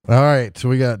great. All right, so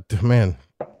we got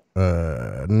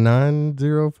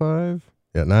 905.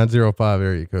 Yeah, 905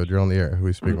 area code. You're on the air. Who are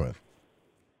we speaking with?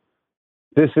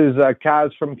 This is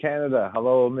Kaz from Canada.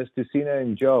 Hello, Miss Dusina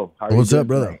and Joe. How are What's you up,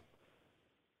 brother? Tonight?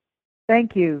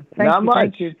 Thank you. Not much.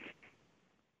 Thank you.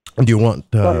 Do you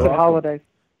want Blessed holidays.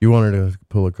 You wanted to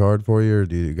pull a card for you, or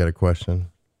do you got a question?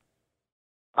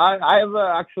 I have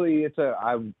I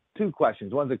have two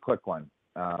questions. One's a quick one.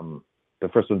 The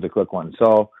first one's a quick one.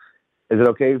 So, is it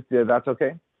okay? That's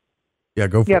okay. Yeah,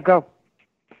 go for it. Go.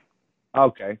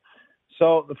 Okay.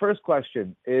 So the first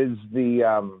question is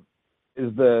the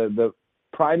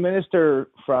Prime Minister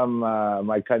from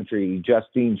my country,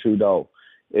 Justin Trudeau.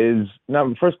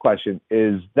 First question,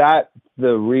 is that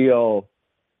the real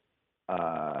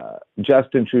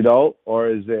Justin Trudeau, or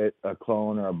is it a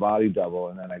clone or a body double?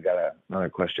 And then I got another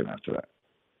question after that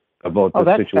about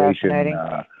the situation. Fascinating.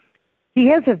 He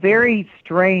has a very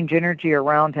strange energy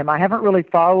around him. I haven't really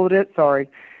followed it, sorry.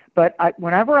 But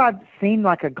whenever I've seen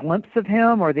like a glimpse of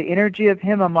him or the energy of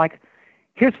him, I'm like,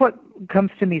 here's what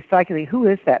comes to me psychically. Who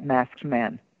is that masked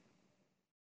man?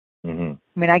 Mm-hmm.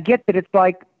 I mean, I get that it's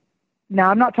like, now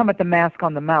I'm not talking about the mask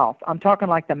on the mouth. I'm talking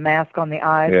like the mask on the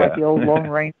eyes, like the old Lone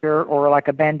Ranger or like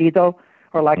a bandito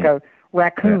or like a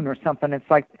raccoon or something. It's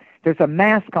like there's a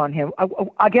mask on him.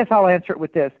 I guess I'll answer it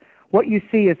with this. What you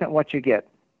see isn't what you get.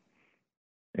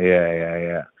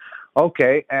 Yeah.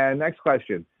 Okay, and next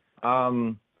question.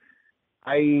 I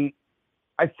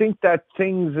think that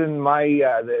things in my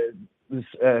the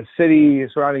city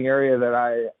surrounding area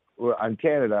that I'm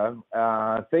Canada,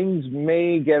 things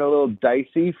may get a little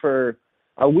dicey for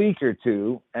a week or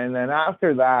two, and then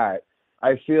after that,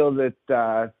 I feel that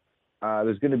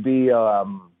there's going to be a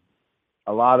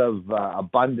lot of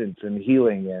abundance and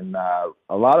healing and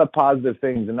a lot of positive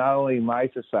things, and not only my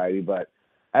society, but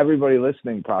everybody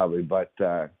listening probably. But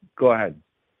go ahead.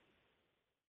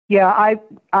 Yeah,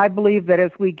 I believe that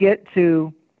as we get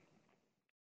to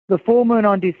the full moon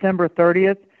on December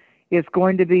 30th is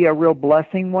going to be a real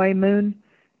blessing way moon,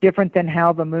 different than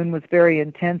how the moon was very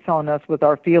intense on us with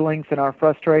our feelings and our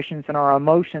frustrations and our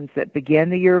emotions that began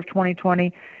the year of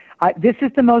 2020. This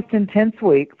is the most intense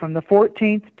week from the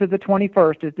 14th to the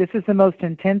 21st. This is the most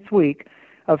intense week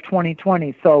of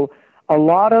 2020. So a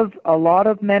lot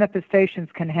of manifestations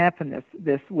can happen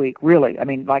this week, really. I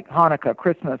mean, like Hanukkah,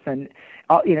 Christmas, and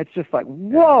it's just like,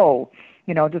 whoa,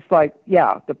 just like,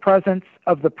 the presence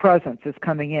of the presence is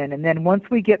coming in. And then once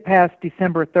we get past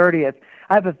December 30th,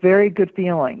 I have a very good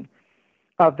feeling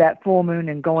of that full moon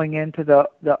and going into the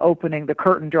opening, the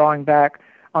curtain drawing back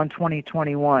on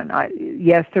 2021.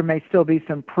 Yes, there may still be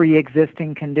some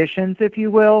pre-existing conditions, if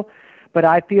you will, but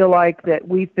I feel like that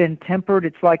we've been tempered.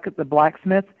 It's like the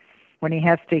blacksmith when he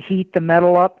has to heat the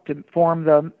metal up to form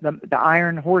the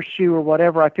iron horseshoe or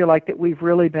whatever. I feel like that we've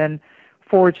really been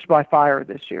forged by fire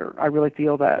this year. I really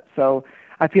feel that. So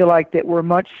I feel like that we're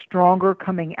much stronger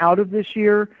coming out of this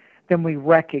year than we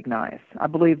recognize. I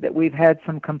believe that we've had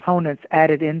some components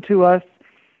added into us,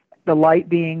 the light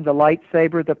being the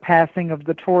lightsaber, the passing of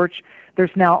the torch.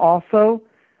 There's now also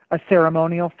a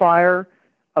ceremonial fire,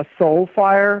 a soul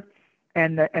fire,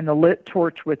 and the lit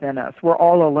torch within us. We're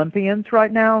all Olympians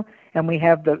right now, and we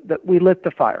have we lit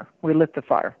the fire. We lit the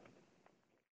fire.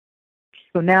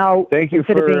 So now,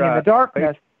 instead of being in the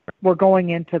darkness, we're going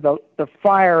into the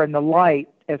fire and the light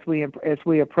as we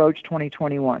approach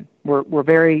 2021.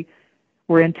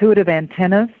 We're intuitive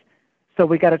antennas, so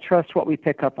we got to trust what we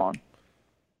pick up on.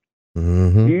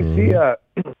 Mm-hmm. Do you see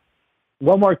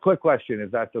one more quick question,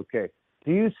 if that's okay?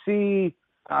 Do you see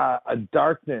a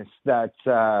darkness that's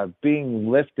being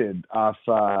lifted off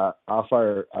our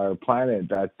planet,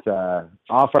 that's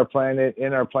off our planet,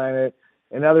 in our planet,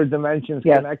 in other dimensions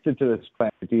connected to this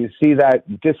planet? Do you see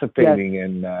that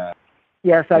dissipating?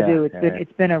 Yes, I do.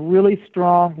 It's been a really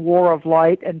strong war of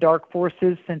light and dark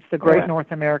forces since the Great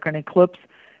North American Eclipse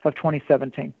of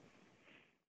 2017.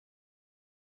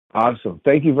 Awesome.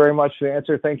 Thank you very much for the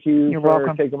answer. Thank you You're for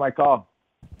welcome. taking my call.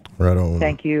 Right on.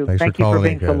 Thank you. Thanks Thank for you for calling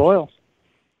being in, so guys. loyal.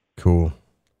 Cool.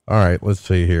 All right, let's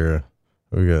see here.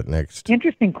 What we got next?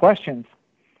 Interesting questions.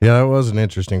 Yeah, that was an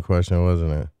interesting question,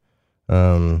 wasn't it?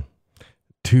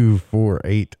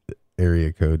 248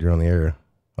 area code. You're on the air.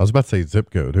 I was about to say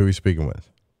zip code. Who are we speaking with?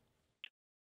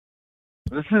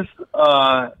 This is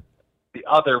the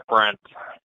other Brent.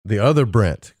 The other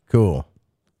Brent. Cool.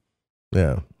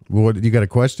 Yeah. What, you got a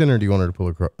question, or do you want her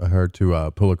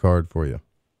to pull a card for you?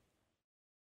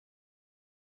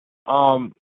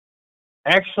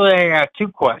 Actually, I got two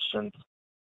questions.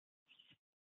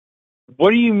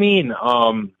 What do you mean,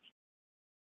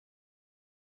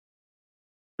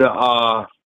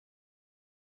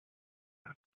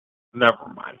 never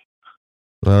mind.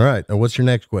 All right. Now, what's your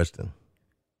next question?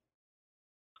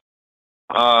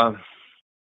 I'm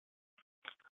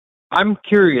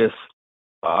curious,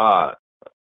 what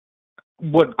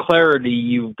clarity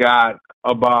you've got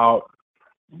about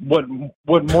what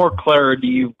more clarity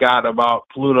you've got about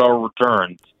Pluto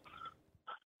returns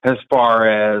as far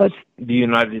as the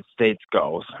United States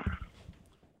goes.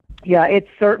 Yeah, it's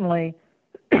certainly.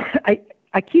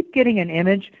 I keep getting an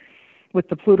image with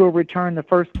the Pluto return, the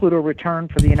first Pluto return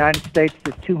for the United States,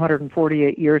 this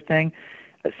 248-year thing.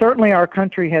 Certainly, our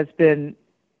country has been.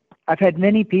 I've had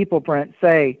many people, Brent,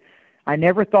 say, I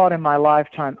never thought in my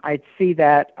lifetime I'd see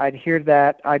that, I'd hear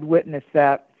that, I'd witness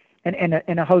that, and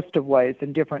in a host of ways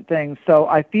and different things. So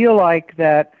I feel like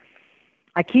that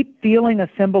I keep feeling a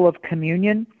symbol of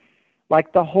communion,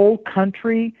 like the whole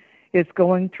country is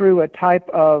going through a type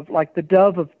of, like the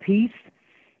dove of peace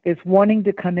is wanting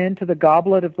to come into the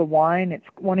goblet of the wine. It's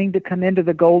wanting to come into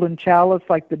the golden chalice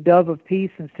like the dove of peace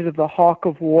instead of the hawk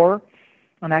of war.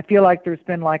 And I feel like there's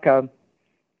been like a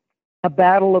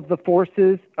battle of the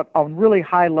forces on really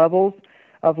high levels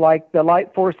of, like, the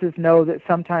light forces know that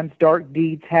sometimes dark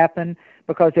deeds happen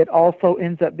because it also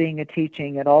ends up being a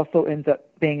teaching. It also ends up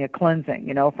being a cleansing.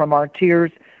 You know, from our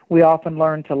tears, we often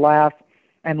learn to laugh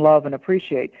and love and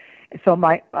appreciate. So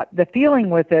the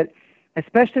feeling with it,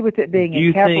 especially with it being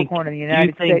in Capricorn in the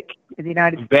United States,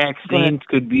 vaccines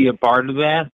could be a part of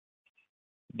that?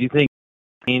 Do you think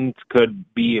vaccines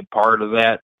could be a part of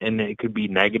that, and it could be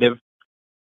negative?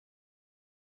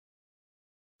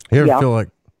 You ever feel like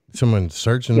someone's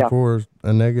searching for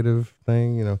a negative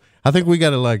thing? You know, I think we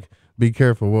got to, like, be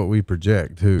careful what we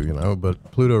project too. You know,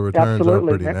 but Pluto returns are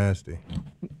pretty nasty.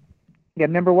 Yeah,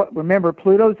 remember,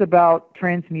 Pluto's about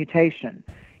transmutation.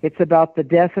 It's about the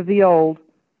death of the old,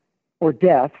 or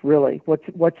death, really.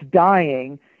 What's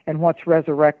dying and what's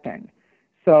resurrecting.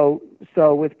 So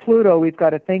with Pluto, we've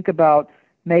got to think about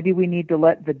maybe we need to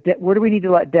where do we need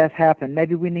to let death happen?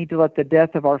 Maybe we need to let the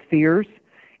death of our fears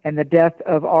and the death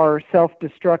of our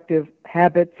self-destructive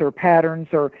habits or patterns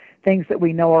or things that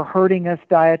we know are hurting us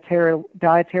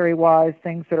dietary-wise,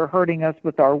 things that are hurting us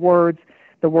with our words,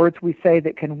 the words we say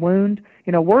that can wound.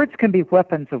 You know, words can be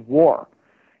weapons of war.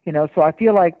 You know, so I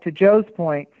feel like, to Joe's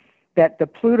point, that the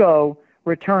Pluto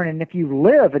return, and if you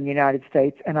live in the United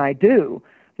States, and I do,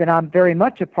 then I'm very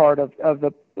much a part of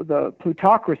the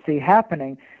plutocracy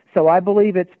happening. So I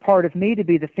believe it's part of me to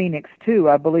be the phoenix too.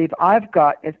 I believe I've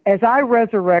got, as I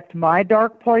resurrect my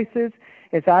dark places,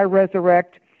 as I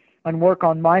resurrect and work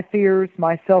on my fears,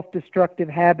 my self-destructive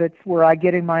habits where I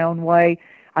get in my own way,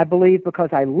 I believe because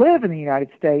I live in the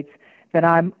United States that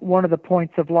I'm one of the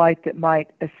points of light that might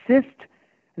assist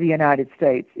the United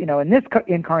States. You know, in this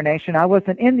incarnation, I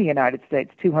wasn't in the United States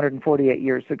 248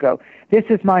 years ago. This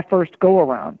is my first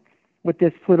go-around with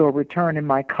this Pluto return in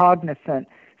my cognizant,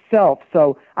 myself.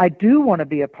 So I do want to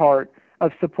be a part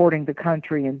of supporting the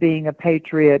country and being a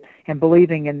patriot and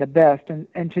believing in the best.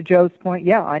 And to Joe's point,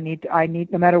 yeah, I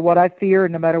need no matter what I fear,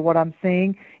 no matter what I'm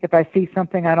seeing, if I see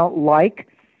something I don't like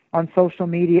on social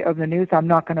media or the news, I'm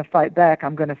not going to fight back.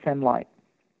 I'm going to send light.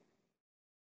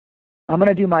 I'm going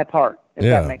to do my part, if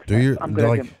that makes sense. I'm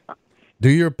going to do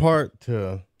your part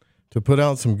to put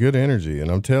out some good energy. And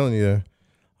I'm telling you,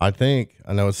 I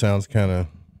know it sounds kind of,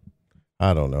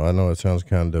 I don't know. I know it sounds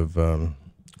kind of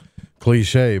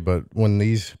cliche, but when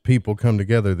these people come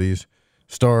together, these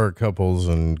star couples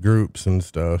and groups and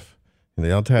stuff, and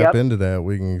they'll tap into that,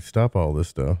 we can stop all this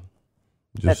stuff.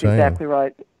 That's exactly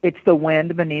right. It's the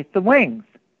wind beneath the wings.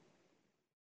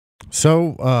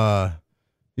 So,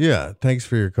 yeah, thanks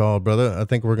for your call, brother. I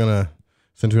think we're going to,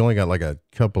 since we only got like a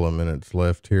couple of minutes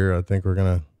left here, I think we're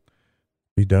going to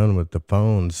be done with the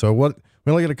phone. So we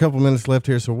only got a couple minutes left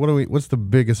here. So what's the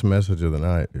biggest message of the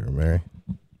night here, Mary?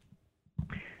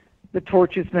 The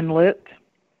torch has been lit,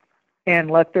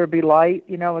 and let there be light.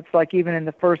 It's like even in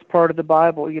the first part of the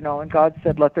Bible, and God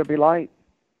said, let there be light,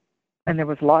 and there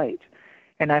was light.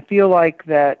 And I feel like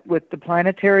that with the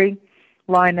planetary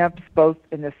lineups, both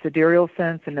in the sidereal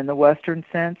sense and in the Western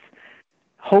sense,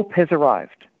 hope has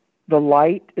arrived. The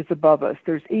light is above us.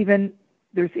 There's even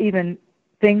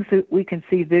things that we can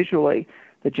see visually.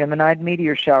 The Geminid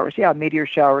meteor showers. Yeah, meteor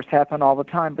showers happen all the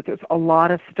time, but there's a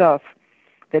lot of stuff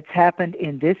that's happened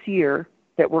in this year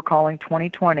that we're calling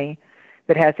 2020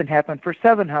 that hasn't happened for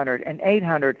 700 and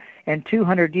 800 and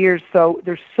 200 years. So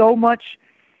there's so much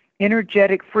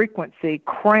energetic frequency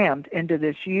crammed into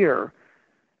this year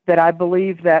that I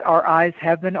believe that our eyes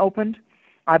have been opened.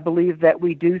 I believe that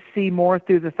we do see more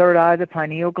through the third eye, the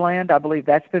pineal gland. I believe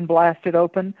that's been blasted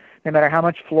open. No matter how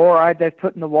much fluoride they've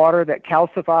put in the water that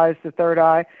calcifies the third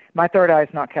eye, my third eye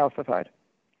is not calcified.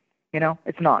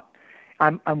 It's not.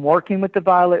 I'm working with the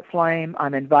violet flame.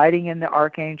 I'm inviting in the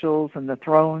archangels and the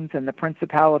thrones and the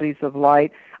principalities of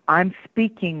light. I'm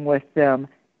speaking with them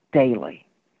daily.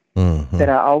 Mm-hmm. Did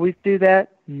I always do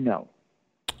that? No.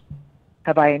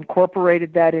 Have I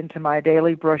incorporated that into my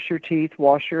daily brush your teeth,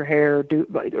 wash your hair,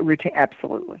 routine?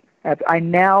 Absolutely. I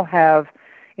now have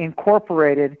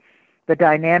incorporated the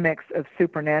dynamics of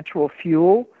supernatural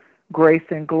fuel, grace,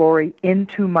 and glory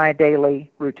into my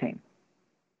daily routine.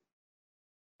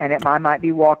 And I might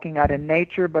be walking out in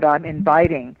nature, but I'm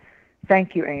inviting,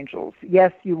 thank you, angels.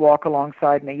 Yes, you walk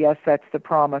alongside me. Yes, that's the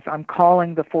promise. I'm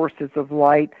calling the forces of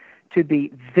light to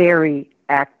be very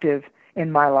active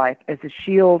in my life as a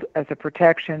shield, as a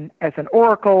protection, as an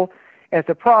oracle, as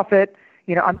a prophet.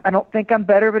 I don't think I'm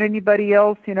better than anybody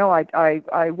else.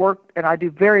 I work and I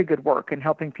do very good work in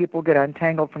helping people get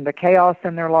untangled from the chaos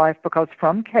in their life, because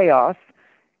from chaos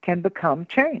can become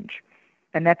change.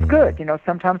 And that's good.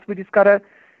 Sometimes we just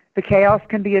the chaos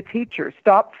can be a teacher.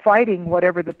 Stop fighting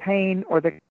whatever the pain or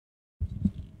the...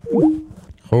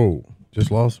 Oh, just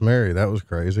lost Mary. That was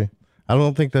crazy. I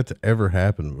don't think that's ever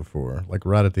happened before, like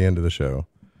right at the end of the show.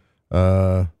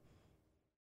 I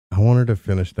want her to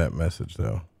finish that message,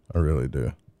 though. I really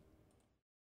do.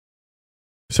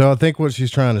 So I think what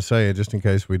she's trying to say, just in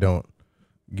case we don't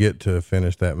get to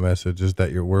finish that message, is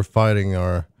that we're fighting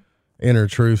our inner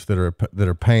truths that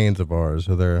are pains of ours.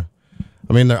 So they're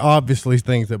obviously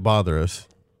things that bother us,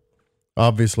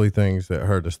 obviously things that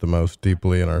hurt us the most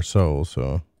deeply in our soul.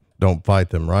 So don't fight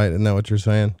them, right? Isn't that what you're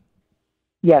saying?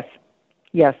 Yes.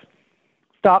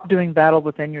 Stop doing battle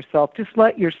within yourself. Just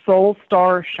let your soul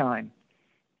star shine.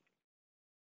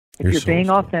 If you're being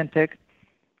authentic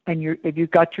and if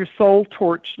you've got your soul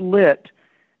torch lit,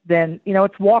 then,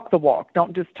 it's walk the walk.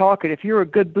 Don't just talk it. If you're a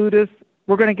good Buddhist,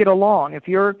 we're going to get along. If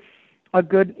you're a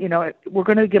good, we're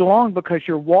going to get along because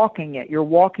you're walking it. You're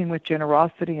walking with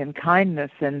generosity and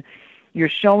kindness, and you're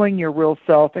showing your real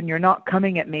self, and you're not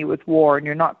coming at me with war, and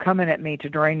you're not coming at me to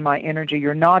drain my energy.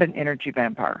 You're not an energy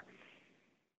vampire.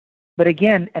 But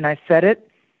again, and I said it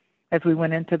as we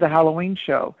went into the Halloween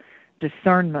show,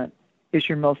 discernment is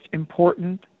your most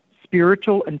important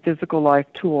spiritual and physical life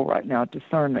tool right now,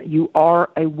 discernment. You are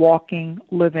a walking,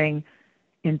 living,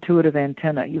 intuitive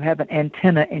antenna. You have an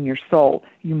antenna in your soul.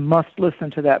 You must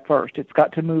listen to that first. It's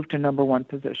got to move to number one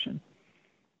position.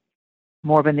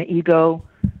 More than the ego,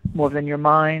 more than your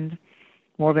mind,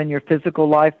 more than your physical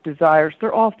life desires.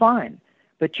 They're all fine.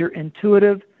 But your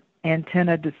intuitive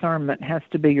antenna discernment has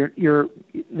to be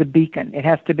the beacon. It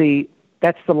has to be,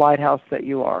 that's the lighthouse that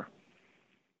you are.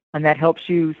 And that helps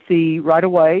you see right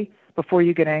away, before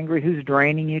you get angry, who's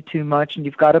draining you too much, and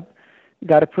you've got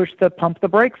to push the pump the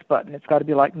brakes button. It's got to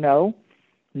be like, no.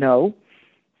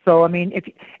 So,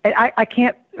 I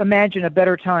can't imagine a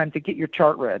better time to get your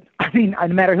chart read. No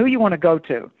matter who you want to go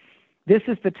to, this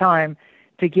is the time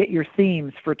to get your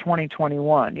themes for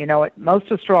 2021. You know,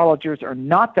 most astrologers are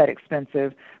not that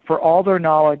expensive for all their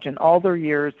knowledge and all their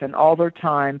years and all their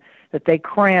time that they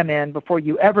cram in before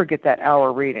you ever get that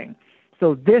hour reading.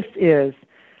 So this is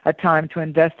a time to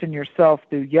invest in yourself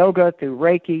through yoga, through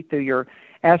Reiki, through your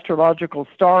astrological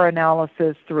star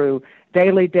analysis, through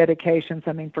daily dedications.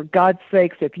 I mean, for God's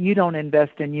sakes, if you don't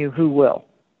invest in you, who will?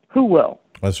 Who will?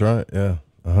 That's right. Yeah,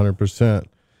 100%.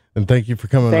 And thank you for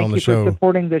coming on the show. Thank you for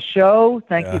supporting the show.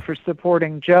 Thank you for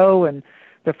supporting Joe and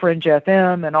the Fringe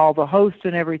FM and all the hosts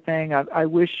and everything. I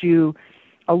wish you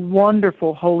a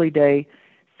wonderful Holy Day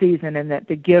season, and that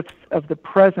the gifts of the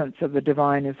presence of the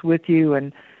divine is with you.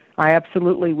 And I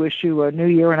absolutely wish you a new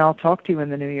year, and I'll talk to you in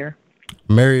the new year.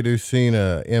 Mary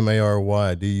Dusina,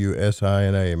 MaryDusina,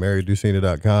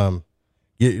 MaryDusina.com.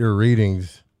 Get your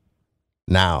readings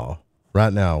now,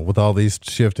 right now, with all these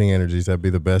shifting energies. That'd be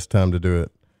the best time to do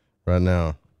it right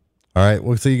now. All right,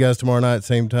 we'll see you guys tomorrow night,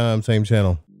 same time, same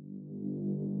channel.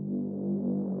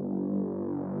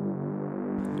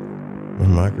 My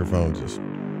microphone just